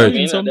 Right. I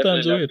mean,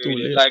 sometimes way too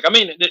late. Like, I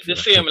mean, the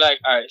same, like,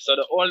 all right, so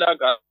the older I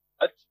got,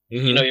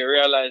 you know, you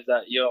realize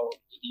that, you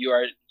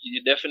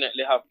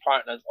definitely have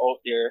partners out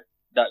there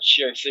that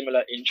share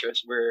similar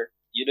interests where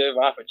you don't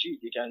even have to cheat.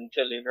 You can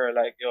tell the girl,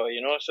 like, yo,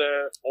 you know,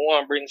 sir, I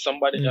want to bring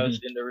somebody else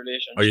in the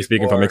relationship. Are you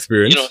speaking from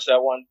experience? You know, sir,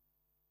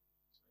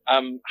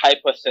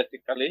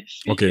 hypothetically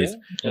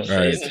speaking. Okay.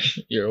 Right.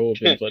 You're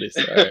open for this.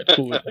 All right,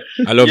 cool.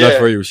 I love that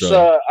for you, Sean.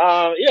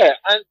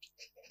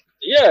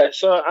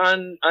 So,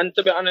 and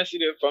to be honest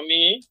with you, for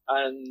me,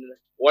 and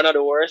one of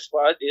the worst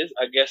part is,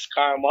 I guess,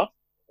 karma.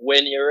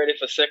 When you're ready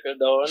for settle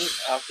down,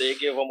 after you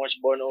give how much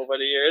bun over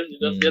the years, you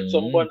just get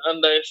some bun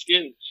under your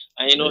skin.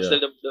 And you know, so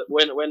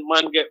when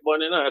man get bun,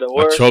 you know, the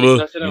worst trouble,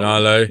 thing that, you know, nah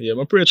lie.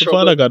 Yeah, I pray to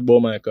Father God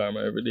about my karma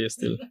every day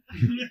still.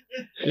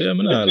 Yeah,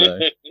 man, nah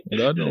lie.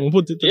 God, no,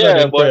 put it to God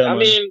in but prayer,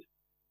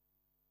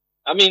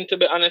 I mean, to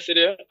be honest with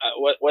you,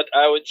 what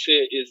I would say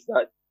is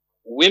that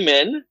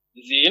women,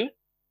 Zine,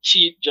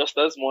 cheat just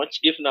as much,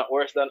 if not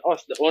worse than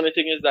us. The only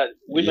thing is that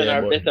women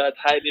are better at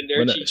hiding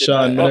their cheating.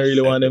 Sean, I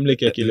really want them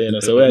lick your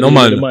killer, so no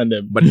man,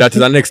 but that is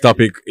the next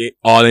topic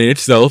all in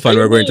itself, and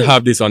we're going to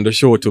have this on the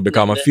show too,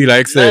 because I feel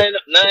like say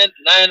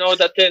 9 out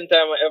of 10 times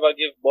I ever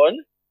give bun,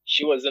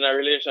 she was in a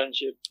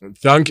relationship.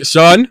 Thank you,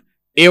 Sean.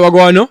 Hey, what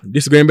going on?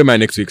 This is going to be my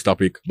next week's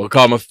topic,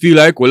 because I feel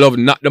like we love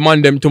not the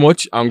man them too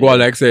much and go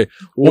like say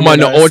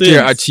woman out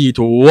here a cheat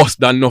worse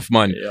than enough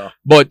man. Yeah.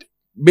 But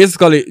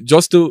basically,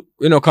 just to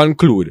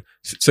conclude,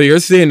 so you're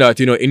saying that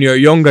in your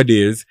younger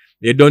days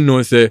you don't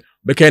know, say,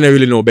 but kind of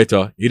really know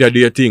better, you do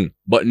your thing.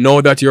 But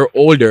now that you're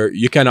older,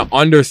 you kind of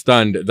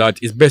understand that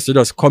it's best to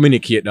just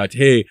communicate that,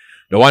 hey,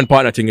 the one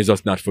partner thing is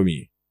just not for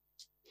me.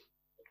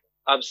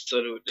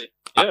 Absolutely.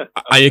 Yeah.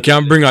 And you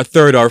can bring a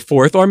third or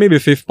fourth or maybe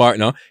fifth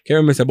partner. Can you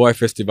remember say boy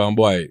festival and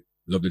boy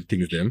love the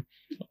things them?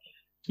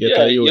 Get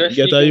a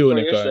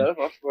unicorn. Of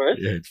course.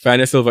 Yeah, find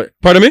yourself.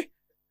 Pardon me?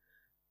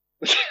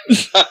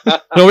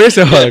 No, wait a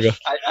second.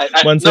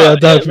 Man, say you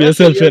talk for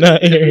yourself.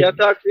 You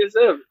talk for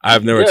yourself.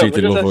 I've never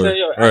cheated before.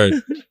 Alright.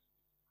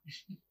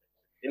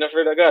 You're not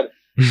afraid of God.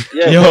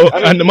 Yeah, yo,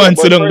 and the man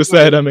sit down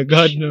beside him.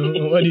 God, no,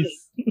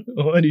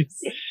 what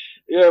is?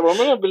 Yeah, but I'm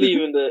not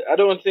believing that. I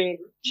don't think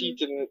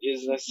cheating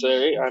is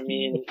necessary. I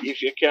mean,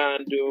 if you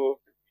can't do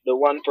the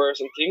one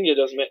person thing, you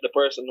just make the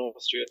person know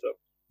straight up.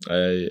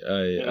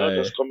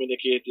 Just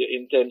communicate your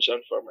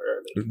intention from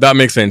early. That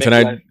makes sense,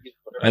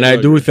 and I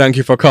do thank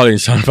you for calling,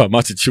 Sean, from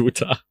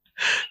Massachusetts.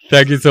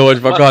 Thank you so much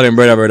for calling,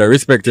 brother.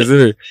 Respect, isn't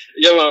it?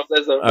 Yeah, man,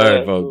 pleasure.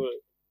 Alright, Bob.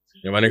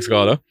 You're my next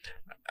caller.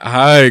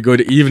 Hi,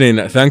 good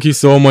evening. Thank you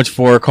so much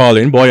for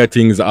calling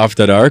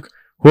BwoyATingzAfterDark.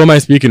 Who am I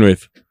speaking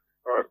with?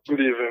 Good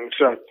evening,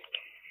 Chad.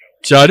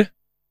 Chad?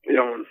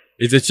 Yeah, man.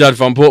 Is it Chad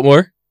from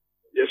Portmore?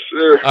 Yes,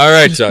 sir.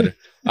 Alright, Chad.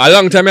 A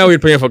long time I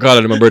wait for you for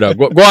calling, my brother.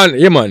 Go on,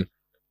 yeah, man.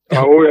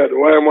 The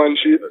wire man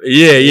sheet?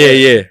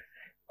 Yeah.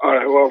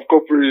 Alright, well, a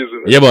couple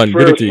reasons. Yeah, man.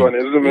 First one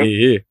is,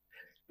 yeah.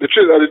 The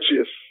thrill of the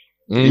chase.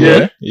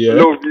 Mm-hmm. Yeah.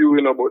 Love you,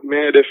 but me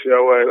and for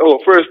a while. Oh,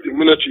 first thing,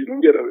 me not cheat,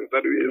 don't get it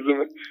that way,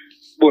 isn't it?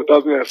 But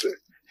as me I say,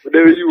 but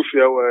then you for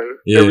a while,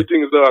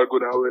 everything is all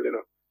good and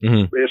well,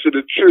 Mm-hmm. But you see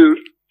the thrill,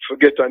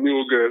 forget a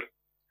new girl,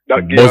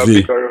 that give a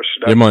bigger rush.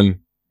 That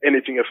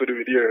anything you have to do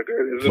with your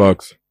girl, isn't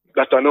it?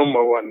 That's a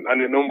number one.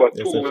 And the number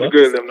two, the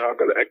girl, them now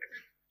got like,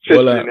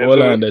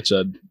 hold on there,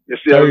 Chad. You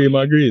see, Karim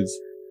agrees.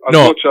 As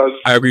much as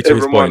I agree to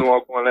every his man point.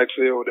 walk on like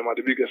say, them are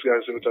the biggest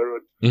guys in the road.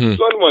 Mm-hmm.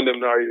 Some man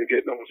them not really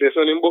get down. Say,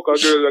 son, him book a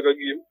girl like a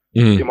game.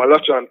 Him a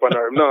latch on pan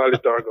her, him not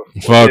let her go.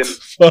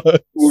 Facts.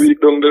 2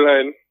 weeks down the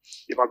line,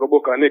 if I go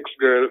book a next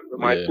girl,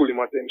 we might pull him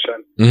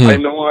attention. I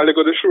know I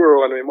go the sure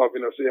one him have,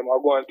 say,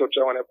 I'll go and touch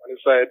her one up on the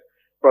side,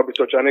 probably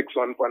touch her next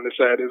one on the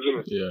side,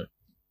 isn't it? Yeah.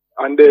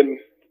 And then,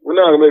 we're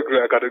not gonna make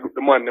like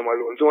the man them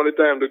alone. So only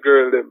time the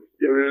girl them,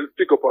 you will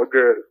pick up a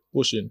girl.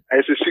 Pushing.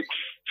 I say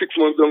six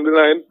months down the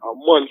line, a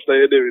month that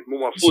you there with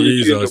mama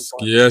fully Jesus,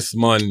 yes,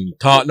 man.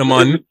 Tottenham,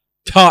 man.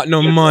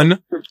 Tottenham, man.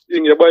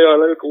 You buy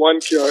like one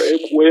car,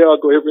 where you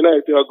go every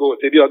night, you go.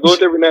 Say you go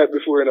out every night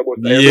before,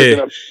 but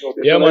yeah.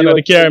 Yeah, man,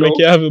 the car make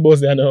you have a bus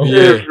there now.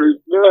 Every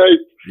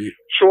night.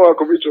 Show I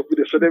come reach up with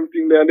it. So them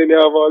thing there, and then you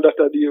have all that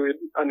to deal with,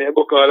 and you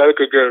go call like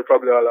a girl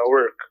probably all at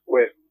work.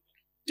 Where,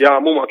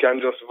 yeah, mama can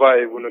just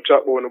vibe when you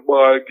chat about the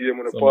ball game,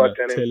 when the party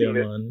and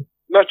everything.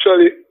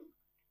 Naturally,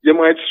 you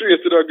might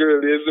straight to that girl,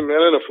 there's a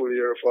man and a full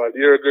year fault.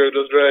 Your girl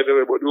just drive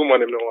away, but the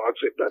woman them don't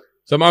accept that.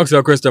 So I'm asking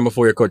you a question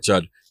before you cut,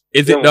 Chad.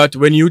 Is it that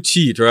when you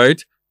cheat,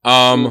 right?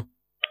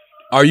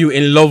 Are you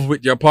in love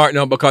with your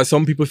partner? Because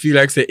some people feel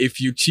like, say, if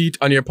you cheat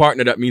on your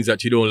partner, that means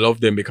that you don't love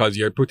them because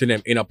you're putting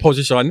them in a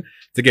position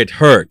to get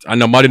hurt.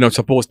 And nobody not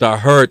supposed to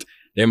hurt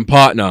them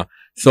partner.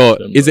 So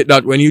is it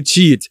that when you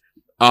cheat,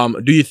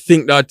 do you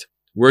think that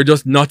we're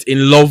just not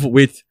in love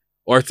with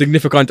our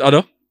significant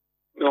other?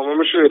 No,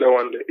 I'm sure that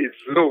one day. It's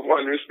love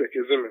and respect,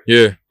 isn't it?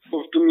 Yeah.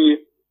 So to me,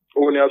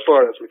 only as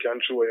far as we can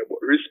show you, but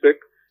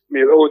respect,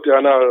 me out there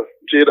and all,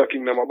 Jada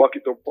Kingdom, I back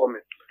it up for me.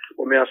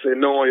 But me I say,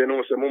 no, you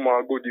know, say,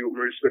 mama good, you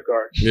me respect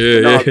her.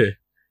 Yeah.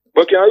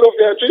 But can I love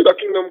you, Jada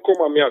Kingdom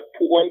come and me I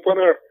put one on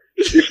her.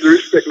 If the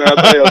respect not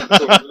there,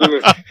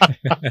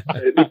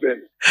 it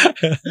depends.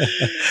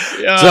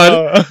 John,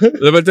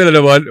 let me tell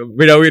you one,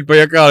 we don't wait for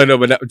your call,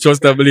 but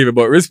trust and believe it.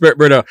 But respect,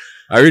 brother.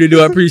 I really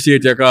do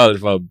appreciate your call,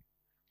 fam.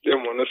 Yeah,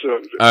 man, that's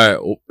right.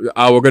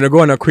 Alright, we're gonna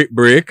go on a quick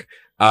break.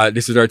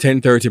 This is our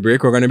 10:30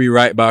 break. We're gonna be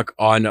right back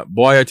on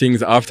Boy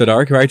Things After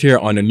Dark right here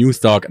on the New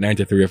Stock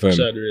 93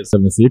 FM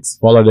 76.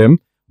 Follow them,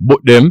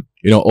 book them,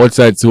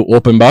 outside to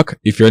open back.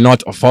 If you're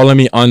not, follow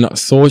me on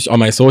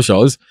my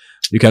socials.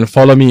 You can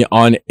follow me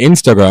on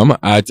Instagram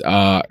at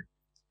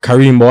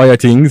Kareem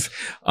BwoyATings,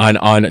 and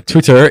on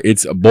Twitter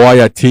it's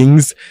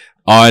BwoyATings.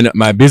 On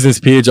my business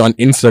page on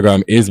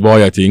Instagram is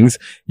BwoyATings.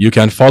 You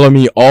can follow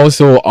me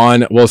also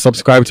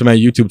subscribe to my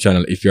YouTube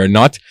channel. If you're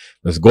not,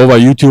 let's go over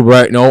YouTube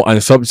right now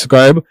and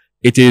subscribe.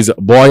 It is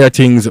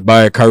BwoyATings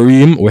by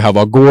Kareem. We have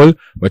a goal.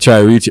 We'll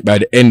try to reach it by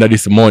the end of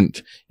this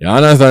month. You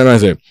understand what I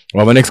say? We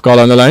have a next call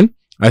on the line.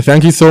 I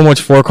thank you so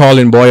much for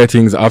calling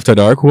BwoyATings After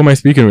Dark. Who am I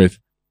speaking with?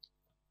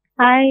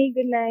 Hi,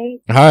 good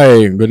night.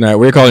 Hi, good night.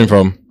 Where are you calling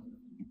from?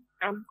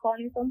 I'm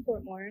calling from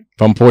Portmore.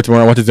 From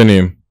Portmore. What is your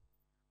name?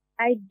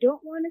 I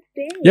don't want to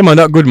say. Yeah, man,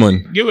 that good,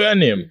 man. Give me a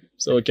name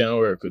so we can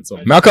work with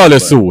something. I call her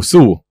Sue.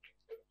 Sue.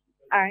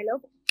 Alright,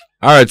 no.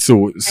 Alright,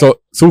 Sue.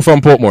 So, Sue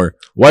from Portmore.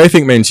 Why do you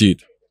think men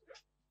cheat?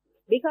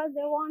 Because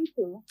they want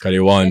to. Because they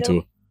want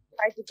to.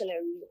 Particular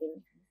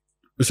reason.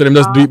 So them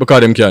just do it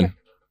because them can.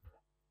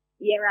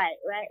 Yeah, right.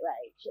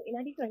 So in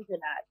addition to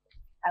that,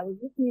 I was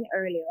listening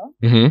earlier.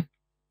 Mm-hmm.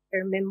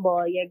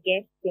 Remember your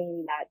guest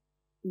saying that,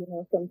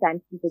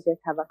 sometimes people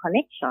just have a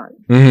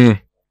connection. Mm-hmm.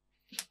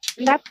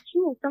 And that's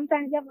true.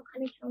 Sometimes you have a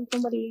connection with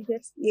somebody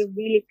you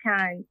really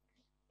can't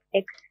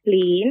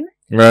explain.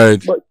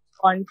 Right. But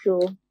want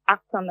to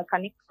act on the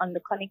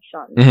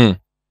connection. Mm-hmm.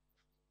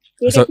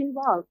 You get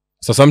involved.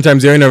 So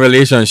sometimes you're in a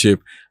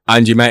relationship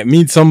and you might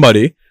meet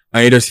somebody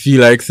and you just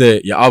feel like, say,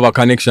 you have a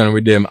connection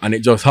with them and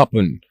it just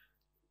happened.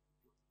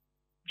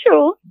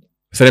 True.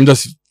 So them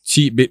just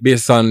cheat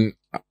based on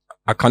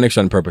a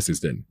connection purposes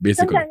then,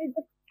 basically. Sometimes you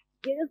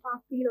just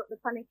have to feel out the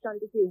connection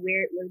to see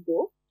where it will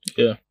go.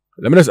 Yeah.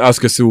 Let me just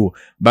ask you, Sue,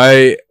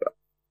 by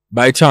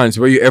chance,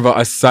 were you ever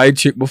a side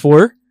chick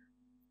before?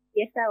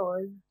 Yes, I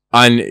was.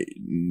 And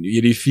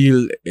you did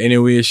feel any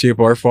way, shape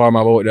or form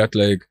about that,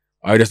 like,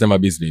 I just never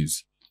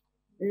business?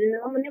 No,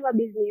 I'm never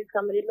business.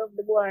 Somebody love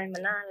the boy,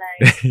 man.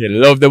 I like. You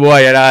love the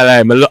boy, and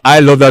I like. I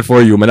love that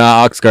for you, man.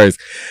 I ask guys.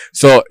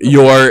 So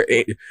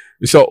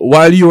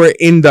while you were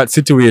in that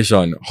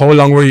situation, how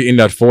long were you in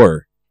that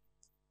for?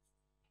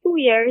 2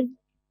 years.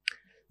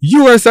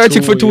 You were a side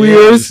chick for 2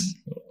 years?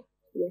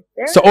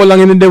 Yes, sir. So how long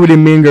you been there with the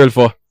main girl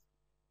for?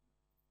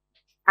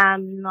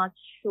 I'm not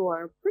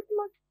sure. Pretty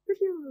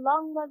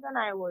longer than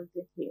I was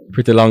with him.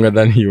 Pretty longer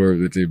than you were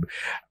with him.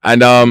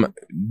 And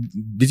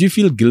did you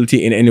feel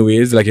guilty in any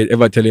ways? Like you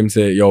ever tell him,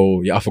 say,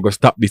 yo, you have to go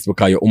stop this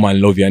because your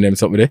woman love you and them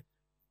something there?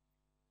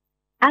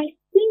 I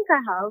think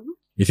I have.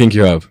 You think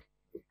you have?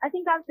 I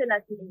think I've said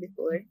that to him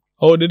before.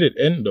 How did it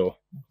end though?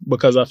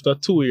 Because after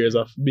 2 years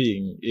of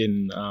being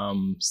in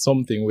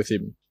something with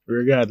him,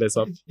 regardless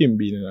of him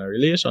being in a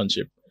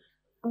relationship,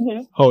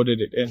 how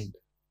did it end?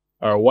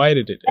 Or why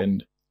did it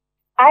end?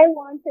 I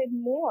wanted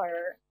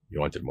more. You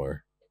wanted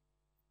more?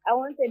 I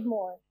wanted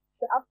more.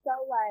 So after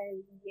a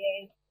while,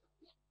 yeah,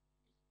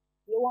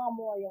 you want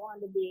more. You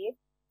want the date.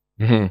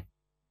 Mm-hmm.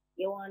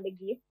 You want the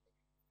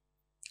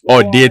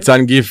gift. Dates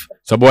and gift.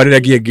 So why did I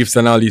give gifts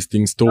and all these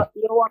things too?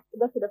 You want to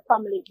go to the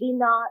family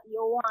dinner.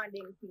 You want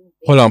them things.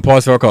 Hold on,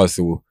 pause for a call,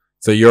 Sue.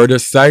 So you're the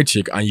side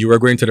chick and you were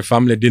going to the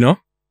family dinner?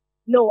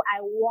 No,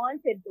 I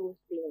wanted those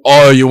things.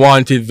 Oh, you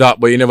wanted that,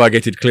 but you never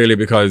get it clearly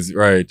because,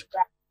 right.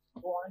 I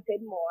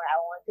wanted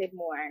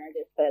more, and I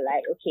just felt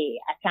like, okay,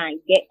 I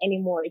can't get any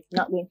more. It's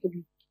not going to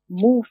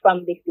move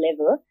from this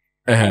level.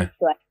 And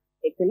so I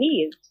it to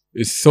leave.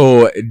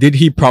 So did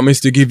he promise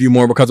to give you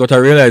more? Because what I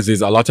realize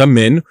is a lot of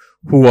men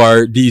who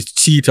are these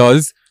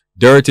cheaters,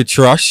 dirty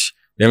trash,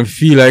 them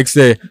feel like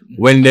say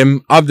when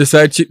them have the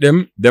side chick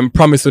them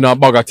promise to not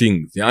bag of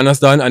things. You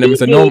understand? And them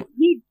say no.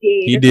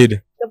 He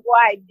did. The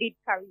boy did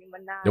carry him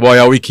now. The boy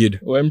are wicked.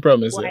 When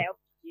promise? The boy are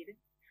wicked.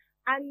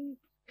 And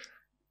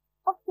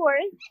of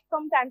course,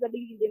 sometimes I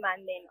believe him,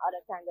 and then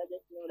other times I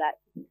just know that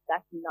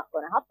that's not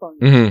gonna happen.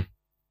 Mm-hmm.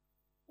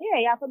 Yeah,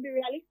 you have to be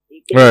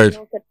realistic. Right. You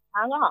know,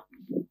 hang on.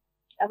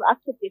 I've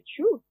accepted the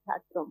truth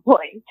at some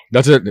point.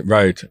 That's it,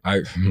 right?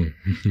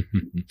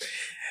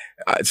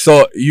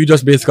 So you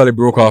just basically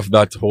broke off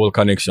that whole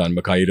connection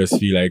because you just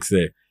feel like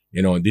say,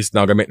 you know, this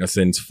not gonna make no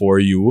sense for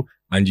you,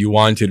 and you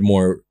wanted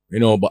more, you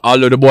know. But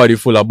although the body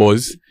full of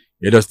buzz,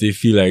 you just did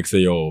feel like say,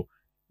 yo,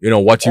 you know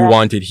what you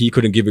wanted, he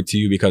couldn't give it to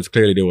you because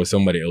clearly there was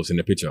somebody else in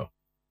the picture.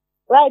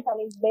 Right,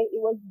 and it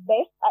was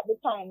best at the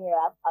time where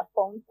I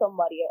found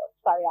somebody else.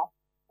 Sorry,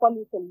 for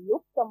me to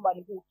look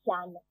somebody who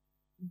can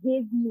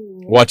give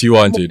me what you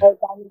wanted more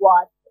than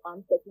what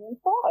I'm taking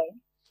for.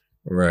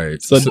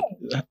 Right. So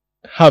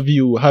have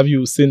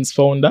you since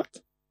found that?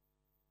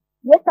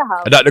 Yes, I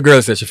have. That the girl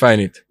said she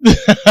find it.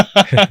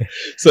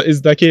 So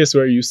is the case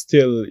where you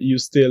still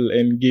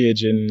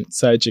engage in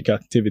side chick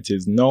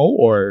activities now,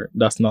 or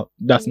that's no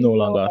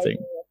longer a thing?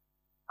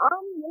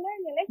 You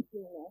learn your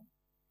lesson,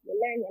 you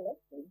learn your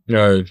lesson.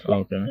 Right.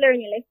 Okay. You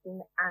learn your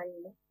lesson,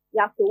 and you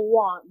have to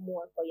want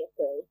more for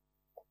yourself.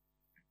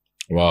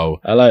 Wow.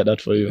 I like that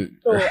for you.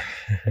 So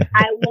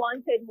I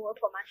wanted more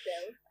for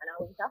myself, and I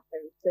went after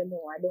it. So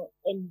no, I don't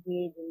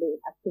engage in those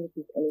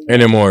activities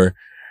anymore.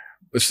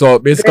 So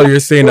basically you're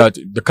saying that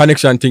the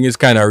connection thing is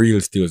kind of real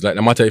still. It's like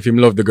no matter if him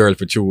love the girl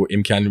for true,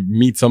 him can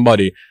meet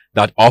somebody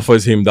that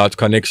offers him that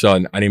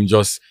connection, and him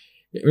just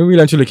really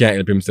and truly can't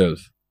help himself.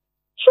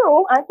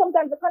 True, and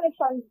sometimes the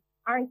connections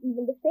aren't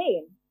even the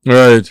same.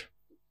 Right.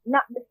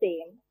 Not the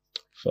same.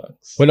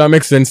 Facts. Well, that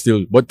makes sense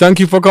still. But thank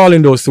you for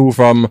calling those two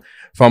from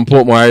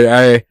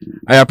Portmore.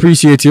 I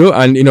appreciate you,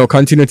 and you know,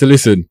 continue to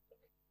listen.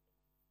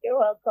 You're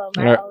welcome.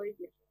 All right. I always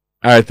listen.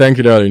 All right, thank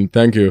you, darling.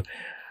 Thank you.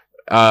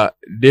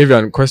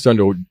 Davian, question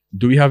though,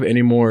 do we have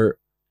any more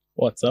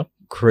WhatsApp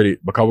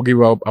credit? Because we'll give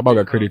you a bag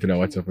of credit in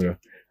our WhatsApp.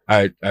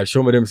 I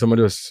show me them, some of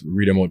us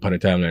read them out on the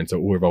timeline, so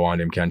whoever want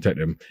them can take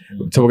them.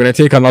 So we're gonna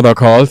take another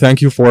call.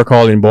 Thank you for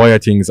calling Boy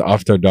Things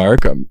After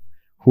Dark.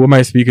 Who am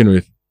I speaking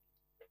with?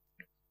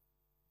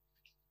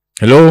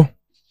 Hello?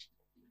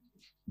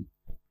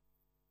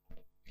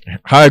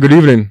 Hi, good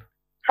evening.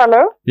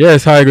 Hello?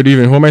 Yes, hi, good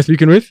evening. Who am I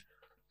speaking with?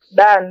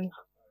 Dan.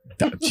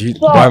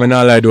 Damn,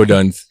 not lie, do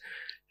dance.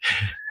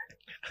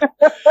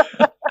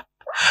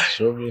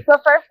 Show me. So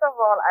first of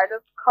all, I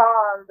just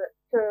called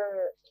to,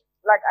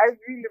 like, I'm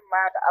really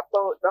mad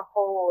about the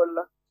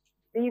whole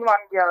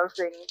demon girl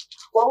thing.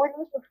 What we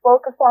need to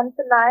focus on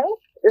tonight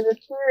is a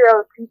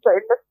serial cheater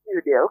in the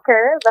studio,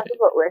 okay? That is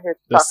what we're here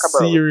to talk about.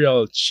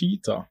 Serial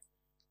cheater.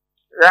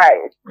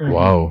 Right.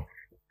 Wow.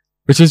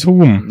 Which is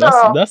whom?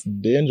 That's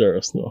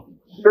dangerous, no?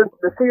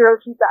 The serial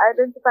cheater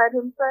identified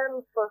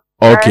himself.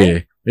 Okay.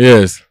 Right?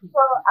 Yes.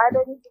 So I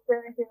don't need to say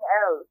anything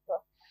else.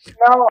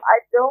 No, I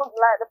don't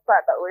like the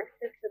fact that we're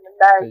shifting the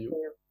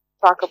narrative.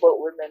 Talk about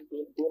women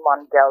being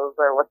demon girls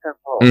or whatever.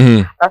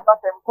 Mm-hmm. That's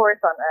not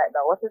important right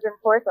now. What is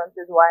important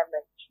is why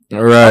men cheat.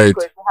 Right.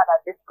 Of course, we had a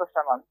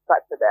discussion on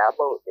Saturday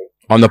about this.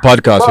 On the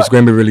podcast, which is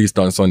going to be released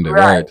on Sunday,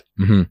 right?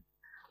 Mm-hmm.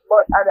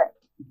 But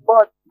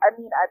I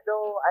mean, I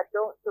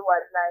don't see why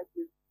the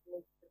narrative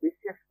needs to be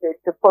shifted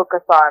to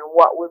focus on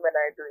what women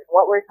are doing.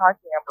 What we're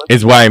talking about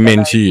is why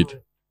men cheat.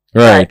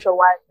 Right. So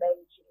why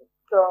men cheat.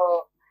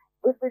 So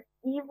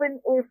even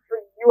if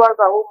you as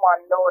a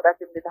woman know that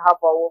you did have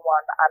a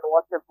woman and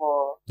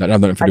whatever, that has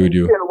nothing to do with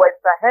you. Still went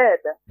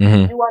ahead.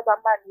 Mm-hmm. You as a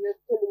man, you're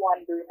still the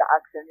one doing the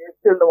action. You're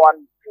still the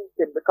one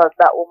cheating because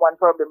that woman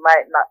probably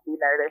might not be in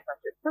a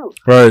relationship too.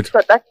 Right. So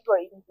that's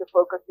why you need to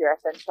focus your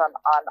attention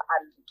on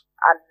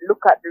and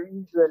look at the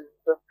reasons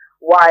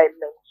why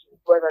men cheat,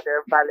 whether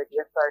they're valid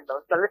yes or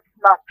no. So let's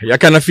not. I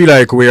kind of feel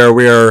like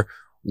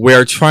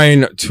we're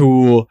trying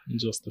to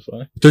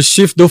justify to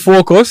shift the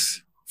focus.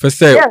 For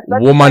say,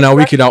 woman are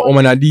wicked and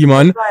woman are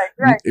demon.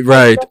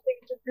 Right. Nothing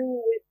to do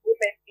with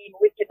women being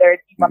wicked or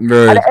demon.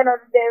 Right. At the end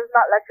of the day, it's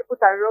not like you put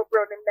a rope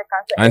around him neck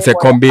and say,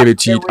 come baby,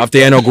 cheat. After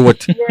you know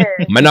goat.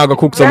 Man, I go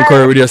cook some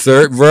curry with you,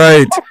 sir.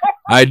 Right.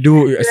 I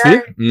do. Right.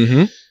 See?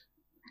 Mm-hmm.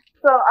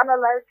 So,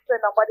 analyze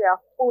say nobody are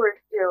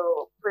forced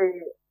you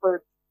for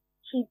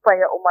cheat for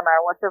your woman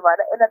or whatever. At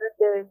the end of the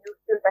day, you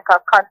still make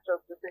a conscious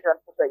decision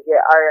to say,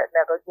 yeah, alright,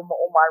 I'm going to give my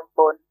woman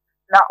bone.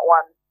 Not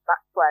once, not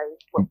twice,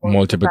 but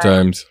multiple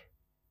times.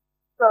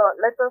 So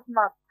let us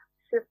not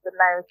shift the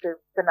narrative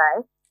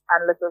tonight,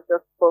 and let us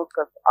just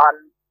focus on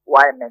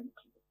why men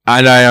cheat.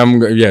 And I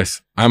am,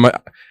 yes, I'm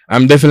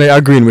definitely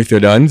agreeing with you,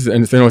 Dan.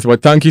 And so,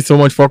 but thank you so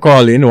much for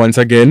calling once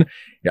again.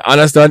 You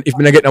understand? If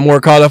I get no more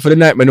caller for the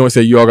night, I know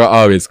say you are gonna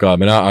always call.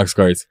 I not ask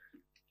guys.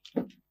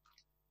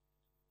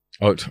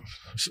 Oh,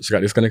 she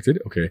got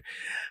disconnected. Okay.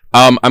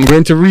 I'm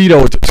going to read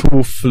out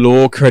 2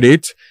 flow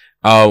credit.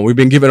 we've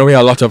been giving away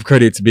a lot of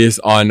credits based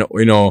on,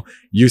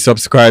 you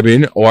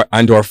subscribing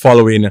or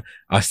following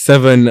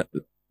 7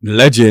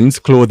 Legends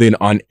Clothing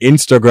on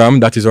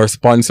Instagram. That is our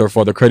sponsor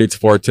for the credits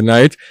for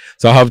tonight.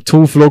 So I have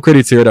 2 flow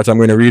credits here that I'm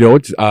going to read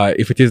out.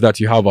 If it is that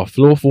you have a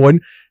flow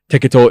phone,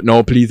 take it out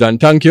now, please and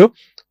thank you.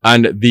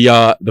 And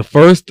the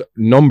first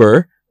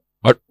number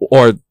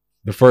or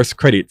the first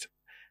credit,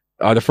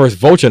 the first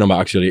voucher number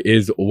actually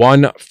is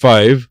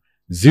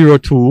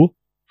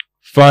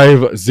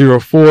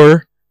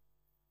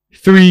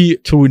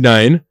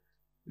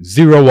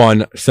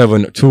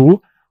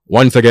 150250432900172.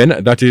 Once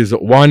again, that is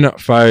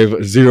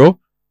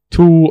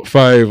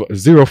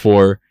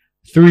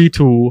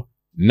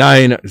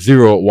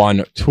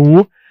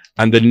 1502504329012.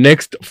 And the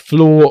next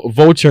flow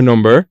voucher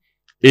number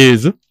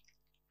is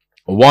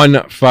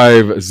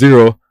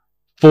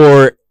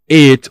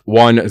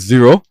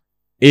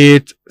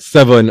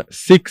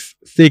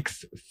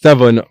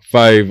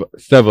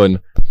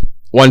 1504810876657.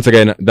 Once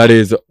again, that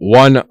is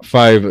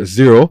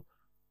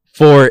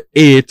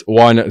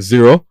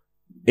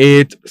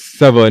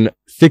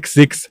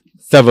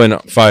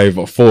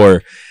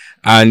 1504810876657.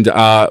 And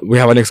we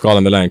have a next call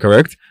on the line,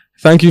 correct?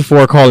 Thank you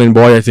for calling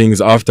Boy I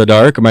Things After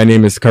Dark. My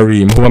name is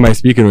Kareem. Who am I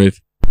speaking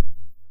with?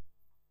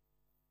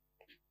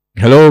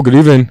 Hello, good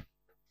evening.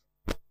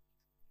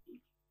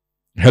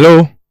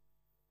 Hello.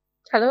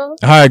 Hello.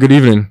 Hi, good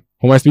evening.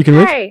 Who am I speaking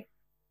with? Hi.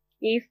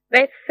 Yes,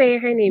 let's say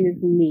her name is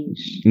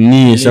Niche.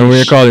 Niche. And where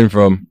are you calling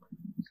from?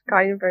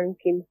 Calling from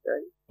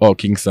Kingston. Oh,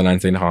 Kingston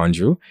and St.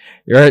 Andrew.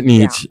 You're right,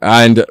 Niche.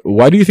 Yeah. And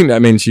why do you think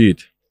that men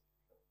cheat?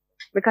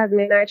 Because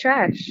men are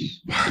trash.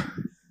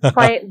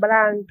 Point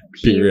blank,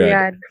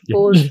 period,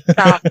 full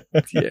stop.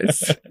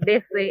 Yes.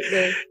 This way,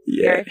 this.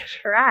 Yeah. You're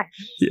trash.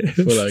 Yes.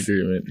 Full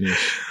agreement,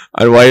 Niche.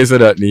 And why is it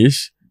that,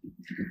 Niche?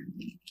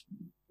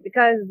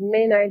 Because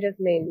men are just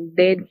men.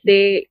 They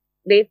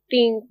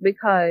think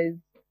because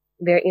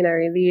they're in a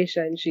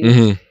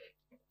relationship,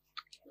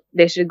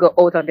 they should go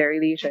out of their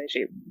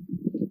relationship.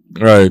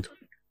 Right.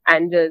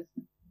 And just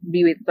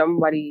be with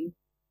somebody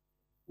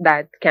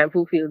that can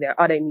fulfill their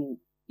other needs,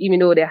 even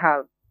though they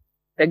have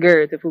the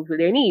girl to fulfill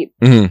their needs.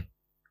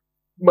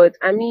 But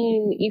I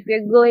mean, if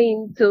you're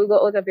going to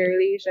go out of your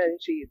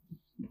relationship,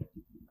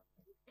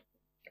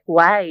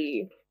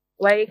 why?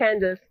 Why you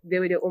can't just be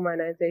with the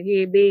woman and say,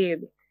 hey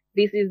babe,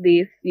 this is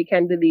this, you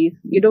can do this.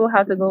 You don't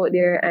have to go out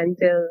there and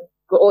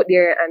go out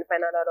there and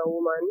find another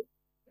woman.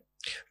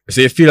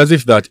 So you feel as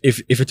if that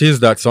if it is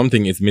that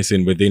something is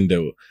missing within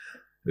the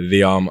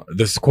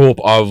scope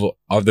of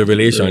the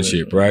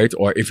relationship, right?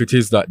 Or if it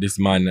is that this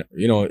man,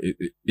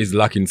 is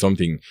lacking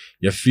something,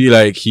 you feel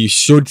like he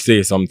should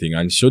say something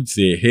and should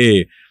say,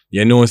 hey,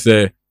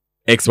 say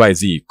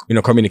XYZ,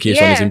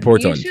 communication is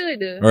important. You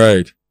should.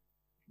 Right.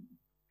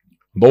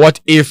 But what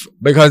if,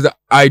 because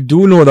I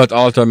do know that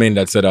altar men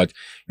that say that,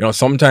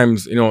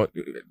 sometimes,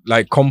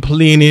 like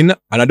complaining,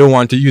 and I don't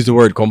want to use the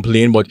word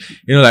complain, but,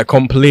 like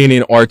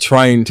complaining or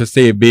trying to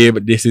say,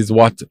 babe, this is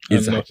what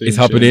is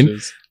happening.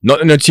 Changes.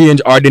 Nothing to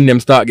change, or then them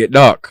start get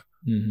dark.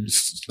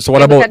 So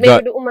what about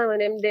that? The woman and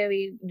them, they're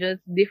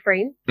just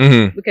different.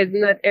 Because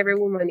not every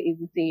woman is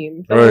the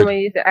same. Some women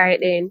you say, alright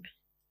then,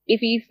 if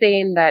he's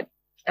saying that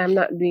I'm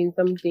not doing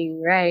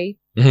something right,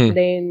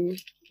 then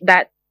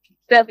that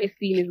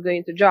self-esteem is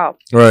going to drop.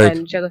 Right.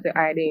 And she'll say,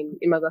 alright then,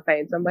 I'm going to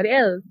find somebody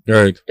else.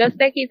 Right. Just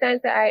take it and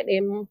say, alright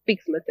then,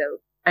 fix myself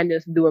and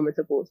just do what I'm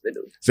supposed to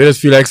do. So you just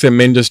feel like say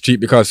men just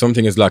cheat because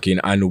something is lacking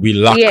and we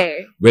lack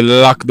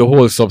the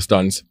whole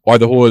substance or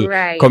the whole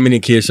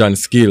communication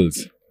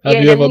skills.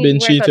 Have you ever been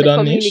cheated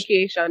on, Nish?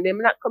 Them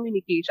lack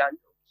communication.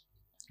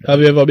 Have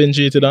you ever been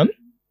cheated on?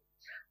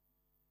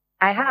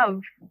 I have.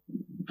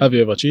 Have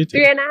you ever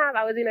cheated? 3.5.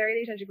 I was in a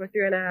relationship for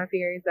 3.5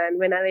 years, and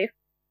when I left,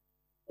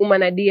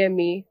 woman a DM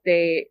me,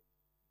 say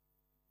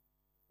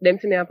them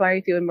to me a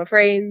party with my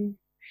friends,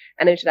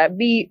 and then should have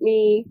beat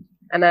me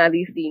and all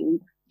these things.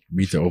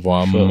 Beat over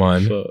a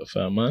man.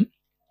 For a man?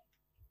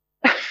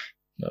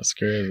 That's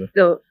crazy.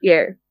 So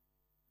yeah.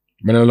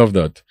 Man, I love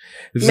that.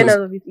 Men I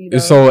love it either.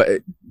 So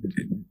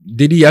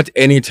did he at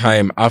any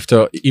time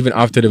even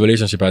after the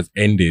relationship has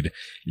ended,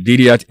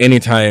 did he at any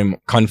time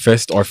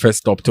confessed or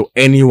fessed up to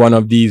any one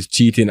of these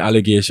cheating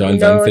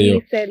allegations? No, and say,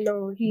 he said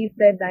no. He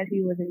said that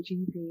he wasn't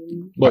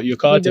cheating. But you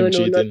caught him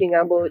cheating. Don't know nothing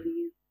about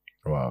these.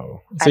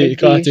 Wow. So you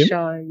caught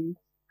him?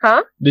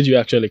 Huh? Did you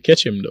actually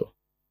catch him though?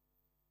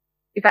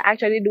 If I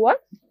actually do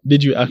what?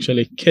 Did you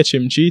actually catch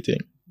him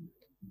cheating?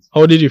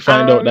 How did you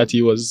find out that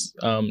he was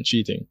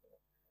cheating?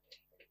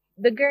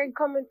 The girl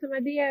coming to my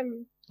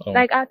DM.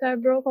 Like after I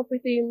broke up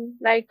with him,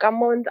 like a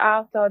month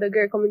after, the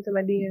girl coming to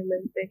my DM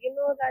and said, you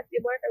know that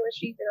your boyfriend was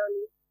cheating on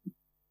you.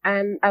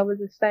 And I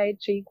was a side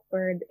chick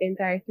for the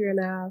entire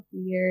 3.5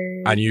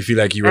 years. And you feel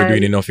like you were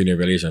doing enough in your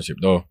relationship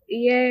though?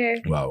 Yeah.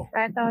 Wow.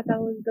 I thought I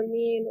was the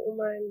main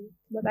woman,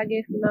 but I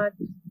guess not.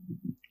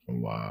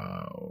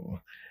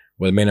 Wow.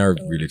 Well, men are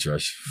really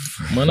trash.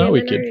 Men are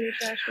wicked.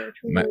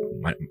 Men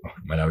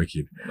are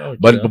wicked.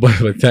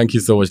 But thank you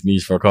so much,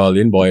 Niche, for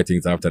calling. Boy, I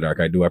Things After Dark.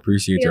 I do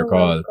appreciate your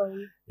call.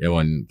 Welcome. Yeah,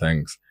 one,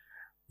 thanks.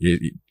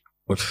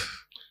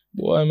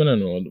 Boy, I don't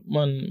know.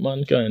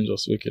 Man can't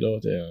just wicked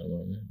out here,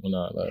 man. Man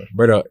not lie.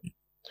 Brother,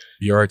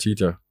 you're a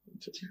cheater.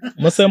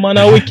 I say man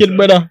are wicked,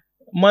 brother.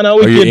 Man are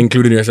wicked. Are you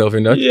including yourself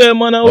in that? Yeah,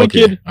 man are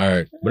Okay. wicked.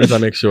 Alright. But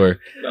let's make sure.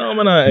 No,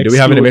 man are Do we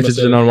have any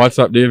messages on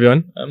WhatsApp,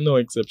 Davion? I'm no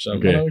exception.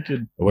 Okay. Man are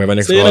wicked. We have a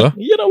next So caller?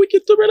 you're not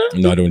wicked too, brother?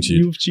 No, I don't cheat.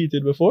 You've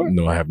cheated before?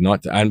 No, I have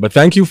not. But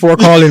thank you for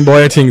calling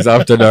Boy Things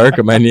After Dark.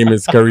 My name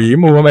is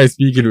Kareem. Who am I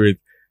speaking with?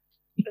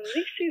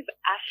 This is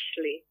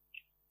Ashley.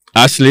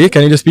 Ashley,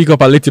 can you just speak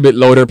up a little bit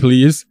louder,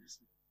 please?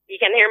 You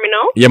can hear me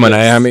now? Yeah, man,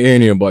 I am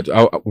hearing you, but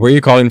where are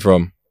you calling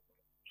from?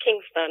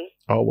 Kingston.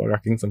 Oh, we're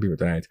rocking some people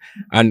tonight.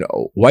 And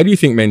why do you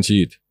think men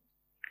cheat?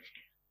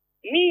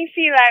 Me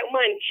feel like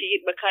man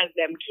cheat because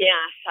them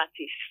can't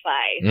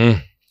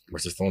satisfy.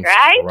 Which is sounds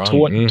right?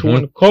 wrong.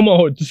 Tone come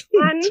out.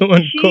 Man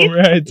Tone come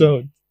right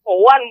out.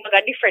 For one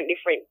bag of different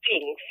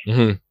things.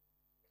 Mm-hmm.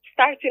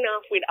 Starting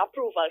off with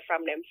approval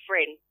from them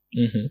friends.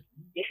 Mm-hmm.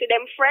 You see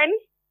them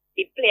friends,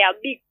 it play a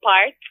big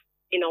part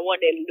in what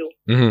them do.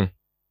 Mm-hmm.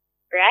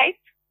 Right?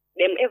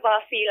 Them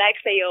ever feel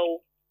like say,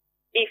 yo,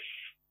 if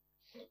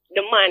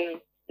the man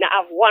now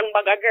have one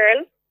bag of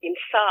girl, him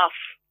soft.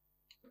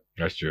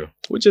 That's true.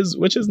 Which is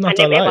not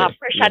a and them lie. ever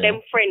pressure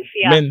them friends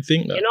here. Men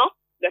think that. You know?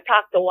 They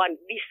talk to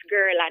this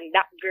girl and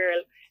that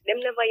girl. Them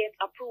never yet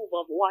approve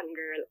of one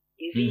girl.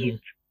 Is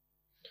it?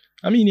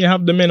 I mean, you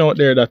have the men out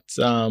there that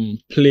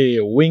play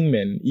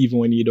wingmen even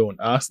when you don't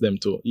ask them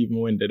to, even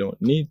when they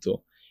don't need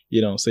to.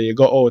 You know, so you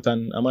go out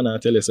and I'm gonna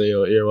tell you, say,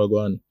 yo, here we go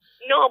on.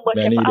 No, but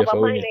if you have a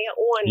mind of your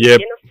own, yep.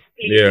 you know,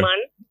 please,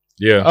 man.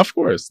 Yeah. Of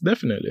course,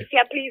 definitely. If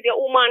you please your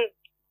woman,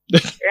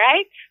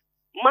 right?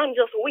 Man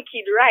just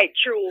wicked right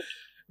through.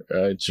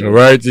 Right, true.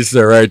 Right, this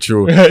is right,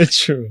 true. Right,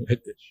 true.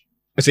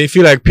 So you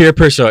feel like peer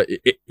pressure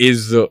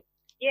is...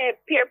 yeah,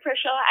 peer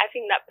pressure, I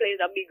think that plays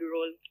a big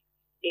role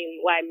in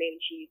why men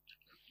cheat.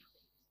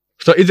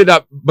 So is it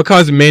that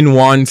because men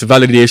want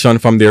validation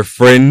from their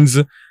friends,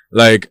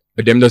 like,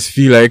 them just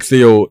feel like, say,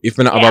 yo, if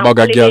I have a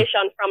bag girl...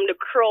 validation from the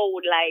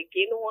crowd, like,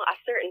 you know, a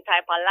certain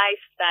type of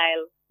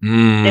lifestyle.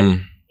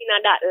 Mm. You know,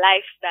 that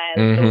lifestyle.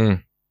 Mm-hmm.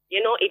 So,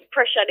 you know, it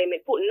pressure them,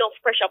 it put enough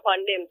pressure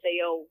upon them, say,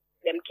 yo,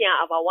 them can't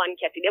have a one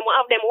catty. Them will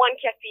have them one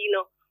catty, you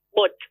know,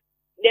 but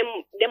them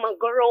will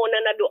go around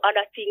and do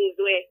other things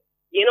where,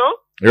 you know?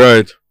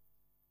 Right.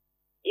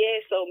 Yeah,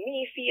 so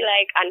me feel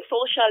like on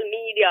social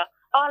media,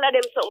 all of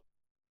them so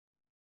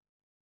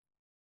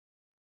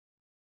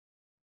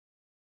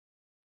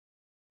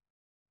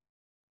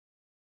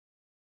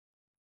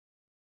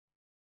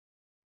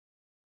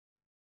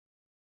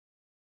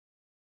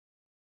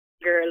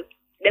girl,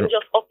 them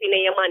just up in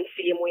a man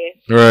same way.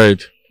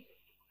 Right.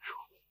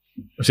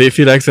 So you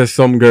feel like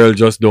some girl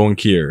just don't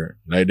care.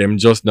 Like them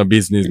just no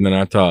business none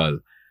at all.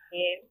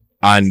 Yeah.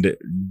 And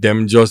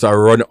them just a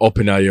run up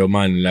in your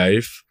man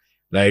life.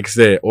 Like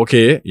say,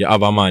 okay, you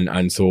have a man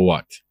and so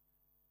what?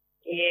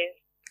 Yeah.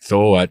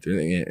 So what?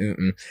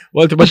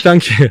 Well, but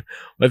thank you.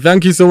 But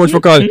thank you so much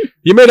for calling.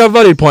 You made a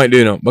valid point,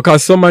 you know,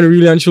 because someone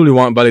really and truly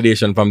want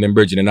validation from them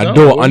virgin, and I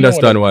don't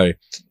understand why.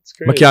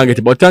 I can't get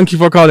it. But thank you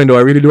for calling though.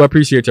 I really do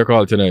appreciate your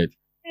call tonight.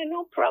 Yeah,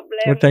 no problem.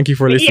 Well, thank you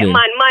for listening. Yeah,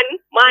 man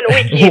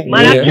wicked,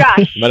 man a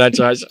trash. Man a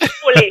trash.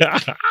 Fully.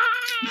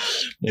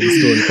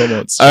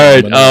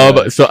 All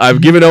right. So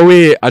I've given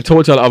away a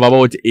total of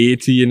about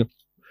 18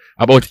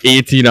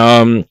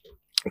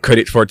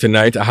 credit for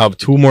tonight. I have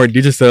 2 more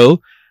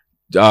digital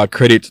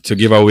credit to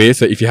give away.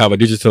 So if you have a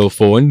digital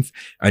phone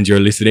and you're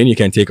listening, you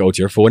can take out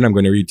your phone. I'm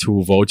going to read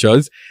 2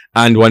 vouchers.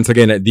 And once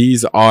again,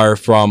 these are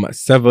from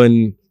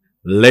 7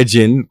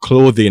 Legend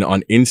Clothing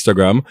on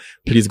Instagram.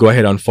 Please go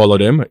ahead and follow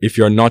them. If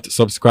you're not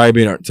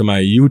subscribing to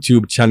my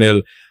YouTube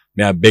channel,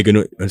 may I beg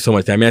you so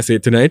much time I say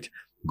it tonight.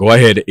 Go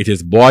ahead. It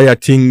is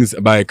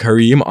BwoyATingz by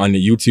Kareem on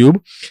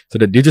YouTube. So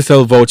the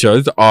digital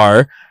vouchers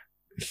are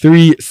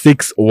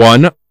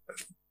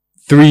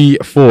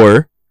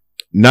 36134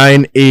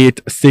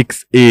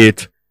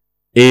 9868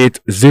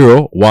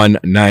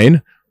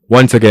 8019.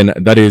 Once again,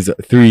 that is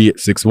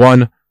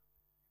 361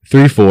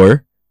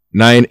 34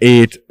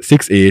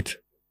 9868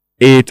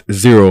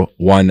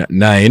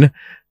 8019.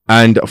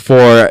 And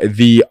for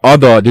the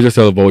other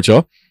digital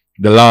voucher,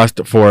 the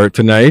last for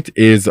tonight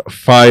is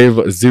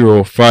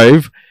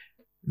 505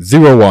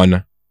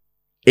 01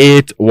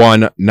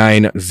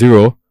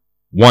 8190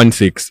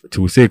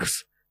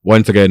 1626.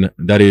 Once again,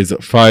 that is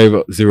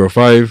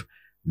 505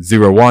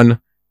 01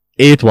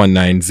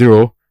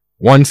 8190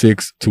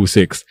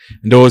 1626.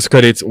 Those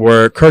credits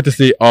were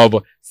courtesy of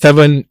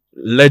 7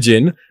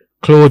 Legend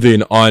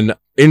Clothing on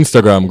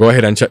Instagram. Go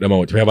ahead and check them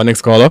out. We have our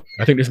next caller.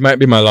 I think this might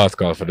be my last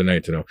call for the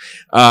night, you know.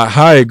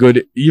 Hi,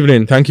 good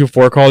evening. Thank you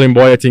for calling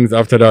BwoyATingz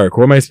After Dark.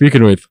 Who am I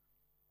speaking with?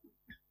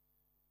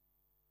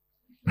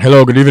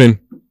 Hello, good evening.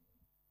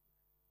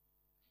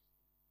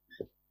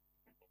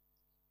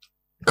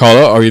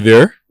 Caller, are you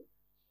there?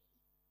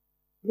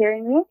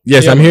 Hearing me?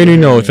 Yes, I'm hearing you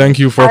now. Thank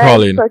you for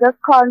calling. So just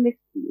call me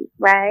Steve,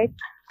 right?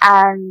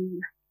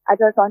 And I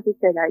just want to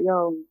say that,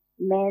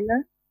 men,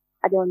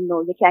 I don't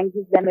know, you can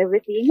give them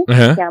everything. You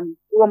can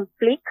boom,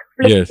 flick,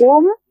 yes.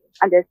 boom,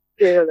 and they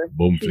still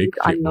boom, flick,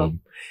 on you.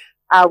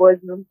 I was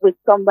with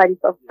somebody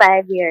for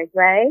 5 years,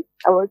 right?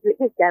 I was with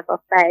this guy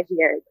for 5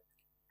 years.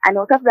 And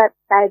out of that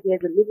 5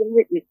 years of living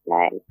with this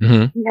guy,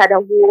 he had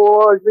a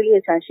whole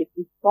relationship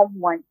with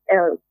someone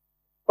else.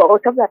 But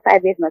out of that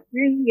 5 years, not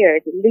 3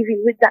 years,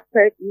 living with that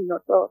person, you know.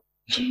 So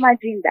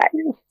imagine that.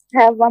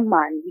 Have a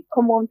man, he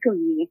come home to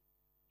me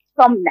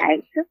some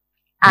night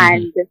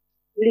and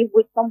live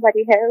with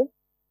somebody else.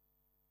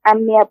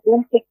 And me a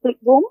boom, click, click,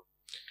 boom.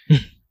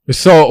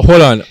 So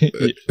hold on.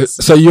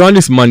 So you on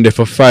this Monday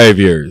for 5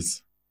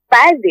 years?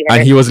 5 years.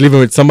 And he was living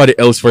with somebody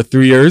else for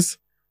 3 years?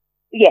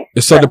 Yes.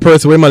 So the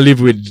person we live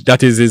with,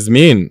 that is his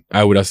main,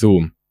 I would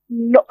assume.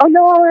 No, I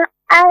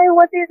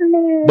was his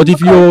main. But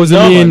if you was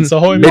main, so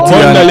how he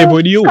live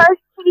with you? Because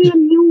he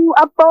knew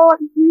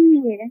about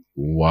me.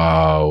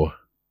 Wow.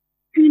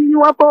 She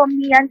knew about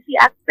me and she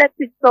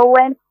accepted. So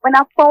when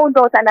I found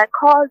out and I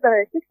called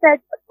her, she said,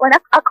 when I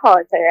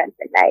called her and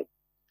said like,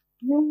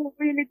 you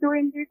really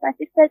doing this? And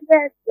she said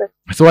yes.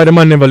 So why the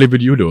man never lived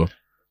with you though?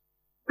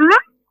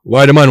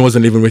 Why the man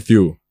wasn't living with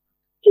you?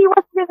 He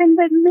was living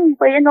with me,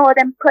 but you know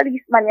them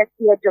policemen you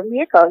see at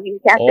Jamaica, he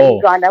can't say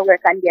he's gonna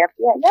work on their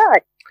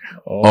yard.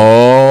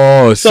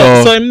 Oh, so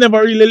him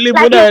never really live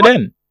with her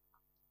then?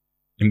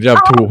 Him they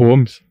have 2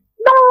 homes?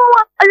 No,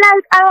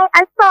 like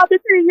I saw the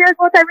 3 years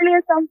what I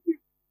relationship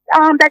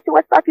that you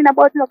was talking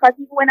about, because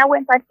when I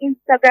went on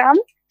Instagram,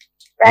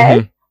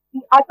 right?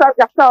 I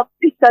saw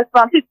pictures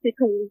from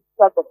 52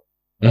 struggles.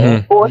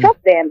 Both of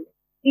them.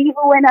 Even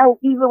when I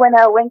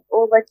went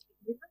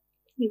overseas,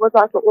 he was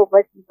also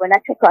overseas. When I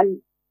checked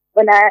on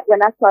when I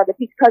saw the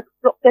pictures,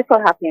 look, guess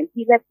what happened?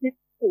 He left his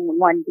phone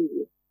one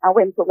day and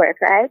went to work,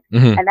 right?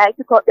 And I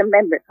took out the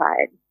memory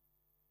card.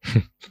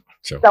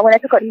 So when I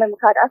took out the memory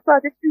card, I saw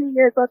the 3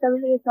 years of the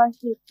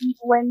relationship.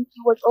 Even when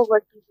he was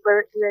overseas,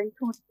 we're in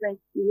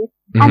 2020,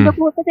 and the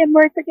both of them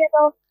were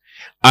together.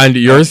 And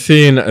you're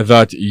saying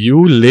that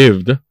you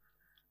lived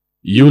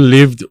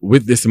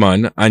with this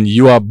man and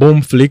you are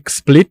boom flick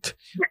split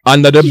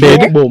under the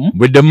bed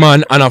with the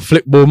man and a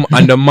flip boom,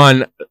 and the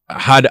man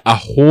had a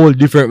whole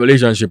different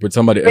relationship with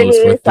somebody else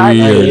for 3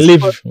 years.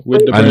 Live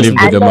with the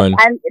man.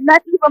 And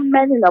not even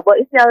men, you know, but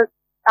if you're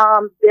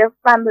their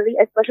family,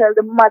 especially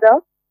the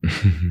mother,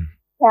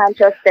 can't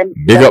trust them.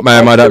 Big up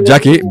my mother,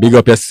 Jackie. Big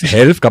up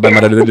yourself, because my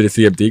mother did the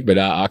same thing, but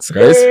I ask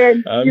guys.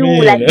 Like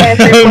everybody,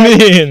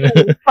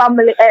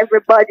 family,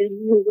 everybody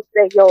knew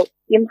say, yo,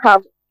 him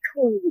have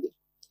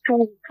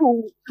two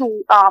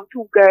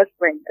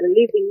girlfriends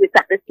living with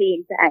at the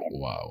same time.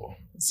 Wow.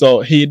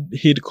 So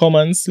he'd come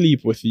and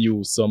sleep with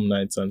you some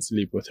nights and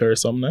sleep with her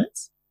some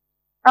nights?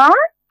 Huh?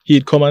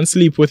 He'd come and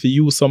sleep with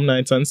you some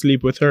nights and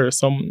sleep with her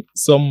some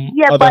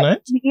other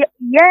nights?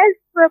 Yes,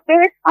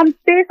 based on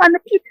the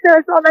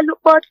pictures, all I look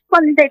about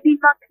funny, they did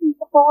not clean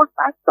the holes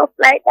and stuff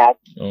like that.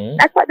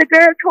 That's what the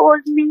girl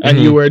told me. And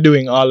you were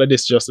doing all of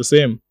this just the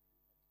same?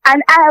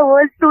 And I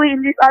was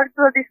doing this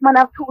also. This man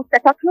have 2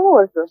 sets of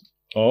clothes.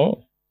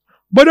 Oh.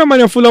 But the man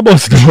you're full of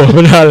bust. Do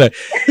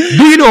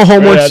you know how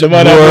much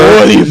work?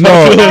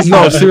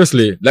 No,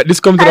 seriously. Like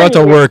this comes to a lot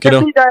of work, you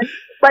know.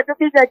 But the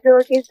bigger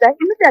joke is that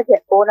you just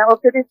get born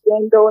up to this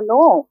game, don't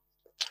know.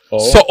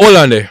 So hold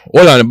on.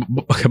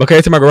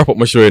 Because I wrap up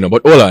my show, you know.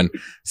 But hold on.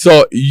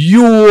 So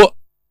you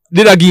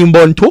did a game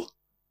born too?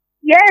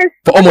 Yes.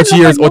 For how much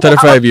years out of the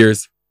 5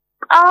 years?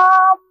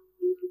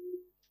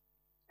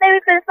 Maybe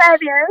for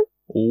 5 years.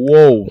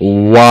 Whoa.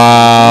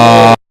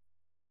 Wow.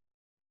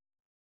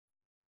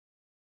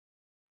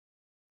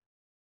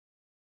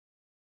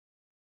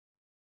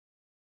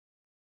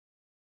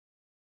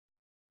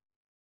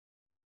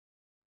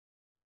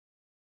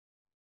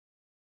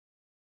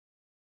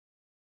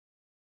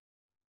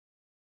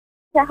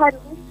 I had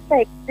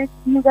respect. This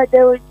nigga,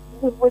 they would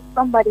live with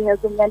somebody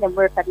else and then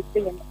work at the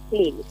same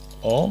place.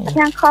 Oh. I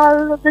can't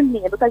call the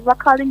name because if I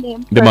call the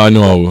name, the man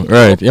know,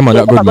 right? Yeah, man,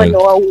 that good man.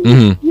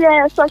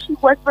 Yeah, so she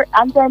was for,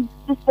 and then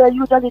this girl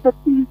usually do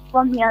things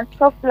for me and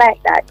stuff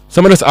like that.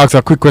 Someone just asked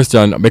a quick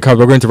question because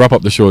we're going to wrap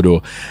up the show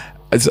though.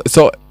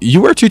 So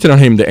you were cheating on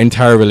him the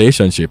entire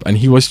relationship, and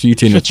he was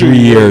cheating 3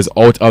 years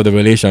out of the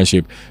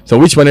relationship. So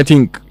which one I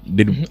think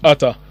did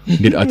Atta?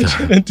 I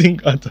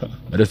think Atta.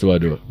 I just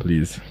want to do it,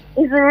 please.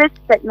 It's a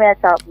respect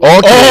matter.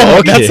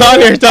 Okay, that's all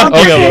you're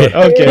talking about.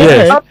 Okay.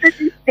 Yes. Up to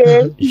this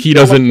day, He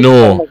doesn't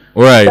know,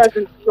 right?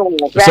 Doesn't know,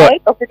 So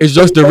right? it's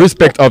just the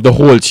respect of the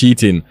whole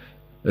cheating.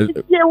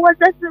 There was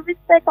just the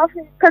respect of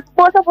it because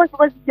both of us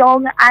was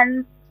young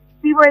and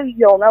we were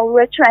young and we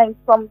were trying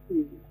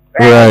something,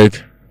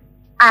 Right.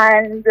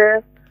 And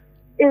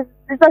it's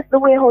just the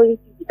way how it is.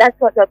 That's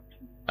what the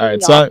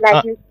Alright, so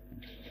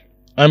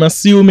I'm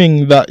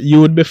assuming that you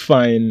would be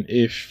fine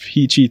if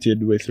he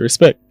cheated with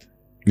respect.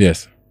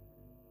 Yes.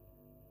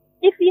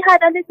 If he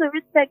had a little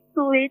respect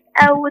to it,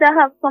 I would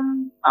have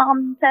some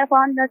type of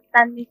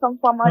understanding, some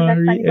form of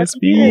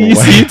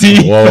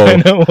understanding.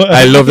 Wow.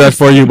 I love that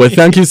for you. But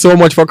thank you so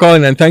much for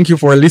calling and thank you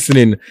for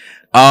listening.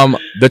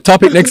 The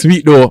topic next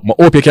week though, I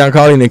hope you can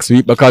call in next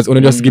week because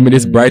only just give me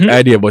this bright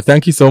idea. But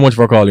thank you so much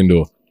for calling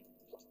though.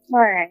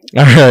 Alright.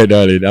 Alright,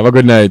 darling. Have a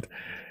good night.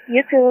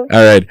 You too.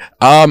 All right.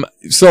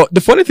 So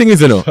the funny thing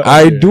is,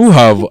 I do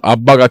have a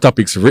bag of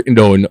topics written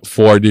down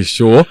for this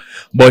show,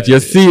 but you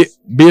see,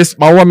 based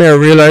on what I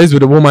realize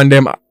with the woman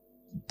them,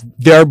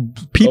 there are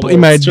people in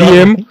my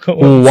DM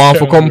who want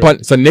to come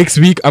on. So next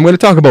week, I'm going to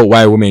talk about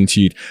why women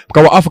cheat.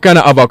 Because we have to kind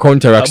of have a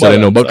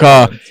counteraction,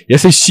 because you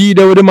see, she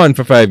there with the man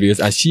for 5 years,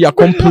 and she a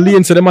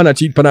complain to the man that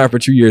cheat for her for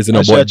 2 years,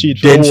 but then she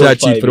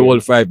cheat for the whole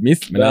 5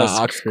 years.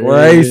 Ask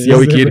Christ, you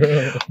wicked.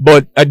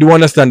 But I do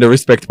understand the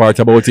respect part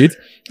about it.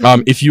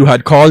 If you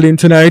had called in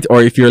tonight,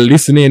 or if you're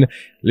listening,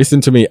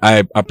 listen to me.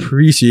 I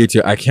appreciate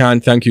you. I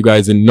can't thank you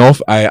guys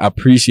enough. I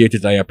appreciate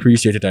it. I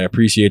appreciate it. I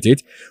appreciate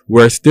it.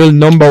 We're still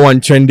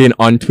 #1 trending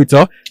on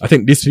Twitter. I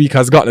think this week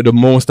has gotten the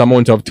most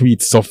amount of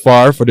tweets so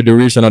far for the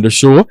duration of the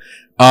show.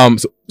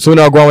 So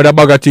now go on with a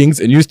bag of things.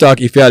 And you talk,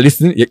 if you're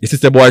listening, your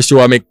sister boy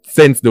show make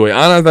sense though. You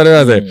understand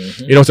what I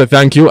say? So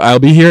thank you. I'll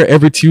be here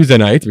every Tuesday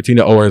night between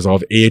the hours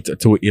of 8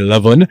 to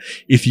 11.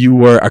 If you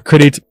were a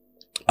credit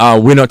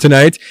winner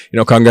tonight,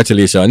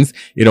 congratulations.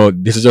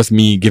 This is just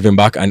me giving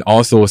back, and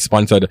also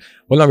sponsored,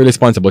 well, not really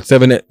sponsored, but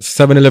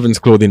 7-Eleven's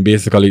clothing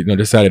basically,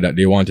 decided that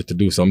they wanted to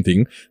do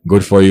something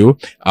good for you.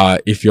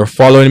 If you're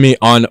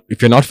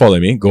not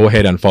following me, go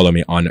ahead and follow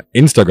me on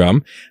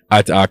Instagram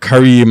at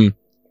Kareem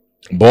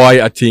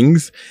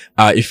BwoyATings.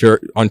 If you're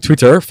on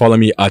Twitter, follow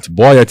me at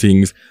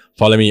BwoyATings.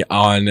 Follow me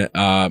on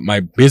my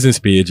business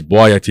page,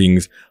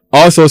 BwoyATings.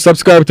 Also,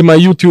 subscribe to my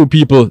YouTube,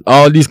 people.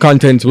 All these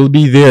contents will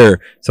be there.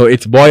 So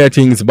it's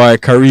BwoyATings by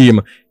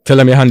Kareem. Tell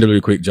them your handle real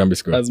quick, Jam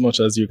Briscoe. As much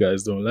as you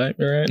guys don't like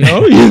me right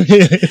now,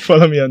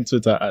 follow me on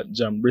Twitter at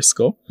Jam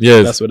Briscoe.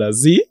 Yes. That's with a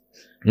Z.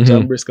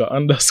 Jam Briscoe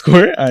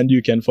 _, and you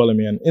can follow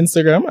me on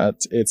Instagram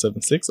at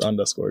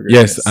 876_.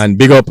 Yes, and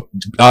big up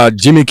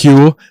Jimmy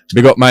Q,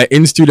 big up my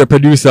in-studio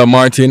producer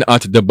Martin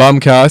at the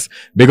Bombcast,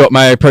 big up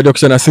my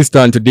production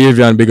assistant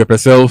Davian, big up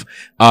yourself,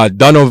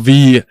 Dono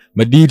V,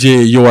 my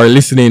DJ, you are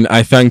listening,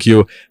 I thank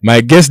you. My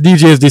guest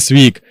DJs this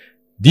week,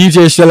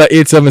 DJ Shella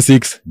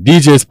 876,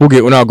 DJ Spooky,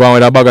 we're not going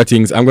with a bag of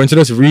things. I'm going to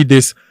just read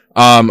this.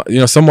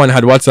 Someone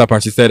had WhatsApp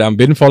and she said, I've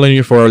been following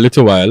you for a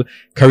little while.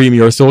 Kareem,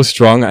 you're so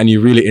strong and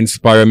you really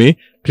inspire me.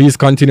 Please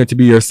continue to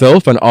be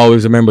yourself and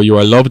always remember you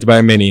are loved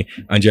by many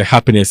and your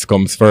happiness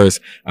comes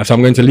first. And so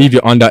I'm going to leave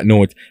you on that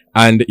note.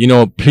 And,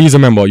 please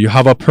remember, you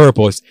have a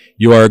purpose.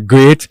 You are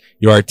great.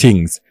 You are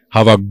things.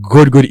 Have a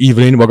good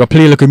evening. We're going to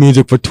play a little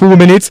music for 2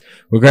 minutes.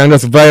 We're going to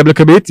just vibe a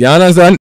little bit. You understand?